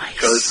 Nice.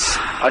 Because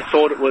I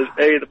thought it was,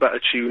 the better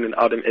tune, and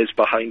Adam is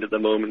behind at the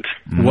moment.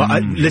 Well,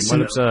 listen,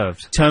 Well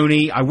observed.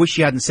 Tony, I wish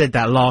you hadn't said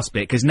that last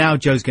bit, because now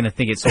Joe's going to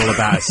think it's all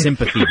about a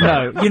sympathy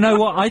vote. No, you know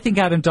what? I think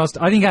Adam does.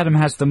 I think Adam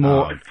has the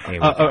more here we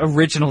go.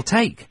 original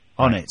take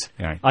on it.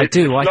 Right. I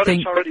do. It's I not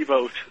think a charity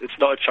vote. It's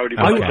not a charity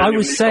vote. I genuinely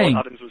was saying-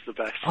 thought Adams was the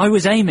best. I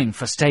was aiming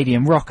for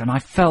Stadium Rock, and I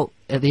felt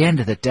at the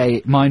end of the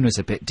day mine was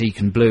a bit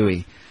Deacon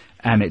Bluey,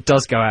 and it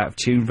does go out of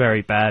tune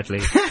very badly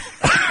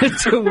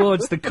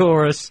towards the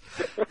chorus.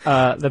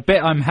 The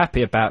bit I'm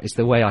happy about is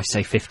the way I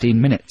say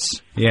 15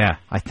 minutes. Yeah.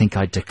 I think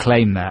I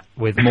declaim that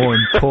with more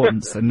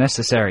importance than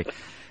necessary.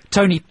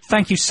 Tony,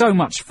 thank you so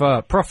much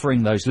for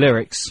proffering those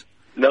lyrics.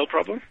 No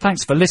problem.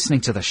 Thanks for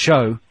listening to the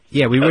show.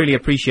 Yeah, we really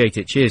appreciate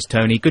it. Cheers,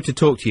 Tony. Good to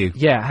talk to you.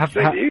 Yeah,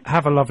 Thank you.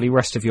 have a lovely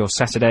rest of your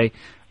Saturday.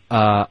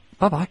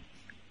 Bye-bye.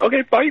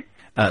 Okay, bye.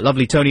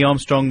 Lovely Tony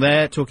Armstrong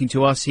there talking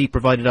to us. He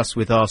provided us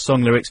with our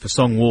song lyrics for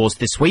Song Wars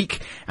this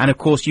week. And of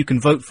course you can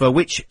vote for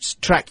which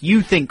track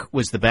you think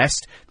was the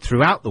best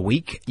throughout the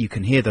week. You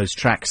can hear those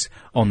tracks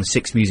on the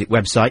Six Music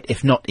website.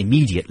 If not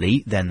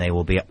immediately, then they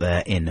will be up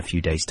there in a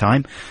few days'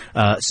 time.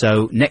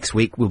 So next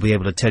week we'll be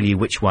able to tell you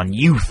which one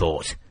you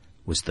thought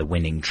was the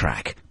winning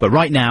track. But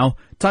right now,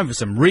 time for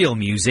some real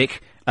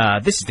music.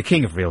 This is the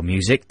king of real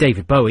music,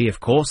 David Bowie, of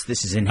course.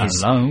 This is in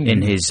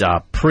his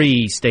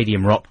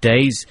pre-Stadium Rock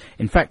days.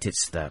 In fact,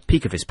 it's the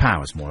peak of his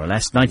powers, more or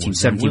less.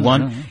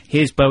 1971.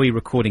 Here's Bowie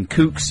recording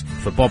Kooks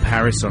for Bob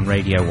Harris on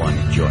Radio 1.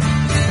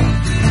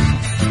 Enjoy.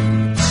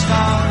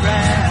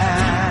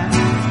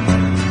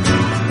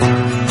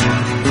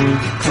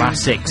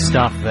 Classic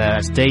stuff there.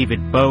 That's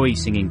David Bowie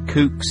singing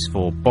Kooks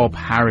for Bob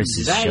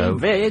Harris's show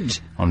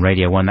on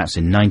Radio 1. That's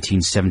in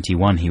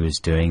 1971 he was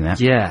doing that.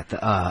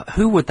 Yeah,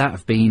 who would that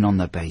have been on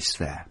the bass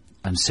there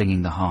and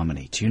singing the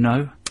harmony? Do you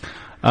know?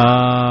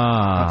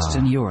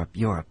 Buxton, you're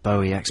a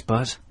Bowie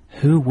expert.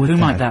 Who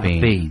might that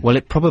have been? Well,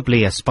 it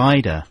probably a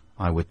Spider,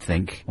 I would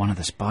think. One of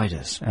the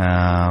spiders.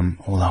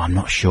 Although I'm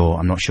not sure.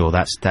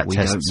 That We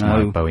tests don't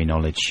my know. Bowie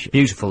knowledge.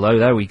 Beautiful, though.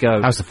 There we go.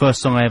 That was the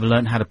first song I ever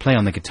learned how to play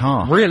on the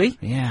guitar. Really?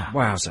 Yeah.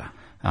 Wowzer.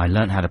 I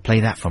learned how to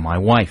play that for my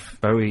wife.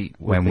 Bowie.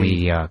 When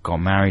we got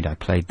married, I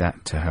played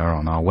that to her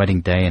on our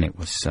wedding day, and it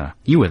was,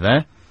 you were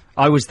there.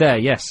 I was there,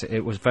 yes.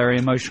 It was very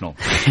emotional.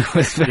 It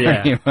was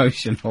very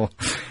emotional.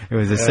 It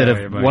was a sort of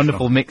emotional.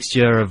 wonderful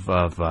mixture of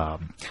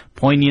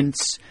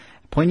poignance.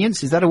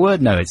 Poignance? Is that a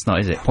word? No, it's not,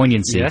 is it?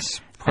 Poignancy.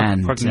 Yes.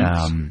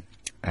 And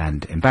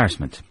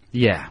embarrassment.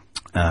 Yeah.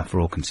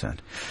 For all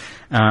concerned.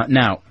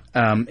 Now,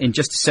 in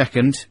just a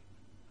second,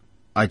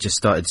 I just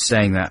started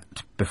saying that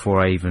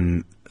before I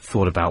even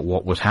thought about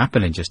what would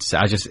happen in just a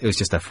second. It was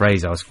just a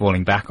phrase I was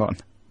falling back on.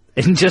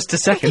 In just a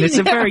second. It's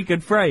a very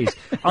good phrase.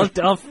 I'll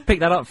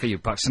pick that up for you,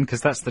 Buxton, because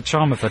that's the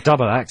charm of a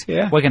double act.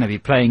 Yeah. We're going to be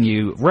playing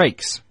you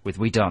Rakes with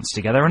We Dance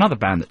Together, another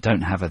band that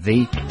don't have a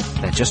 "the."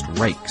 They're just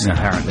Rakes,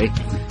 apparently.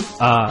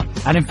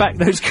 And in fact,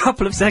 those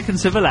couple of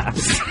seconds have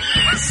elapsed.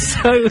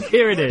 So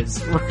here it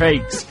is,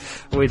 Rakes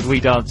with We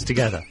Dance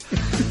Together.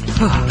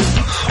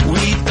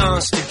 We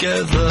dance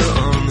together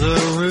on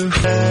the roof.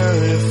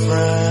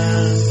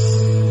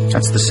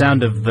 That's the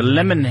sound of the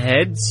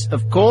Lemonheads,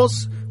 of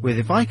course, with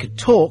If I Could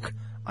Talk,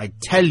 I'd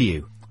Tell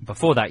You.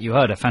 Before that, you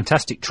heard a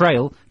fantastic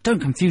trail. Don't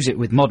confuse it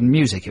with modern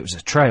music. It was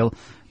a trail.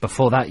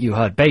 Before that, you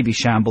heard Baby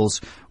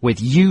Shambles with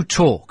You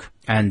Talk.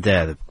 And,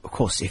 of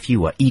course, if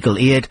you were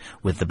eagle-eared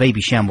with the Baby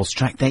Shambles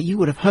track there, you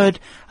would have heard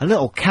a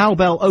little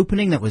cowbell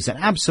opening that was an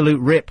absolute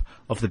rip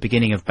of the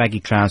beginning of Baggy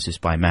Trousers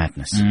by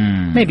Madness.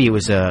 Maybe it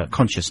was a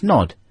conscious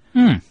nod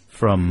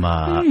from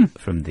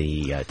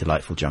the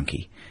Delightful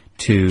Junkie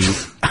to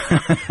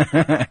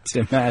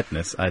to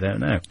Madness. I don't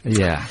know.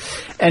 Yeah.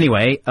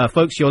 Anyway,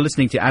 folks, you're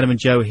listening to Adam and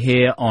Joe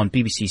here on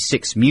BBC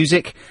Six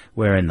Music.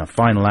 We're in the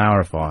final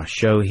hour of our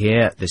show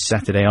here this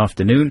Saturday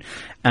afternoon.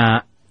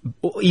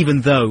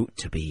 Even though,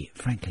 to be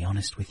frankly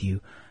honest with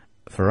you,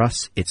 for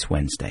us, it's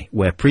Wednesday.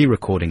 We're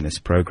pre-recording this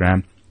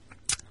programme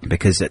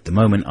because at the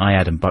moment I,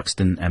 Adam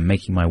Buxton, am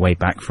making my way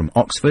back from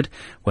Oxford,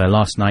 where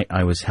last night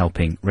I was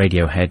helping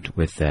Radiohead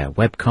with their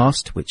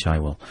webcast, which I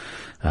will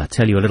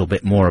tell you a little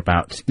bit more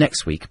about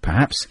next week,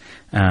 perhaps.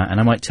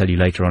 And I might tell you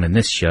later on in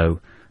this show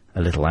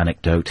a little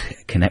anecdote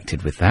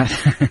connected with that.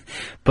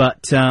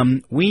 But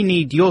we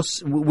need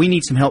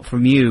some help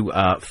from you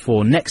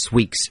for next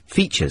week's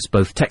features,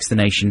 both Text the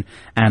Nation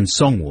and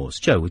Song Wars.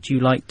 Joe, would you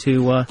like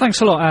to...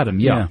 Thanks a lot, Adam.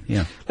 Yeah.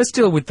 Let's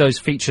deal with those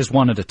features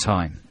one at a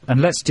time. And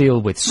let's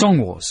deal with Song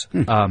Wars,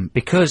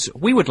 because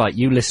we would like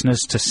you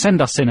listeners to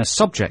send us in a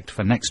subject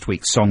for next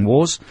week's Song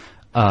Wars.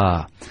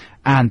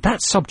 And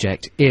that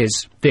subject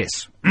is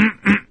this.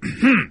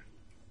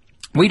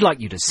 We'd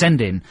like you to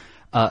send in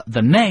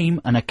the name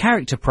and a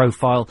character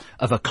profile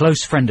of a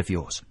close friend of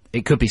yours.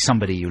 It could be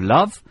somebody you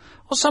love,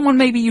 or someone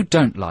maybe you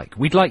don't like.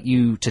 We'd like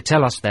you to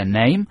tell us their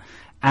name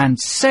and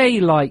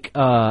say like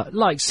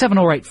 7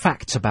 or 8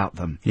 facts about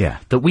them. Yeah.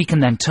 That we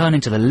can then turn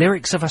into the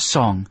lyrics of a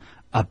song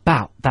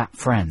about that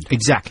friend.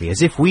 Exactly,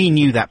 as if we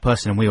knew that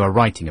person and we were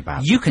writing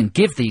about You can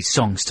give these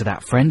songs to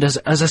that friend as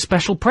a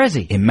special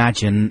prezi.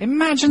 Imagine that.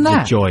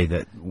 the joy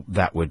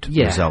that would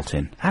result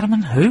in. Adam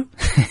and who?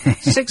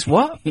 6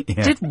 what?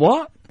 Yeah. Did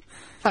what?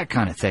 That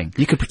kind of thing.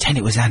 You could pretend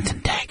it was Ant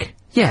and Dec.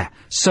 Yeah,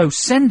 so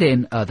send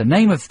in the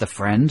name of the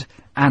friend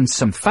and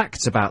some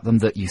facts about them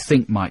that you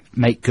think might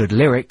make good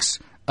lyrics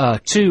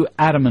to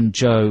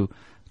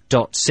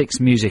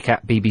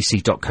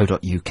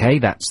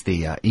adamandjoe.6music@bbc.co.uk. That's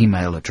the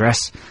email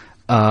address.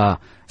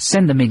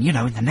 Send them in,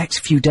 in the next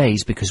few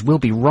days, because we'll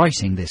be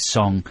writing this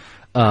song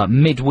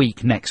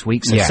midweek next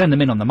week. So send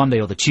them in on the Monday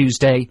or the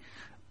Tuesday.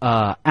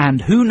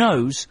 And who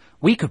knows,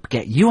 we could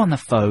get you on the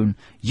phone.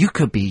 You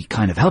could be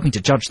kind of helping to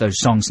judge those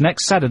songs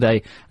next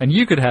Saturday, and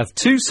you could have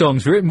 2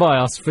 songs written by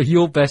us for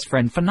your best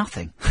friend for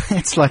nothing.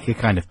 It's like a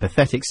kind of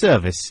pathetic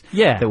service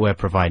that we're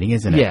providing,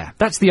 isn't it? Yeah,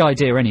 that's the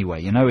idea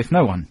anyway. If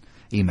no one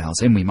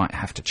emails in, we might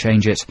have to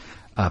change it.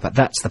 But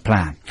that's the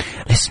plan.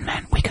 Listen,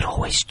 man, we could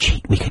always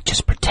cheat. We could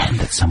just pretend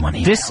that someone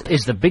emailed. This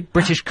is the Big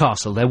British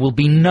Castle. There will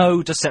be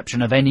no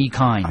deception of any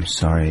kind. I'm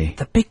sorry.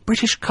 The Big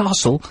British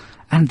Castle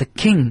and the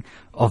king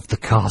of the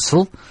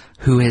castle,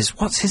 who is,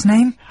 what's his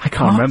name? I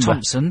can't remember.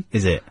 Thompson.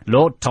 Is it?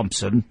 Lord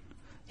Thompson.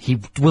 He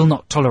will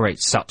not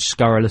tolerate such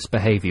scurrilous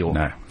behaviour.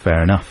 No,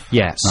 fair enough.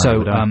 Yeah,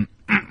 so,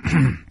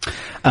 and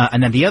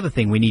then the other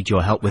thing we need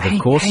your help with, of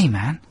course... Hey,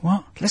 man.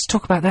 What? Let's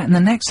talk about that in the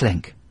next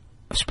link.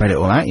 Spread it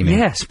all out, you mean?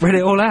 Yeah, spread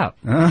it all out.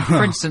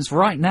 For instance,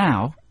 right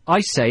now,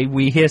 I say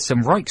we hear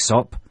some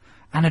Röyksopp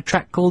and a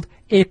track called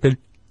Apple.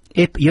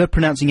 You're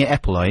pronouncing it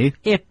Apple, are you?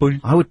 Apple.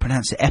 I would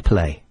pronounce it Apple.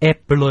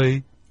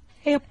 Apple.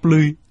 Apple.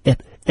 Apple.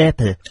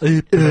 Apple.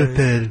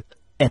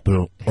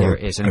 Apple. Here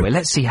it is. Anyway,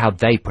 let's see how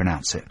they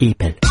pronounce it.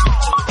 Apple.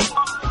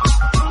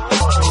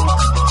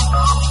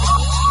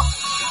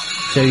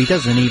 So he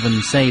doesn't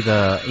even say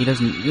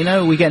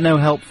we get no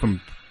help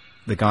from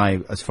the guy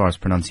as far as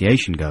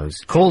pronunciation goes.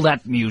 Call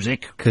that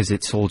music. Because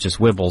it's all just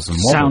wibbles and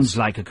wobbles. Sounds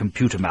like a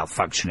computer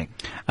malfunctioning.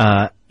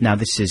 Now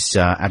this is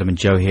Adam and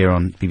Joe here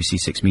on BBC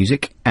Six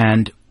Music,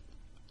 and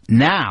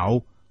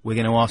now we're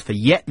going to ask for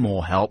yet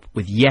more help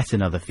with yet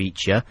another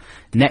feature,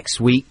 next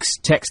week's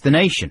Text the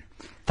Nation.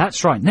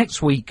 That's right.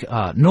 Next week,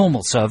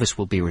 normal service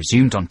will be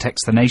resumed on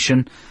Text the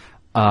Nation.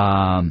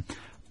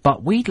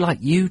 But we'd like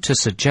you to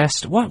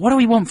suggest, what do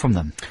we want from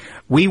them?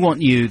 We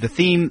want you, the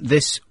theme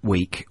this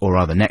week, or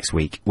rather next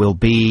week, will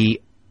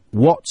be,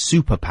 what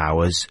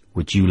superpowers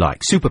would you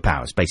like?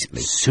 Superpowers,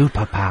 basically.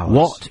 Superpowers.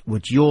 What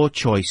would your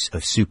choice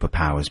of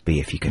superpowers be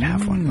if you could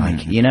have one?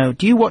 Like, you know,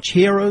 do you watch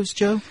Heroes,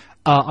 Joe?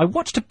 I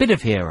watched a bit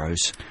of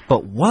Heroes,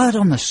 but word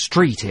on the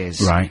street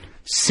is... Right.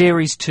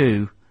 Series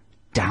 2,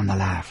 down the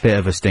lav. Bit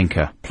of a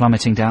stinker.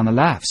 Plummeting down the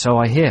lav, so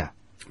I hear.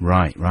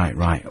 Right.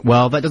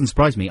 Well, that doesn't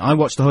surprise me. I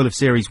watched the whole of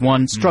Series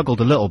 1, struggled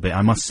a little bit,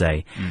 I must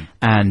say.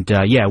 And,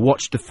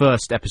 watched the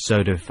first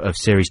episode of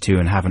Series 2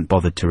 and haven't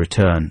bothered to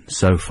return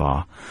so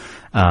far.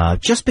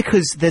 Just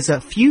because there's a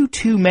few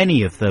too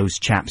many of those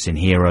chaps in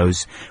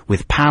Heroes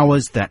with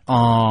powers that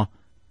are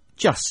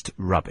just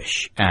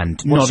rubbish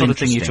and What not sort of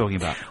thing are you interesting.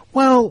 talking about?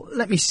 Well,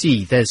 let me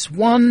see. There's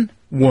one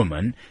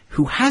woman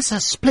who has a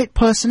split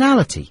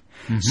personality.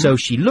 So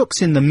she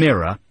looks in the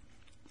mirror,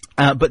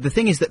 but the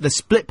thing is that the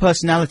split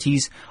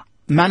personalities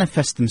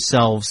manifest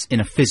themselves in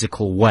a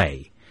physical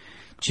way.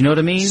 Do you know what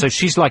I mean? So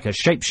she's like a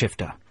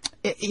shapeshifter.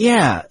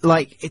 Yeah,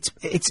 like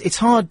it's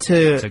hard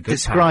to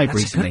describe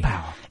That's recently. a good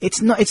power.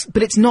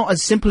 But it's not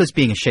as simple as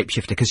being a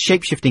shapeshifter, because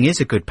shapeshifting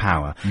is a good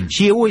power.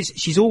 She's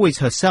always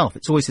herself.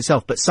 It's always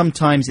herself, but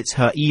sometimes it's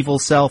her evil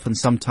self, and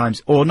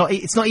sometimes, or not.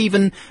 It's not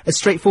even as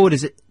straightforward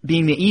as it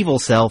being the evil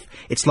self.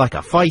 It's like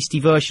a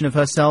feisty version of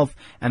herself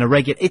and a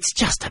regular. It's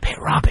just a bit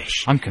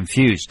rubbish. I'm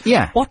confused.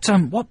 Yeah.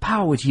 What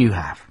power would you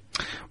have?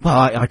 Well,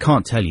 I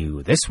can't tell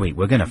you this week.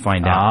 We're going to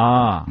find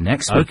out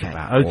next week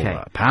about all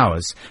the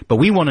powers. But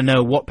we want to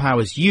know what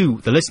powers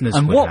you, the listeners,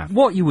 And would have.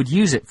 what you would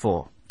use it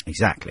for.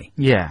 Exactly.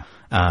 Yeah.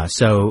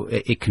 So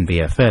it can be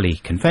a fairly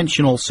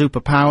conventional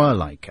superpower,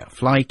 like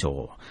flight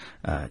or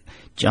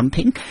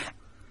jumping.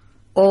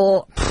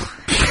 Or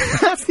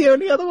that's the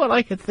only other one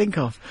I could think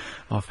of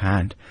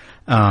offhand.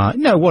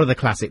 No, what are the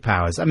classic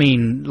powers? I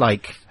mean,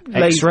 like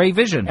X-ray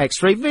vision.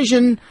 X-ray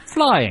vision,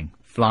 Flying.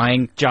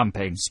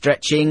 jumping,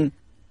 stretching.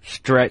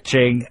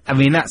 Stretching. I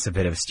mean, that's a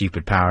bit of a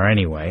stupid power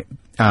anyway.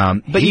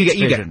 But you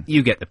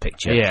get the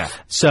picture. Yeah.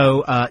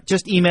 So,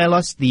 just email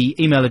us.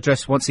 The email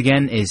address once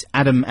again is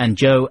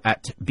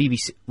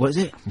adamandjoe@bbc. What is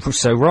it?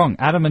 So wrong.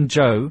 Adam and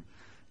Joe.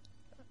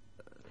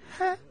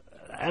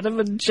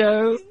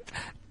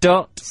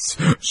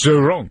 So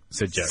wrong,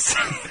 said Joe.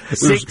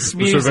 Six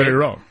music. So very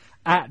wrong.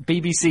 At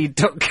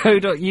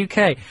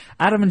bbc.co.uk.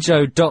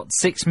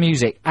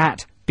 adamandjoe.6music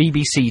at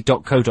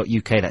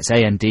bbc.co.uk. That's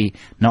AND,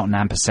 not an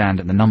ampersand,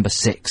 and the number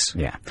 6.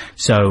 Yeah.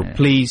 So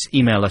please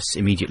email us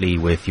immediately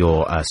with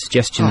your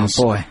suggestions.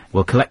 Oh, boy.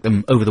 We'll collect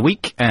them over the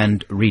week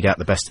and read out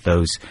the best of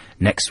those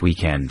next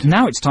weekend.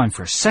 Now it's time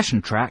for a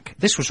session track.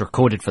 This was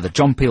recorded for the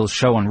John Peel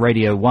Show on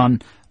Radio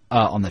 1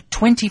 on the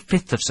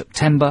 25th of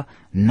September,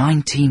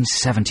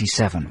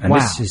 1977. And wow.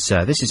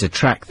 this is a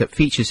track that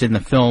features in the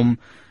film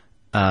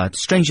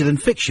Stranger Than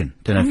Fiction.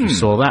 Don't know if you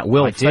saw that.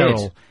 Will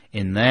Ferrell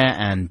in there,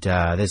 and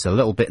there's a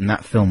little bit in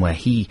that film where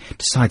he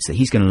decides that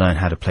he's going to learn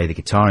how to play the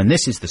guitar, and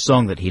this is the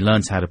song that he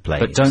learns how to play.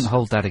 But don't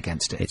hold that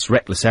against it. It's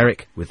Reckless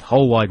Eric with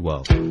Whole Wide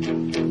World.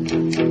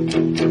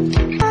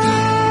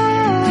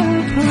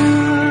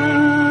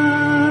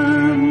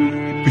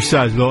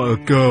 Besides, let her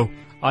go.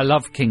 I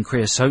love King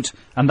Creosote,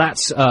 and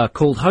that's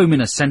called Home in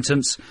a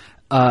Sentence.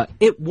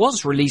 It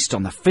was released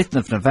on the 5th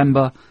of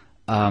November.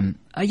 And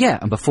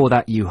before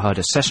that you heard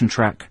a session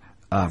track,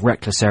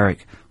 Reckless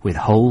Eric with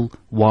Whole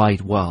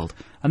Wide World.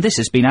 And this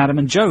has been Adam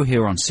and Joe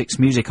here on 6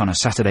 Music on a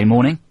Saturday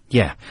morning.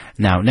 Yeah.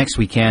 Now, next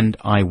weekend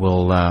I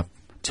will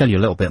tell you a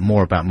little bit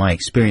more about my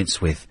experience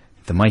with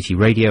the mighty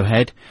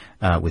Radiohead,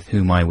 with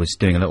whom I was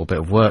doing a little bit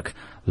of work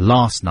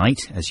last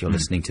night, as you're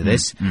listening to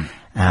this.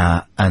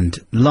 And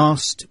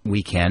last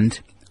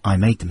weekend I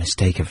made the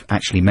mistake of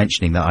actually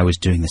mentioning that I was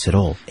doing this at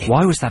all.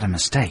 Why was that a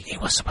mistake? It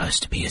was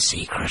supposed to be a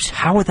secret.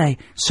 How are they...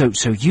 So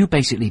you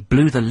basically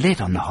blew the lid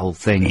on the whole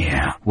thing.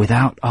 Yeah.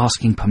 Without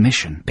asking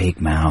permission.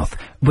 Big mouth.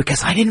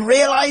 Because I didn't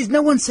realise,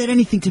 no one said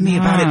anything to me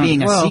about it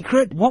being a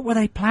secret. What were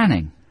they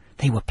planning?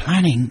 They were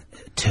planning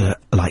to,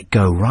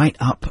 go right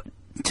up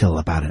till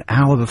about an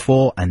hour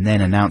before and then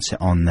announce it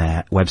on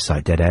their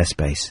website, Dead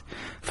Airspace,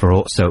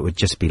 so it would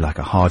just be like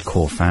a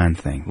hardcore fan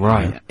thing.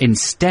 Right. You know?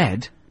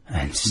 Instead,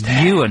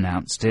 you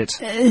announced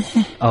it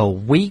a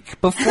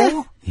week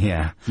before?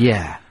 Yeah.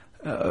 Yeah.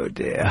 Oh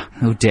dear.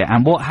 Oh dear.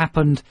 And what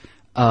happened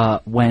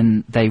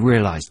when they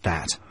realised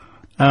that?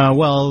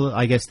 Well,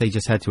 I guess they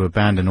just had to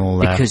abandon all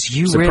their because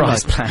you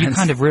surprise plans. You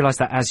kind of realised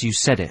that as you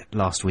said it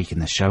last week in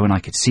the show, and I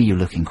could see you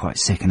looking quite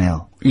sick and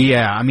ill.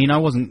 Yeah, I mean, I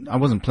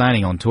wasn't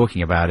planning on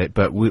talking about it,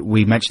 but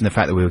we mentioned the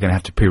fact that we were going to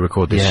have to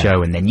pre-record this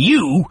show, and then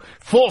you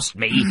forced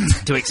me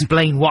to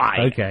explain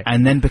why. Okay.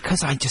 And then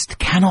because I just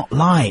cannot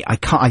lie,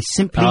 I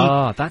simply...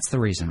 Ah, that's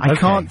the reason. I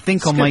can't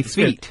think on my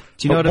feet.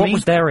 Do you know what I mean? What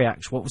was their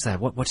reaction? What was that?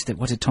 What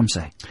did Tom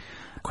say?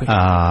 Quickly.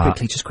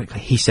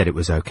 He said it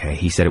was okay.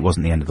 He said it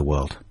wasn't the end of the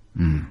world.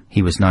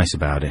 He was nice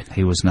about it.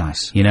 He was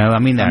nice. You know, I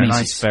mean, That they're means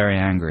nice. he's very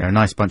angry. They're a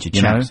nice bunch of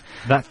You know, chaps.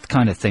 that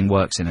kind of thing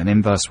works in an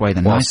inverse way.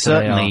 The Well, nicer they are,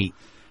 certainly,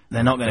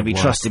 they're not going to be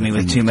worse trusting the me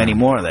with thing too you've many done.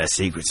 more of their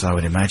secrets, I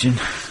would imagine.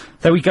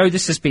 There we go.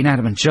 This has been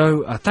Adam and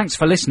Joe. Thanks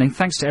for listening.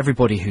 Thanks to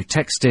everybody who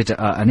texted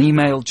an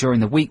email during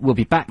the week. We'll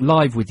be back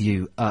live with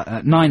you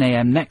at 9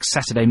 a.m. next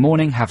Saturday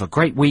morning. Have a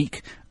great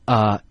week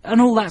and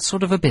all that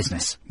sort of a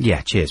business.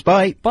 Yeah, cheers.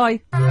 Bye.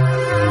 Bye.